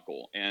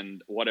economical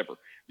and whatever,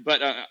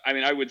 but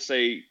I would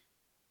say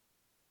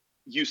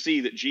you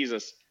see that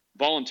Jesus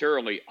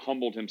voluntarily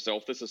humbled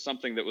himself. This is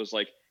something that was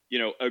like,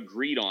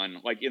 agreed on,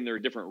 like in their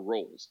different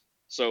roles.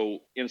 So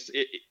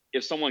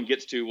if someone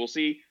gets to, well,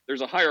 see,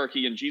 there's a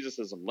hierarchy and Jesus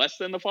is less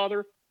than the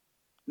Father.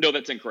 No,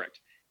 that's incorrect.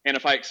 And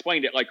if I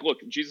explained it like, look,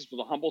 Jesus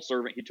was a humble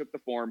servant. He took the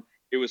form.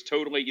 It was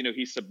totally,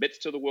 he submits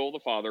to the will of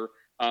the Father.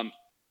 And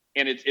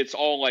it's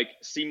all like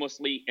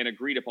seamlessly and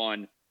agreed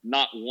upon.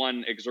 Not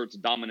one exerts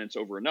dominance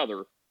over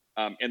another.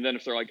 And then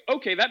if they're like,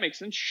 okay, that makes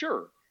sense,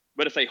 sure.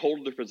 But if they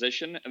hold their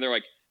position and they're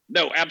like,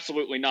 no,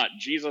 absolutely not.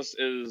 Jesus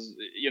is,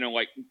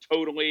 like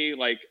totally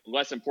like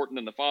less important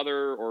than the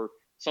Father or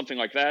something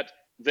like that.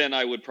 Then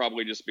I would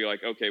probably just be like,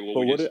 okay, well, But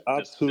we would just it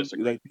absolutely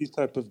disagree. like these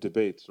type of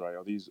debates, right,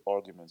 or these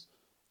arguments?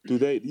 Do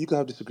they? You can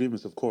have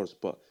disagreements, of course,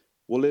 but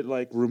will it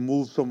like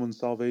remove someone's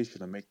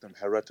salvation and make them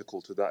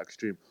heretical to that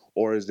extreme,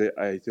 or is it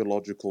a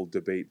theological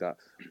debate that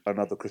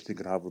another Christian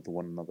can have with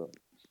one another?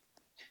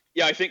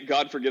 Yeah, I think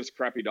God forgives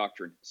crappy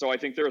doctrine. So I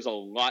think there's a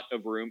lot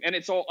of room, and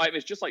it's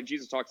just like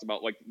Jesus talks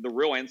about. Like the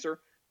real answer,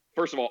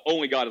 first of all,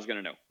 only God is going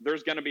to know.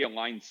 There's going to be a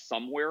line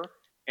somewhere,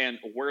 and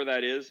where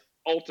that is,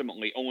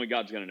 ultimately, only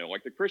God's going to know.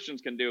 Like the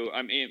Christians can do.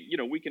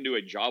 We can do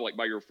a job. Like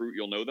by your fruit,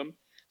 you'll know them.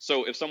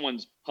 So if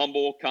someone's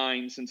humble,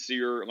 kind,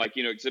 sincere, like,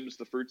 exhibits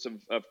the fruits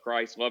of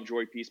Christ, love,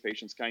 joy, peace,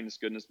 patience, kindness,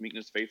 goodness,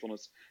 meekness,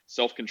 faithfulness,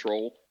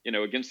 self-control,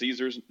 against these,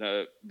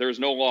 there's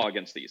no law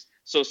against these.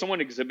 So if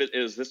someone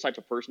is this type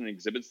of person and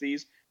exhibits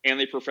these, and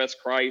they profess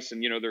Christ,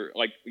 and, they're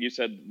like you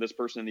said, this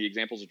person in the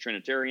examples of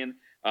Trinitarian,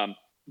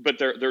 but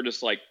they're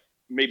just like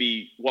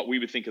maybe what we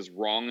would think is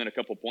wrong in a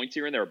couple points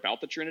here and there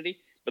about the Trinity,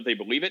 but they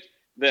believe it,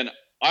 then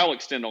I'll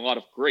extend a lot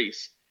of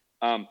grace.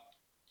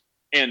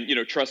 And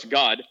trust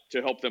God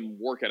to help them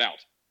work it out,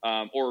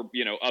 or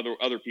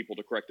other people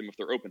to correct them if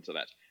they're open to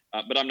that.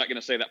 But I'm not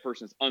going to say that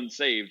person's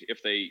unsaved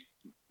if they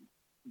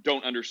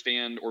don't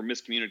understand or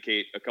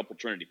miscommunicate a couple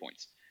Trinity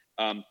points.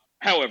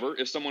 However,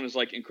 if someone is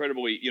like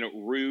incredibly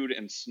rude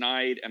and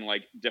snide and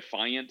like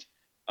defiant,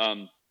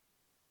 and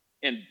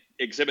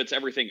exhibits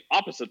everything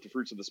opposite the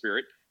fruits of the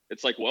Spirit,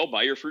 it's like, well,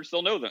 by your fruits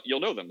you'll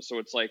know them. So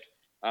it's like,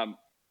 I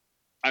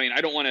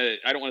don't want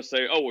to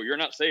say, oh, well, you're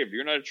not saved,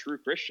 you're not a true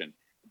Christian.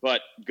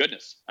 But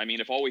goodness,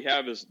 if all we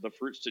have is the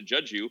fruits to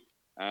judge you,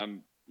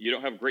 you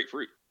don't have great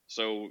fruit.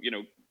 So,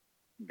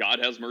 God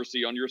has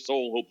mercy on your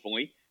soul,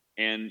 hopefully,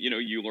 and,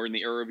 you learn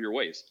the error of your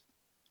ways.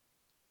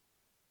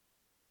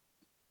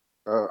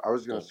 I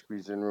was going to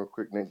squeeze in real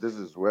quick, Nate. This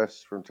is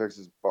Wes from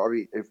Texas.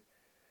 Bobby,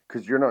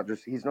 because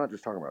he's not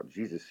just talking about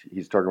Jesus,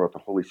 he's talking about the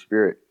Holy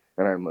Spirit.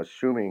 And I'm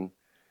assuming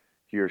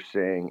you're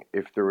saying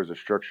if there was a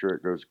structure,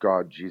 it goes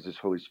God, Jesus,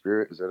 Holy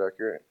Spirit. Is that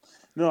accurate?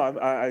 No,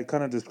 I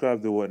kind of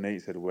described what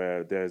Nate said,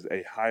 where there's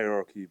a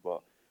hierarchy,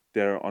 but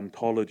their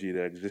ontology,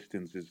 their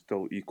existence is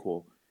still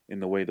equal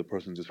in the way the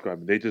person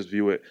described it. They just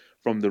view it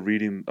from the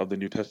reading of the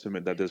New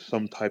Testament that there's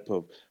some type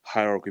of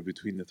hierarchy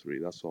between the three.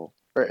 That's all.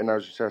 Right, and I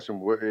was just asking,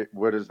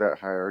 what does that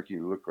hierarchy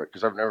look like?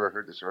 Because I've never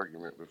heard this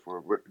argument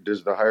before.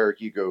 Does the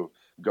hierarchy go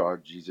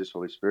God, Jesus,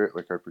 Holy Spirit,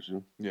 like I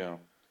presume? Yeah.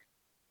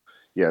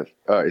 Yeah,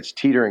 it's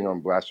teetering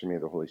on blasphemy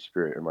of the Holy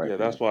Spirit, in my opinion.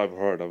 That's what I've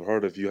heard. I've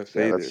heard if you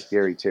say that's this.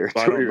 scary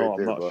territory. But I don't know. Right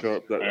I'm not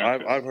sure. But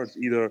I've heard it's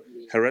either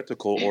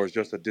heretical or it's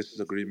just a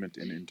disagreement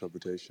in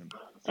interpretation.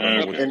 I don't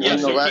know which one. And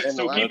the last thing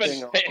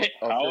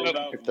I'll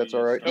say, if that's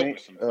all right, Nate,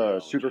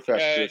 super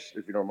fast, Chris,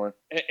 if you don't mind.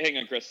 Hang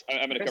on, Chris.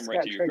 I'm going to come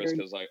right to you, Chris,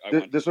 because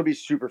this will be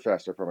super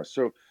fast, I promise.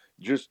 So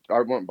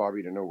I want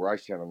Bobby to know where I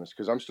stand on this,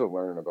 because I'm still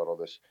learning about all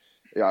this.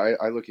 Yeah,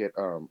 I look at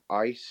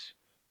ice,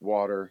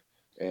 water,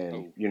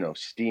 and,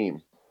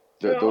 steam.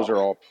 Those are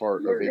all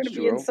part of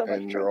H2O,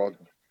 and they're all...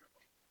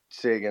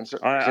 Say again, sir.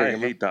 I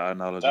hate that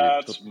analogy.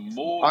 That's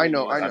more. I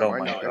know.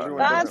 Everyone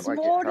That's doesn't like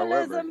it.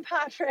 However,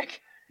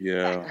 Patrick.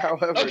 Yeah.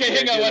 However, okay,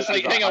 hang on,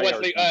 Wesley. Hang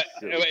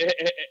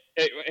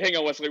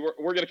on, Wesley.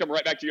 We're going to come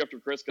right back to you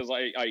after Chris, because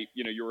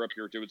you were up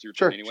here too. It's your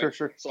turn anyway.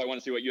 Sure. So I want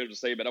to see what you have to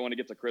say, but I want to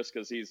get to Chris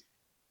because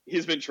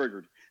he's been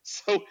triggered.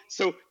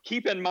 So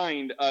keep in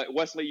mind,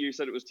 Wesley, you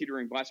said it was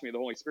teetering blasphemy of the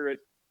Holy Spirit,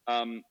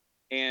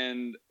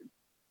 and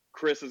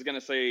Chris is going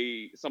to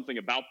say something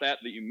about that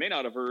you may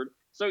not have heard.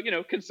 So,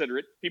 consider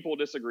it. People will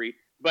disagree.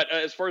 But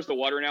as far as the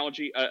water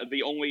analogy,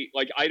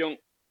 I don't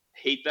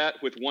hate that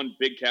with one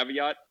big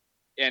caveat.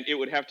 And it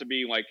would have to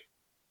be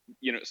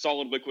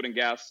solid, liquid, and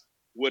gas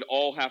would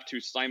all have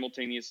to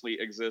simultaneously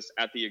exist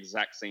at the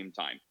exact same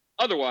time.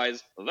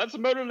 Otherwise, that's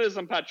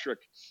modalism, Patrick.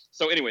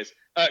 So anyways,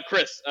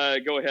 Chris,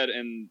 go ahead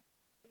and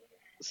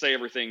say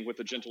everything with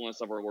the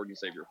gentleness of our Lord and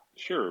Savior.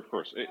 Sure, of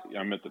course.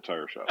 I'm at the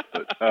tire shop.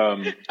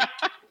 But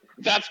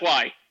that's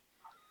why.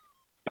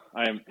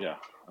 I'm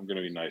going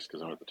to be nice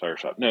because I'm at the tire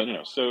shop.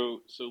 No.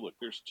 So look,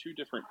 there's two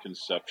different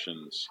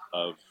conceptions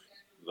of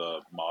the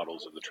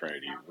models of the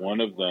Trinity. One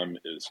of them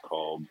is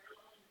called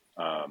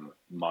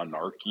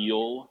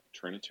monarchical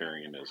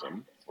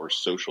Trinitarianism or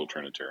social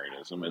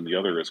Trinitarianism, and the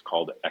other is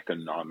called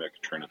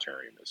economic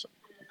Trinitarianism.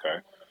 Okay,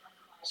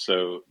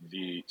 So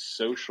the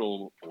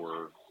social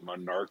or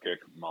monarchic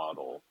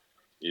model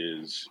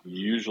is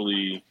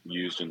usually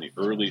used in the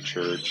early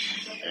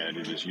church, and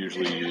it is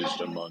usually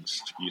used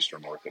amongst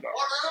Eastern Orthodox.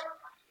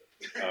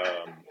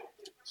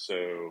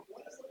 So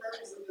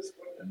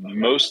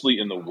mostly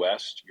in the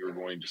West, you're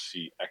going to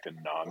see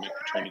economic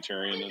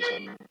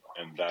Trinitarianism,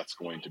 and that's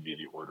going to be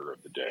the order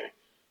of the day.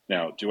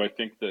 Now, do I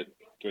think that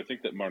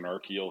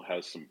monarchical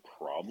has some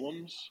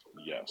problems?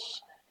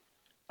 Yes.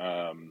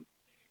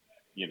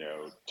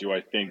 Do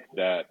I think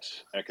that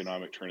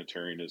economic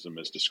Trinitarianism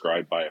as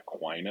described by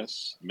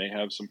Aquinas may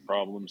have some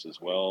problems as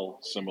well?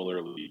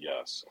 Similarly,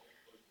 yes.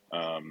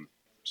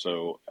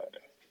 So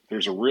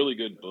there's a really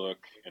good book,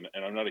 and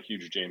I'm not a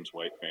huge James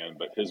White fan,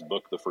 but his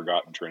book, The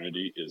Forgotten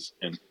Trinity, is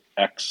an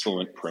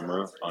excellent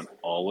primer on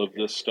all of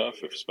this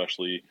stuff,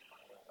 especially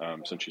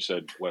since you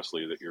said,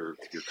 Wesley, that you're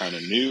kind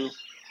of new.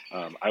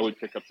 I would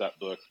pick up that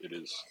book. It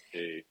is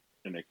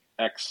an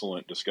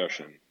excellent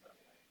discussion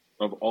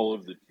of all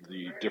of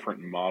the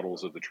different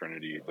models of the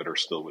Trinity that are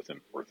still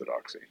within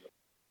Orthodoxy.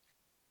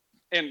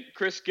 And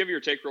Chris, give your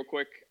take real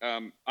quick.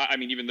 I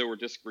mean, even though we're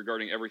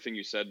disregarding everything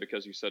you said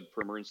because you said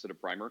primer instead of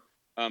primer,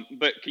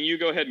 but can you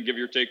go ahead and give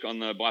your take on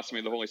the blasphemy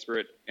of the Holy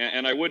Spirit?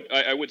 And I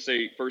would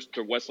say first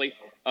to Wesley,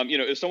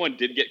 if someone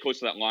did get close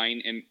to that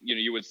line, and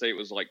you would say it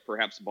was like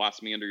perhaps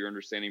blasphemy under your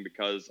understanding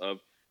because of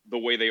the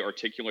way they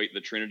articulate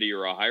the Trinity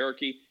or a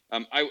hierarchy,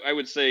 I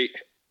would say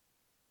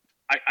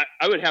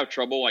I would have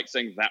trouble like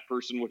saying that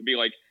person would be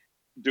like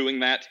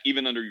doing that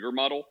even under your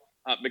model.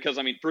 Because,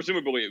 I mean,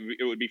 presumably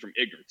it would be from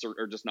ignorance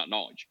or just not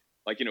knowledge.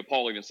 Like,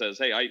 Paul even says,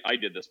 hey, I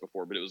did this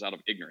before, but it was out of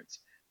ignorance.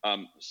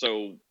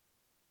 So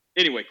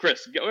anyway,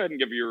 Chris, go ahead and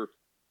give your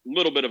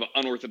little bit of an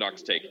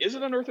unorthodox take. Is it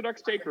an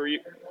unorthodox take or are you?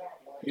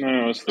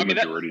 No, it's the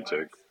majority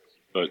take.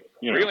 But,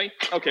 Really?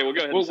 Okay, we'll go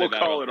ahead and say we'll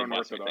that. We'll call it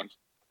unorthodox.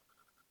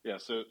 Yeah,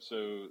 so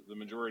the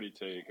majority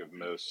take of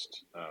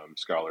most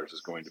scholars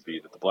is going to be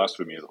that the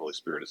blasphemy of the Holy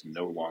Spirit is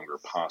no longer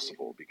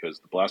possible because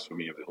the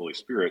blasphemy of the Holy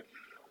Spirit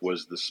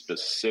was the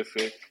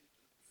specific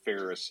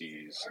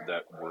Pharisees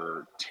that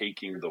were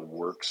taking the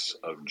works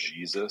of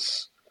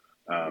Jesus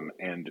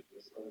and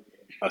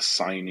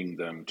assigning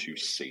them to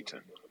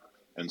Satan.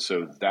 And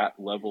so that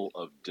level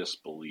of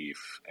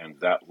disbelief and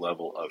that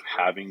level of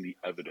having the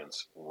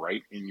evidence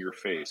right in your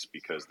face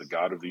because the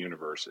God of the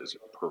universe is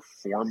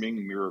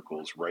performing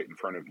miracles right in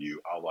front of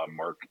you, a la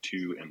Mark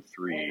 2 and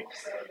 3,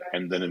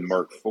 and then in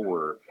Mark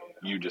 4,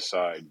 you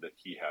decide that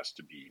he has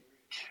to be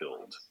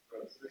killed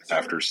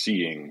after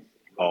seeing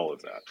all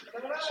of that.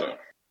 So,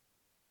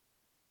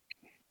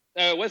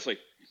 Wesley,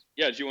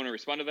 do you want to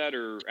respond to that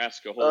or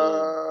ask a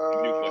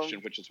whole new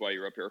question, which is why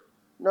you're up here?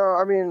 No,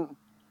 I mean,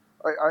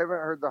 I haven't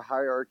heard the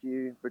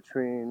hierarchy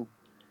between.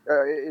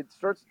 It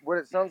starts. What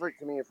it sounds like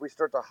to me, if we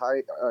start to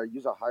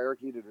use a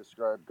hierarchy to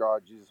describe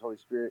God, Jesus, Holy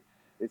Spirit,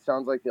 it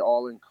sounds like the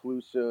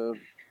all-inclusive.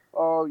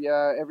 Oh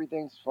yeah,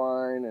 everything's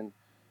fine,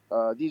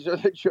 and these are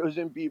the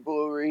chosen people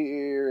over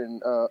here,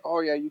 and oh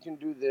yeah, you can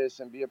do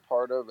this and be a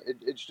part of it.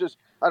 It's just,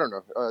 I don't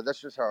know.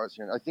 That's just how I was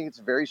hearing. I think it's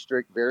very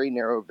strict, very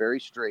narrow, very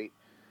straight.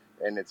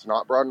 And it's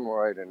not broad and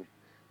wide. And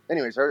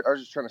anyways, I was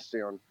just trying to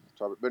stay on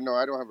topic. But no,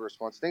 I don't have a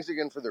response. Thanks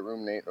again for the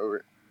room, Nate.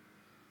 Over.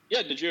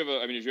 Yeah, did you have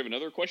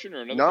another question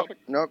or another topic?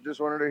 Nope.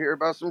 Just wanted to hear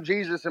about some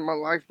Jesus in my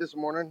life this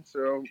morning.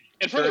 So.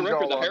 And for the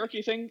record, the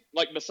hierarchy thing,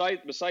 like besides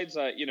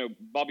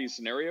Bobby's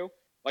scenario,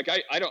 like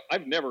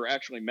I've never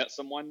actually met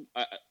someone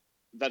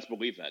that's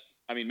believed that.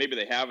 I mean, maybe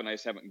they have, and I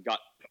just haven't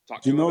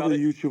talked to them about it. Do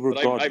you know the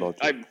YouTuber God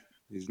Logic?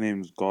 His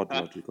name's God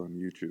Logic on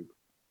YouTube.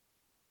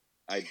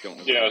 I don't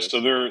know. Yeah, so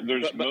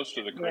there's most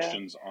of the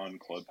Christians on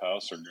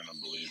Clubhouse are going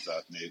to believe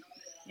that, Nate,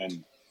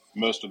 and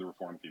most of the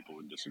Reformed people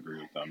would disagree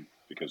with them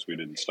because we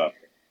didn't stop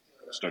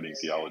studying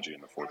theology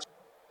in the fourth.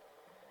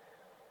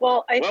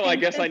 Well, I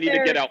guess I need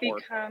to get out more.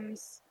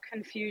 Becomes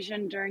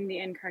confusion during the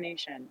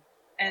incarnation,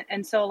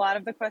 and so a lot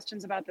of the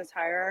questions about this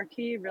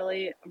hierarchy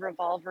really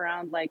revolve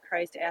around like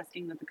Christ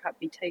asking that the cup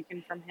be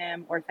taken from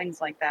him or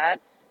things like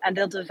that, and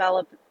they'll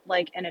develop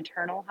like an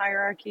eternal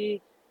hierarchy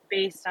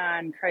based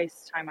on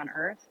Christ's time on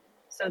earth.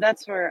 So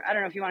that's where, I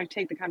don't know if you want to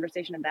take the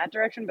conversation in that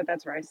direction, but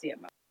that's where I see it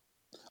most.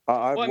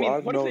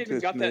 I've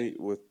noticed, Nate,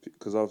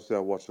 because obviously I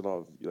watch a lot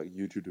of like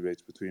YouTube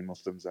debates between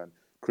Muslims and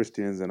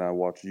Christians, and I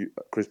watch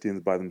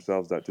Christians by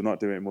themselves that do not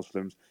debate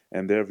Muslims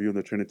and their view on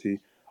the Trinity.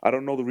 I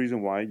don't know the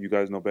reason why. You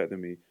guys know better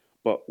than me.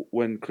 But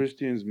when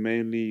Christians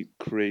mainly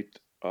create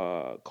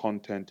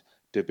content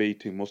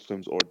debating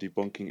Muslims or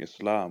debunking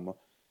Islam,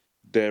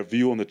 their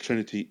view on the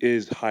Trinity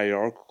is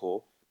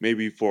hierarchical,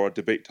 maybe for a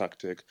debate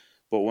tactic.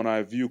 But when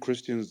I view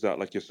Christians that,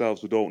 like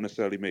yourselves, who don't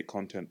necessarily make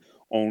content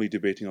only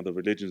debating other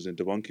religions and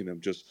debunking them,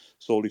 just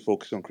solely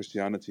focus on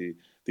Christianity,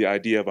 the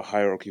idea of a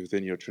hierarchy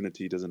within your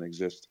Trinity doesn't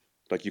exist.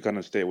 Like, you kind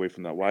of stay away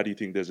from that. Why do you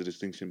think there's a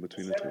distinction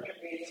between the two?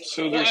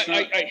 So there's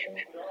not...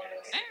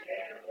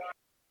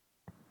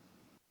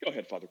 Go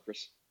ahead, Father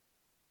Chris.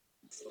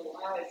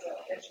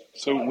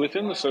 So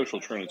within the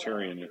social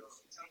Trinitarian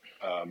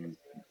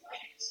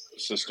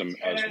system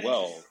as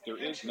well, there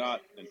is not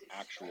an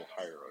actual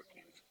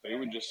hierarchy. They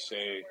would just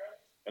say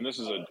and this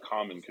is a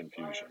common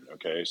confusion,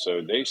 okay?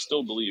 So they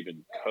still believe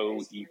in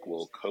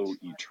co-equal,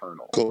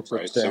 co-eternal,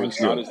 right? So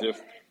it's not as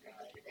if,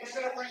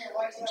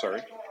 I'm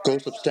sorry?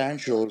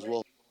 Co-substantial as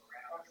well.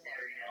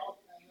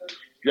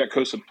 Yeah,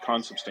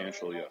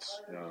 consubstantial, yes,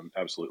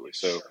 absolutely.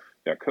 So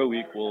yeah,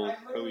 co-equal,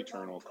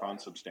 co-eternal,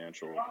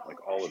 consubstantial,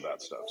 like all of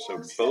that stuff.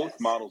 So both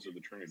models of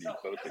the Trinity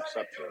both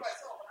accept this.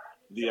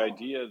 The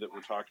idea that we're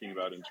talking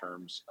about in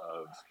terms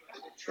of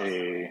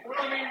a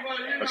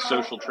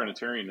social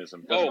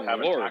Trinitarianism doesn't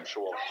have an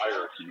actual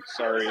hierarchy.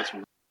 Sorry,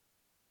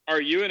 Are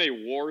you in a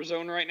war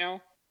zone right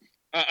now?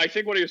 I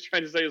think what he was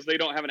trying to say is they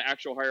don't have an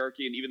actual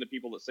hierarchy, and even the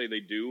people that say they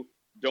do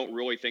don't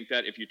really think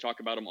that if you talk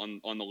about them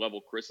on the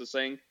level Chris is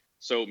saying.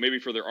 So maybe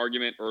for their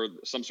argument or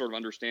some sort of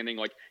understanding,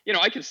 like,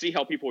 I can see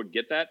how people would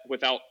get that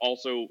without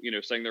also,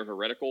 saying they're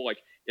heretical. Like,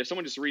 if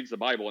someone just reads the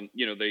Bible and,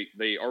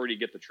 they already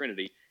get the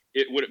Trinity,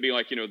 would it be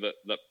like,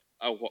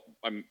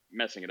 I'm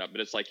messing it up,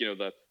 but it's like,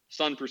 the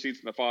Son proceeds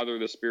from the Father,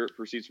 the Spirit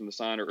proceeds from the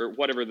Son, or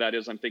whatever that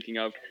is I'm thinking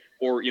of.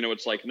 Or,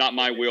 it's like, not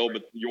my will,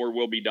 but your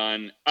will be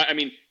done. I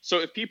mean, so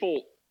if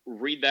people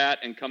read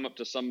that and come up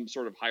to some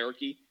sort of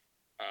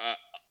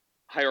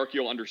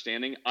hierarchical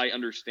understanding, I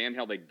understand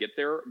how they get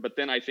there. But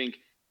then I think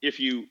if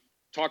you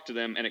talk to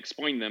them and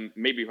explain them,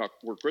 maybe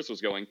where Chris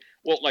was going,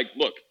 well, like,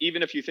 look,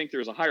 even if you think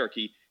there's a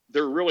hierarchy,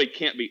 there really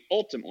can't be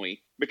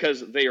ultimately,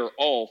 because they are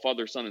all,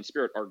 Father, Son, and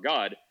Spirit are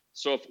God.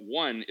 So if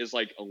one is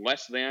like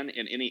less than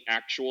in any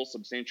actual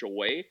substantial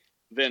way,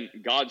 then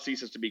God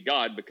ceases to be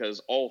God,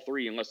 because all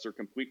three, unless they're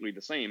completely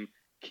the same,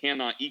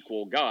 cannot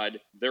equal God.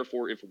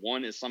 Therefore, if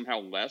one is somehow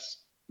less,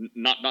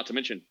 not to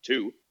mention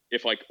two,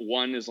 if like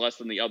one is less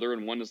than the other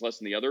and one is less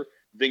than the other,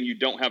 then you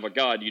don't have a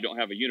God, you don't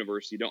have a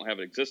universe, you don't have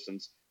an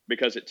existence,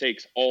 because it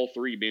takes all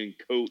three being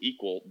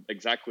co-equal,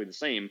 exactly the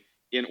same,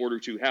 in order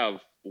to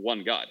have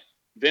one God.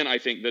 Then I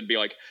think they'd be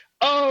like,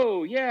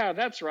 oh, yeah,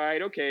 that's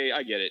right. Okay,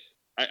 I get it.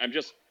 I'm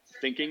just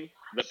thinking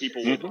that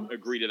people would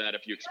agree to that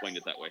if you explained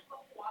it that way.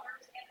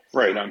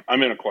 Right.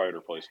 I'm in a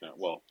quieter place now.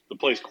 Well, the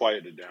place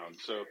quieted down.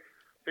 So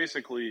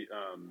basically,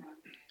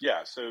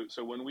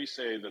 so when we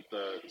say that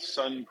the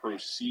Son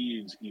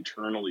proceeds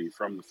eternally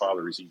from the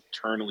Father, is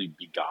eternally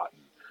begotten,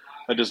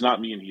 that does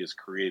not mean he is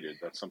created.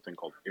 That's something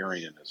called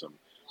Arianism.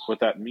 What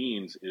that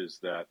means is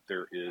that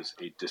there is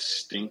a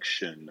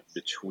distinction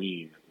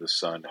between the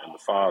Son and the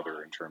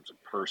Father in terms of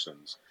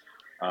persons,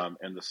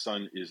 and the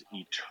Son is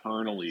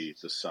eternally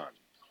the Son.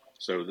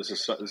 So this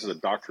is a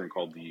doctrine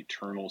called the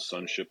eternal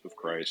sonship of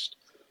Christ.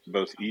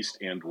 Both East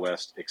and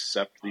West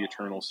accept the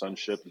eternal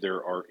sonship.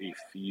 There are a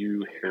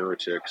few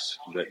heretics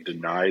that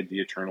denied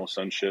the eternal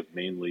sonship,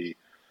 mainly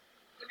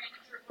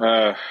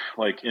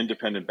like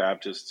independent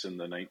Baptists in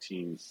the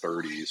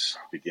 1930s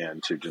began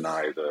to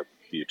deny the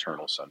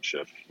eternal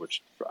sonship,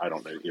 which I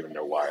don't even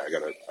know why. I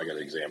gotta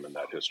examine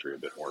that history a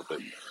bit more. But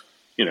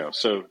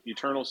so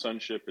eternal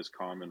sonship is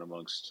common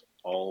amongst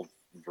all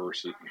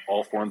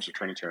forms of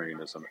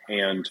Trinitarianism,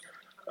 and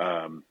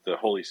the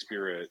Holy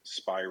Spirit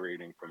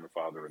spirating from the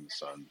Father and the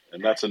Son.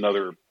 And that's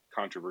another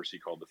controversy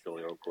called the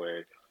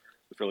Filioque.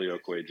 The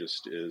Filioque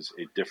just is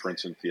a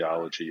difference in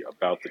theology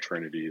about the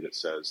Trinity that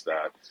says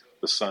that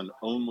the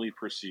Holy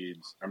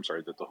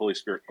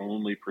Spirit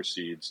only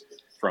proceeds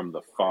from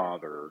the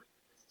Father,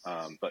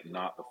 but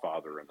not the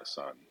Father and the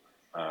Son.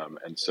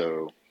 And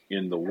so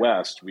in the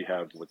West, we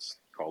have what's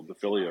called the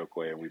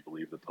Filioque, and we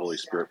believe that the Holy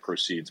Spirit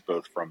proceeds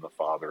both from the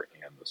Father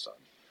and the Son,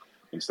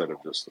 instead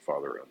of just the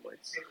Father only.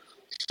 So,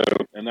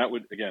 and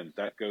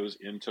that goes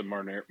into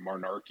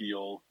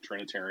monarchical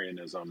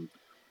Trinitarianism,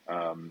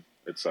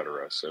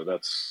 etc. So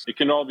it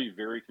can all be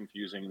very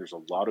confusing. There's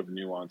a lot of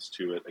nuance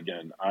to it.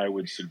 Again, I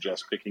would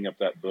suggest picking up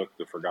that book,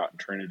 The Forgotten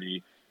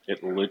Trinity.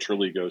 It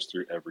literally goes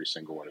through every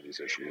single one of these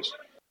issues.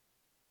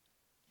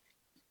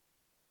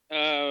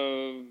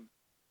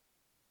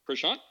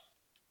 Prashant,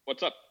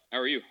 what's up? How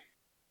are you?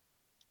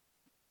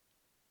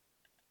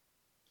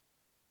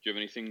 Do you have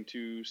anything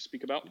to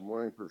speak about? Good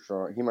morning,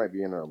 Prashant. He might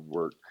be in a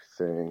work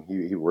thing.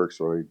 He works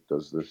while he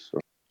does this. So.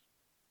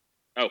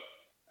 Oh,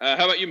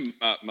 how about you,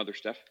 Mother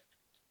Steph?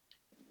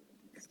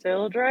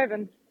 Still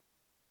driving.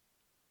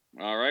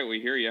 All right,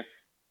 we hear you.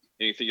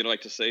 Anything you'd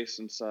like to say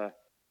since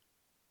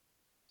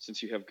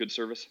you have good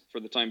service for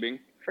the time being?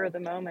 For the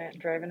moment,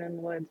 driving in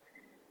the woods.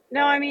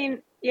 No, I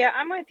mean, yeah,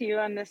 I'm with you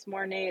on this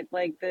more, Nate.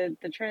 Like the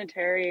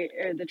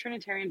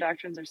Trinitarian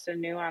doctrines are so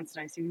nuanced,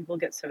 and I see people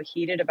get so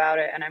heated about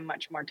it, and I'm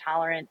much more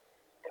tolerant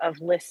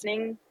of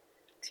listening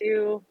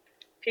to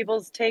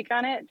people's take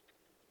on it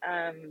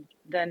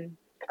than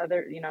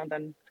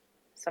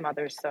some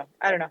others. So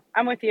I don't know.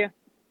 I'm with you.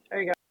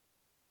 There you go.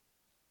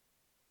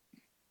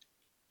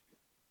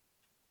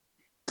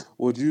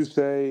 Would you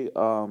say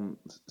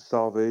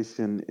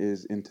salvation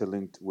is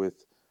interlinked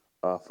with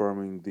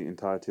affirming the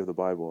entirety of the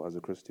Bible as a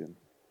Christian?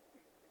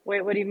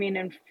 Wait, what do you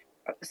mean?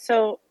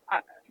 So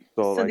like,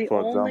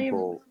 for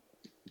example,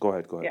 go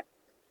ahead. Yeah.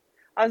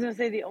 I was going to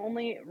say the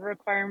only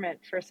requirement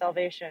for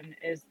salvation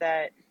is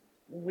that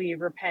we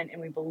repent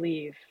and we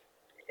believe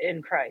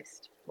in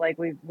Christ. Like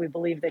we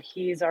believe that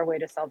he's our way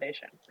to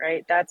salvation,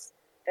 right? That's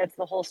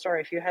the whole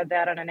story. If you had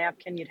that on a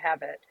napkin, you'd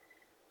have it.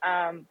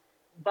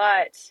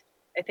 But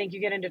I think you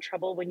get into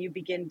trouble when you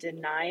begin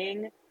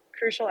denying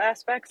crucial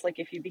aspects. Like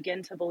if you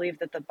begin to believe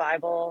that the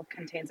Bible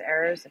contains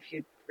errors, if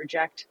you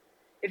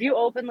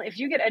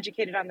get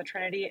educated on the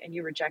Trinity and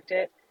you reject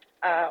it,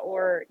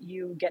 or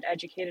you get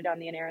educated on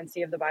the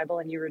inerrancy of the Bible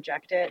and you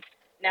reject it,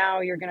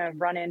 now you're going to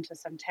run into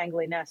some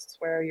tangly nests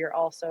where you're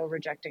also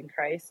rejecting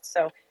Christ.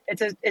 So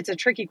it's a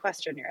tricky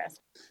question you're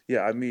asking.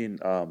 Yeah, I mean,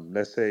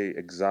 let's say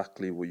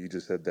exactly what you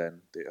just said.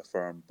 Then they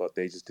affirm, but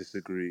they just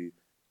disagree,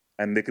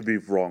 and they could be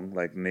wrong.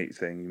 Like Nate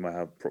saying, you might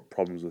have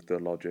problems with their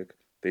logic.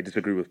 They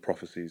disagree with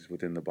prophecies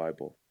within the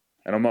Bible,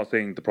 and I'm not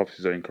saying the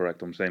prophecies are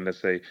incorrect. I'm saying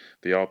let's say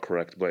they are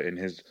correct, but in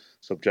his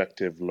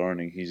subjective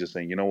learning, he's just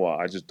saying, you know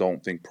what, I just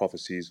don't think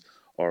prophecies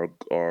are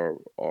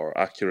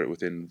accurate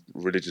within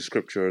religious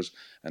scriptures,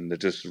 and they're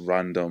just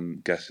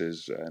random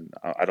guesses, and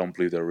I don't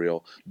believe they're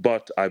real.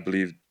 But I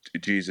believe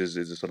Jesus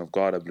is the Son of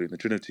God. I believe in the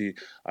Trinity.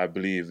 I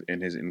believe in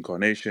his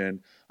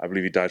incarnation. I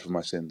believe he died for my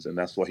sins, and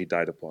that's what he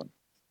died upon.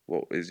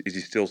 Well, is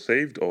he still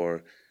saved,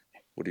 or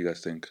what do you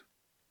guys think?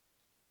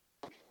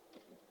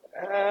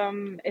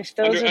 If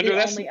those are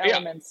the only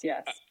elements,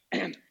 yes.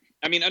 I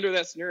mean, under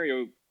that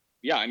scenario,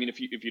 yeah. I mean, if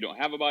you don't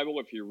have a Bible,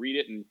 if you read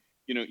it and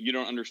you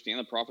don't understand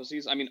the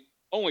prophecies, I mean,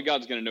 only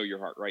God's going to know your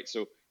heart, right?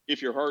 So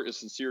if your heart is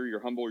sincere, you're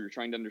humble, you're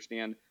trying to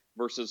understand,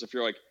 versus if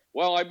you're like,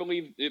 well, I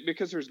believe it,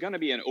 because there's going to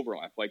be an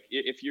overlap. Like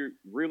if you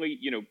really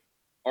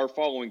are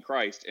following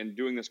Christ and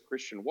doing this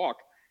Christian walk,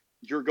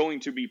 you're going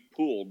to be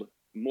pulled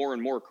more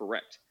and more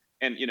correct.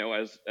 And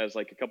as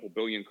like a couple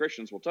billion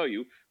Christians will tell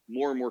you,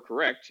 more and more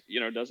correct.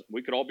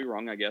 We could all be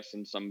wrong, I guess,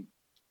 in some,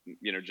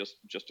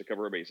 just to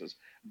cover our bases,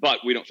 but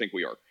we don't think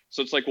we are.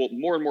 So it's like, well,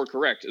 more and more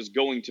correct is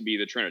going to be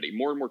the Trinity.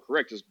 More and more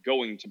correct is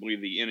going to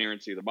believe the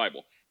inerrancy of the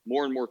Bible.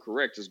 More and more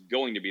correct is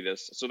going to be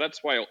this. So that's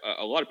why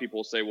a lot of people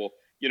will say, well,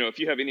 if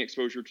you have any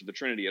exposure to the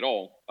Trinity at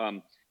all,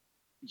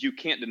 you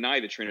can't deny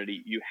the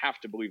Trinity. You have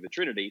to believe the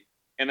Trinity,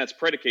 and that's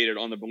predicated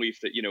on the belief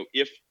that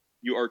if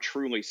you are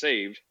truly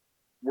saved,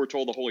 we're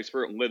told the Holy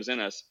Spirit lives in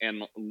us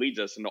and leads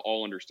us into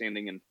all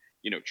understanding and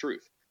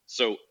truth.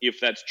 So if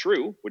that's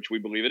true, which we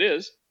believe it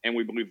is, and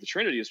we believe the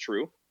Trinity is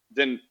true,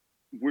 then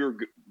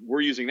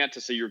we're using that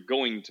to say you're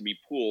going to be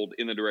pulled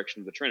in the direction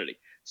of the Trinity.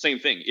 Same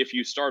thing. If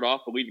you start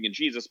off believing in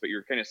Jesus, but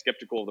you're kind of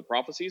skeptical of the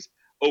prophecies,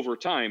 over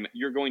time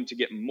you're going to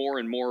get more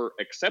and more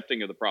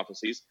accepting of the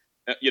prophecies.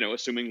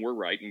 Assuming we're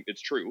right and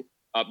it's true,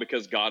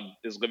 because God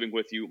is living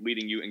with you,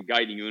 leading you, and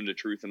guiding you into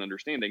truth and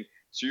understanding.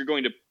 So you're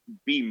going to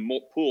be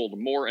pulled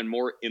more and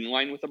more in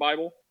line with the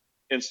Bible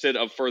instead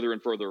of further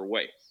and further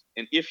away.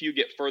 And if you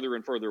get further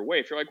and further away,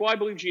 if you're like, well, I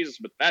believe Jesus,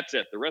 but that's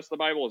it. The rest of the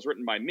Bible is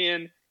written by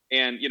men,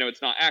 and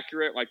it's not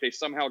accurate. Like they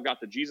somehow got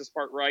the Jesus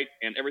part right,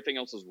 and everything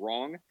else is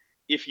wrong.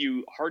 If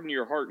you harden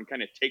your heart and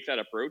kind of take that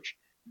approach,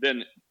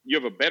 then you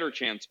have a better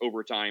chance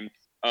over time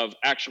of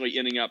actually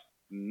ending up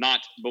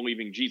not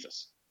believing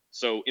Jesus.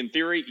 So in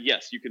theory,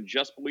 yes, you can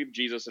just believe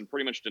Jesus and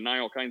pretty much deny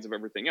all kinds of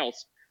everything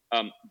else.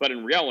 But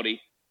in reality,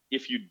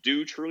 if you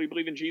do truly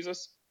believe in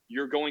Jesus,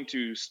 you're going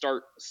to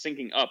start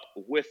syncing up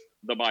with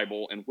the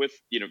Bible and with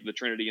the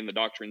Trinity and the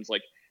doctrines,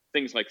 like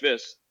things like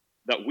this,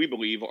 that we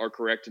believe are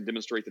correct and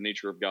demonstrate the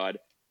nature of God,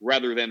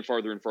 rather than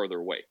farther and farther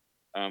away.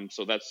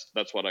 So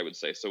that's what I would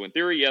say. So in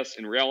theory, yes.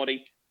 In reality,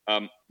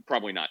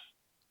 probably not.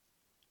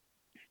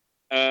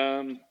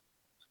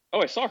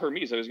 I saw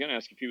Hermes. I was going to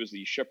ask if he was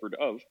the shepherd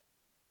of,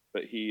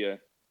 but he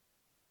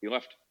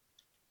left.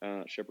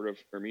 Shepherd of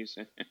Hermes.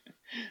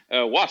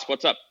 Wasp,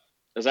 what's up?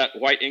 Is that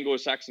white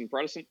Anglo-Saxon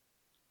Protestant?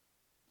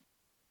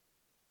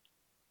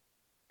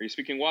 Are you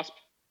speaking, Wasp?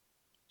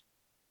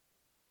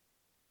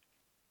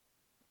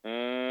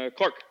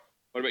 Clark,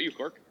 what about you,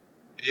 Clark?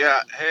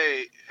 Yeah,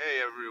 hey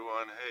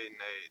everyone. Hey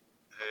Nate.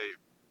 Hey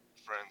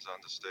friends on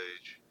the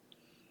stage.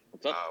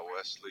 What's up?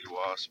 Wesley,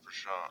 Wasp,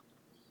 Prashant.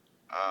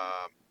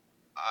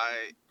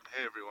 Hey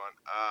everyone.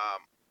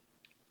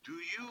 Do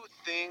you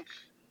think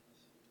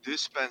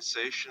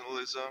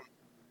dispensationalism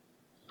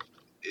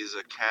is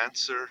a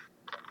cancer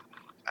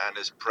and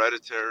is a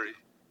predatory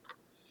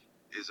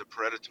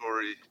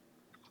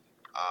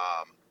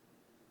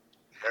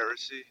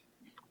heresy?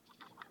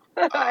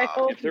 I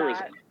hope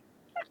not.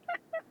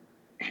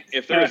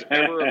 If there is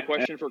ever a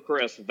question for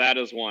Chris, that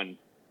is one.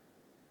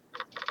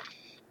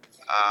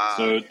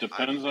 So it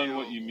depends on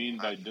what you mean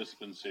by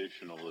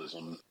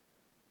dispensationalism.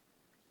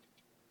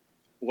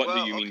 What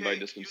do you mean by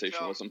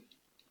dispensationalism?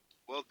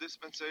 Well,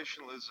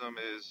 dispensationalism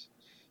is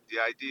the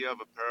idea of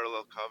a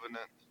parallel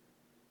covenant.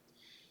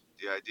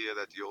 The idea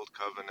that the old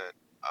covenant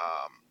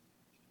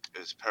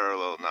is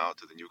parallel now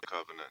to the new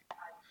covenant.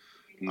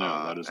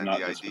 No, that is not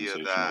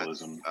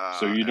dispensationalism.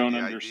 So you don't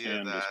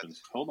understand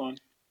Hold on,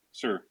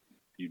 sir.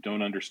 You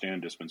don't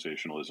understand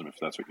dispensationalism if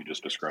that's what you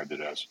just described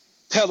it as.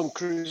 Tell him,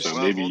 Chris. So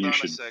well, maybe hold you on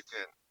should. A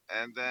second.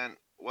 And then,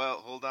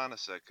 hold on a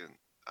second.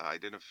 I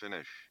didn't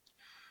finish,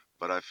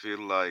 but I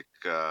feel like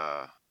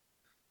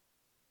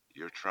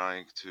you're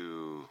trying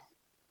to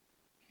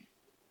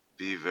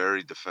be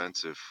very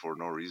defensive for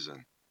no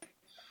reason,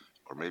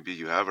 or maybe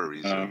you have a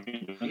reason.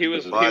 He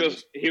was.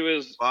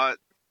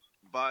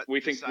 But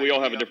we think we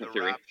all have a different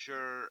theory.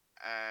 Rapture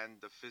and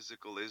the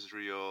physical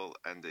Israel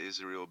and the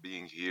Israel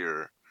being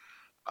here,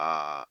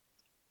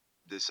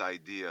 this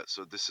idea.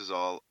 So this is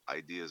all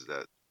ideas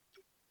that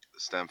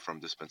stem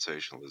from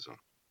dispensationalism.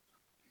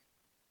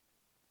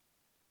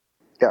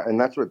 Yeah, and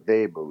that's what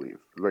they believe.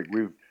 Like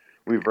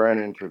we've ran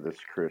into this,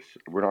 Chris.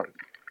 We're not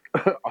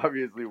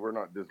obviously we're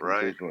not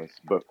dispensationalists, Right.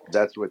 but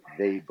that's what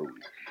they believe.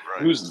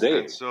 Right. Who's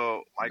they? And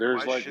so my There's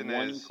like question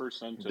 1% is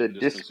The of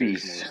dispies,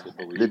 dispensationalists that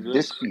the believe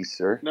this. dispies,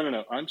 sir.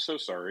 No. I'm so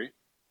sorry.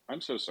 I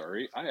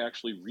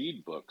actually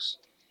read books.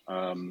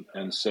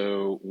 And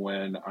so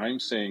when I'm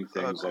saying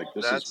look, things like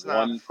this is that's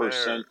not 1%,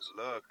 fair.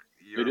 Look,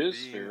 it is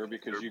fair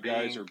because you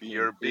guys are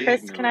being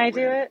Chris, can I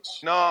do it?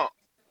 No,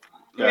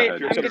 Go Wait,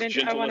 ahead. If I'm you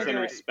have gonna. I want gentleness to and do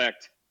it.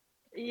 respect,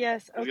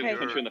 Yes. he's going to Okay.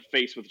 punch you in the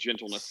face with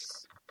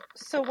gentleness.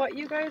 So what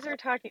you guys are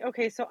talking?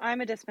 Okay, so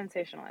I'm a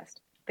dispensationalist.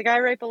 The guy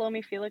right below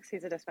me, Felix,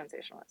 he's a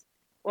dispensationalist.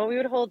 What we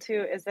would hold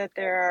to is that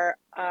there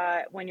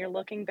are, when you're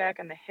looking back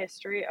on the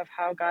history of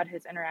how God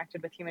has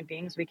interacted with human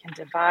beings, we can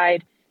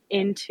divide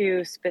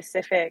into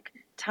specific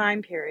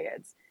time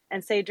periods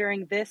and say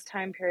during this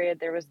time period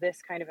there was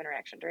this kind of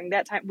interaction. During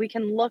that time, we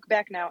can look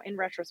back now in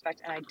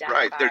retrospect and identify.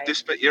 right.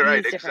 You're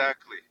right. these different.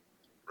 Exactly.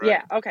 Right.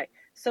 Yeah. Okay.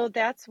 So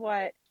that's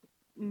what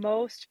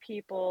most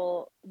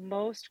people,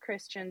 most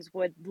Christians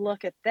would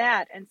look at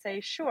that and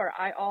say, sure,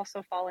 I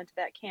also fall into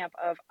that camp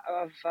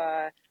of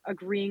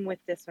agreeing with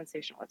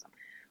dispensationalism.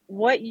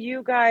 What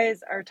you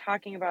guys are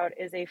talking about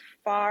is a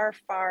far,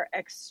 far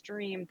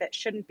extreme that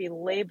shouldn't be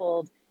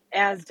labeled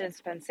as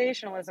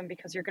dispensationalism,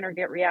 because you're going to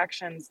get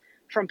reactions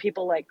from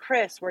people like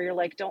Chris where you're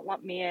like, don't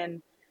lump me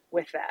in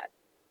with that,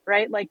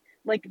 right? Like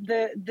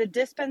the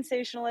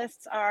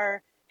dispensationalists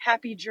are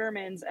happy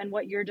Germans, and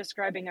what you're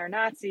describing are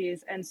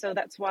Nazis, and so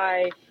that's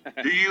why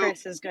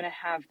Chris is going to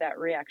have that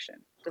reaction.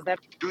 Does that?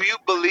 Do you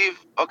believe?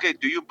 Okay.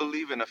 Do you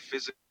believe in a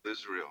physical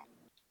Israel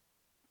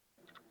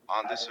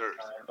on this earth?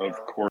 Of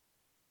course.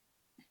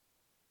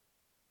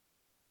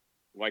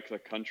 Like the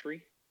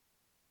country?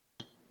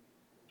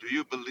 Do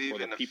you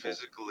believe in a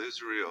physical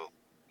Israel?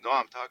 No,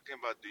 I'm talking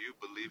about, do you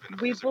believe in a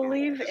physical Israel?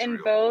 We believe in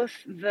both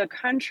the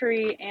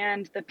country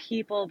and the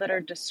people that are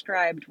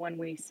described when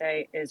we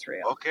say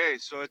Israel. Okay,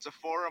 so it's a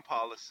foreign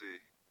policy.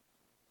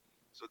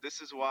 So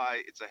this is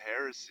why it's a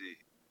heresy.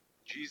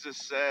 Jesus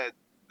said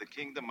the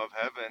kingdom of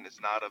heaven is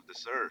not of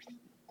this earth.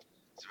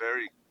 It's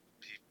he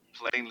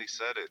plainly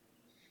said it.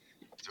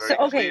 It's very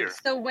clear.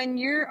 So when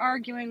you're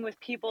arguing with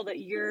people that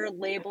you're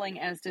labeling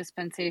as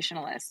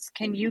dispensationalists,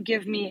 can you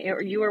give me,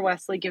 or you or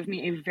Wesley, give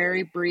me a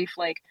very brief,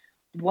 like,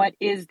 what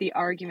is the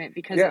argument?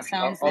 Because it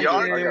sounds like the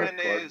argument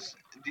is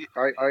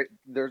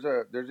there's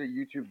a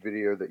YouTube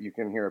video that you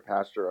can hear a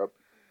pastor up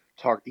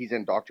talk. He's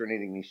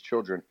indoctrinating these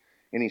children,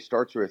 and he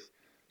starts with,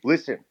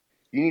 "Listen,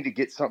 you need to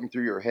get something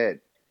through your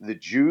head. The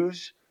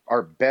Jews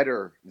are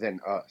better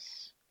than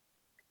us."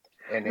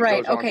 And it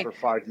goes on for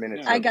 5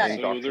 minutes. I got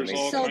it.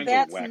 So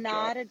that's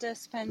not a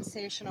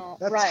dispensational.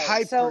 That's right.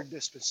 hyper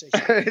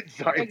dispensational.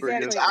 Exactly.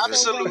 It's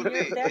absolutely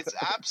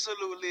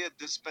a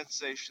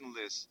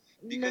dispensationalist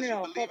because you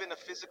believe in a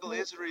physical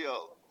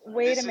Israel.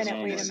 Wait a minute.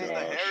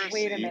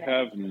 You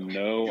have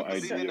no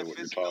idea what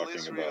you're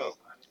talking about.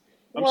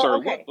 I'm well, sorry,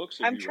 okay. what books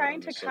have I'm you read trying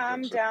on to this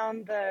calm subject,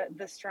 down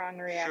the strong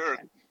reaction. Sure.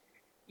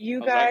 You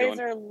How's that guys going?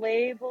 are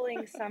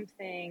labeling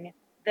something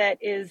that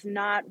is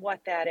not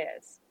what that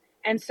is.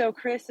 And so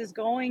Chris is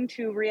going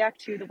to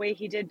react to the way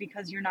he did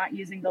because you're not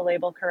using the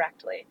label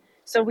correctly.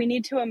 So we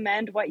need to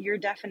amend what your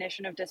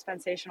definition of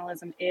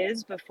dispensationalism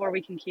is before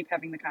we can keep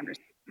having the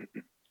conversation.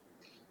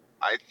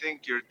 I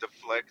think you're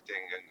deflecting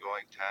and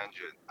going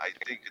tangent. I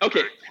think it's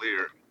very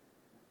clear.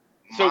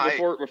 So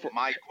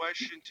my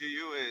question to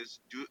you is,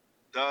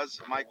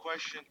 my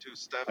question to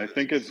Steph I is,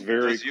 think it's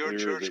very does your clear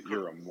church that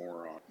you're a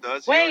moron.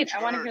 Does Wait, your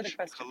I want to hear the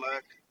question.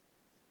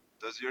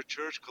 Does your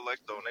church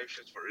collect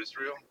donations for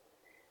Israel?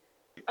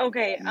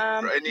 Okay.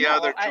 Or any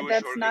other Jewish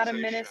that's not a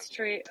organization?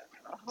 ministry. That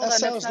That's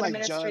sounds not like a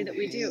ministry John that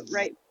we do.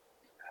 Hagee.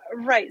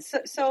 Right.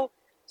 So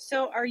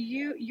are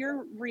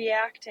you're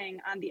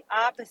reacting on the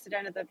opposite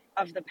end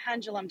of the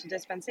pendulum to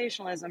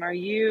dispensationalism? Are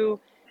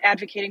you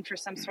advocating for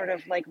some sort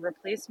of like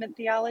replacement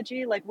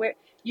theology? Like where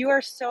you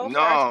are so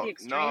far to the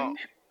extreme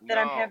that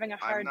I'm having a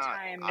hard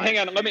time. Hang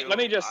on, let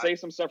me just say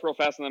some stuff real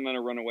fast, and then I'm going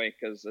to run away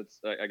because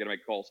I got to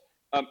make calls.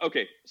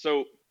 Okay,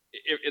 so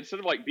instead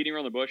of like beating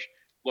around the bush,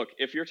 look,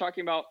 if you're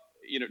talking about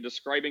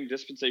describing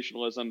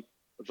dispensationalism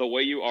the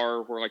way you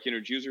are, where like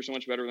Jews are so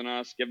much better than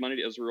us, give money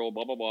to Israel,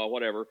 blah blah blah,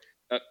 whatever.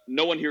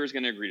 No one here is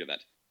going to agree to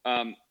that.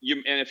 And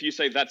if you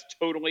say that's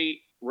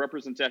totally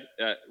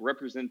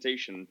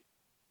representation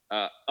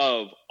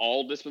of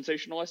all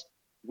dispensationalists,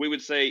 we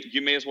would say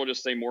you may as well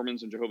just say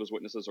Mormons and Jehovah's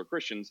Witnesses are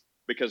Christians,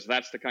 because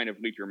that's the kind of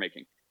leap you're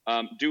making.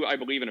 Do I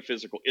believe in a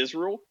physical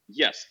Israel?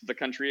 Yes, the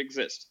country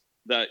exists.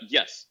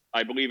 Yes,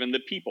 I believe in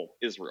the people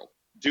Israel.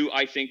 Do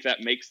I think that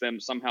makes them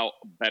somehow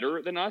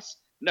better than us?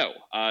 No.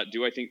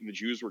 Do I think the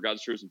Jews were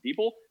God's chosen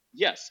people?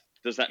 Yes.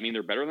 Does that mean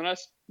they're better than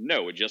us?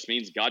 No. It just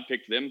means God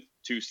picked them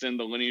to send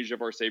the lineage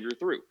of our Savior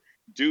through.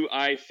 Do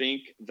I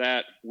think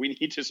that we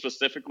need to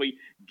specifically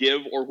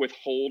give or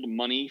withhold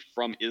money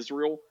from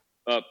Israel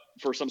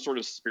for some sort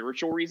of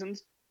spiritual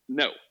reasons,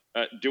 no,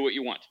 do what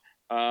you want.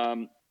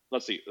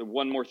 Let's see.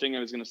 One more thing I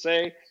was going to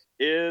say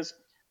is,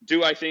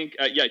 do I think,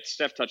 yeah,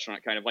 Steph touched on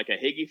it, kind of like a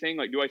Hagee thing.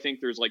 Like, do I think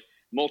there's like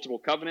multiple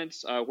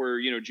covenants where,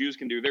 Jews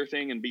can do their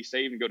thing and be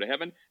saved and go to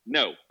heaven?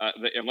 No,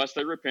 unless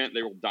they repent,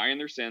 they will die in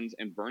their sins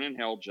and burn in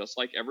hell, just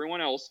like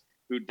everyone else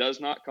who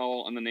does not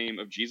call on the name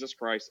of Jesus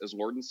Christ as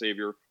Lord and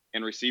Savior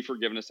and receive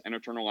forgiveness and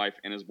eternal life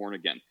and is born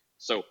again.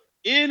 So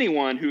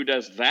anyone who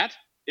does that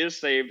is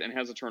saved and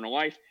has eternal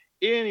life.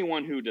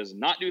 Anyone who does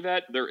not do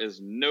that, there is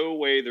no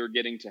way they're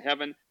getting to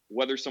heaven,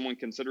 whether someone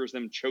considers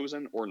them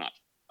chosen or not.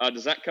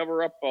 Does that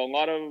cover up a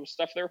lot of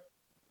stuff there?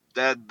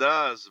 That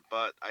does,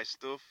 but I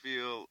still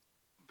feel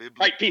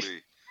biblically. Right, peace.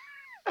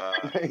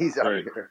 He's out of here.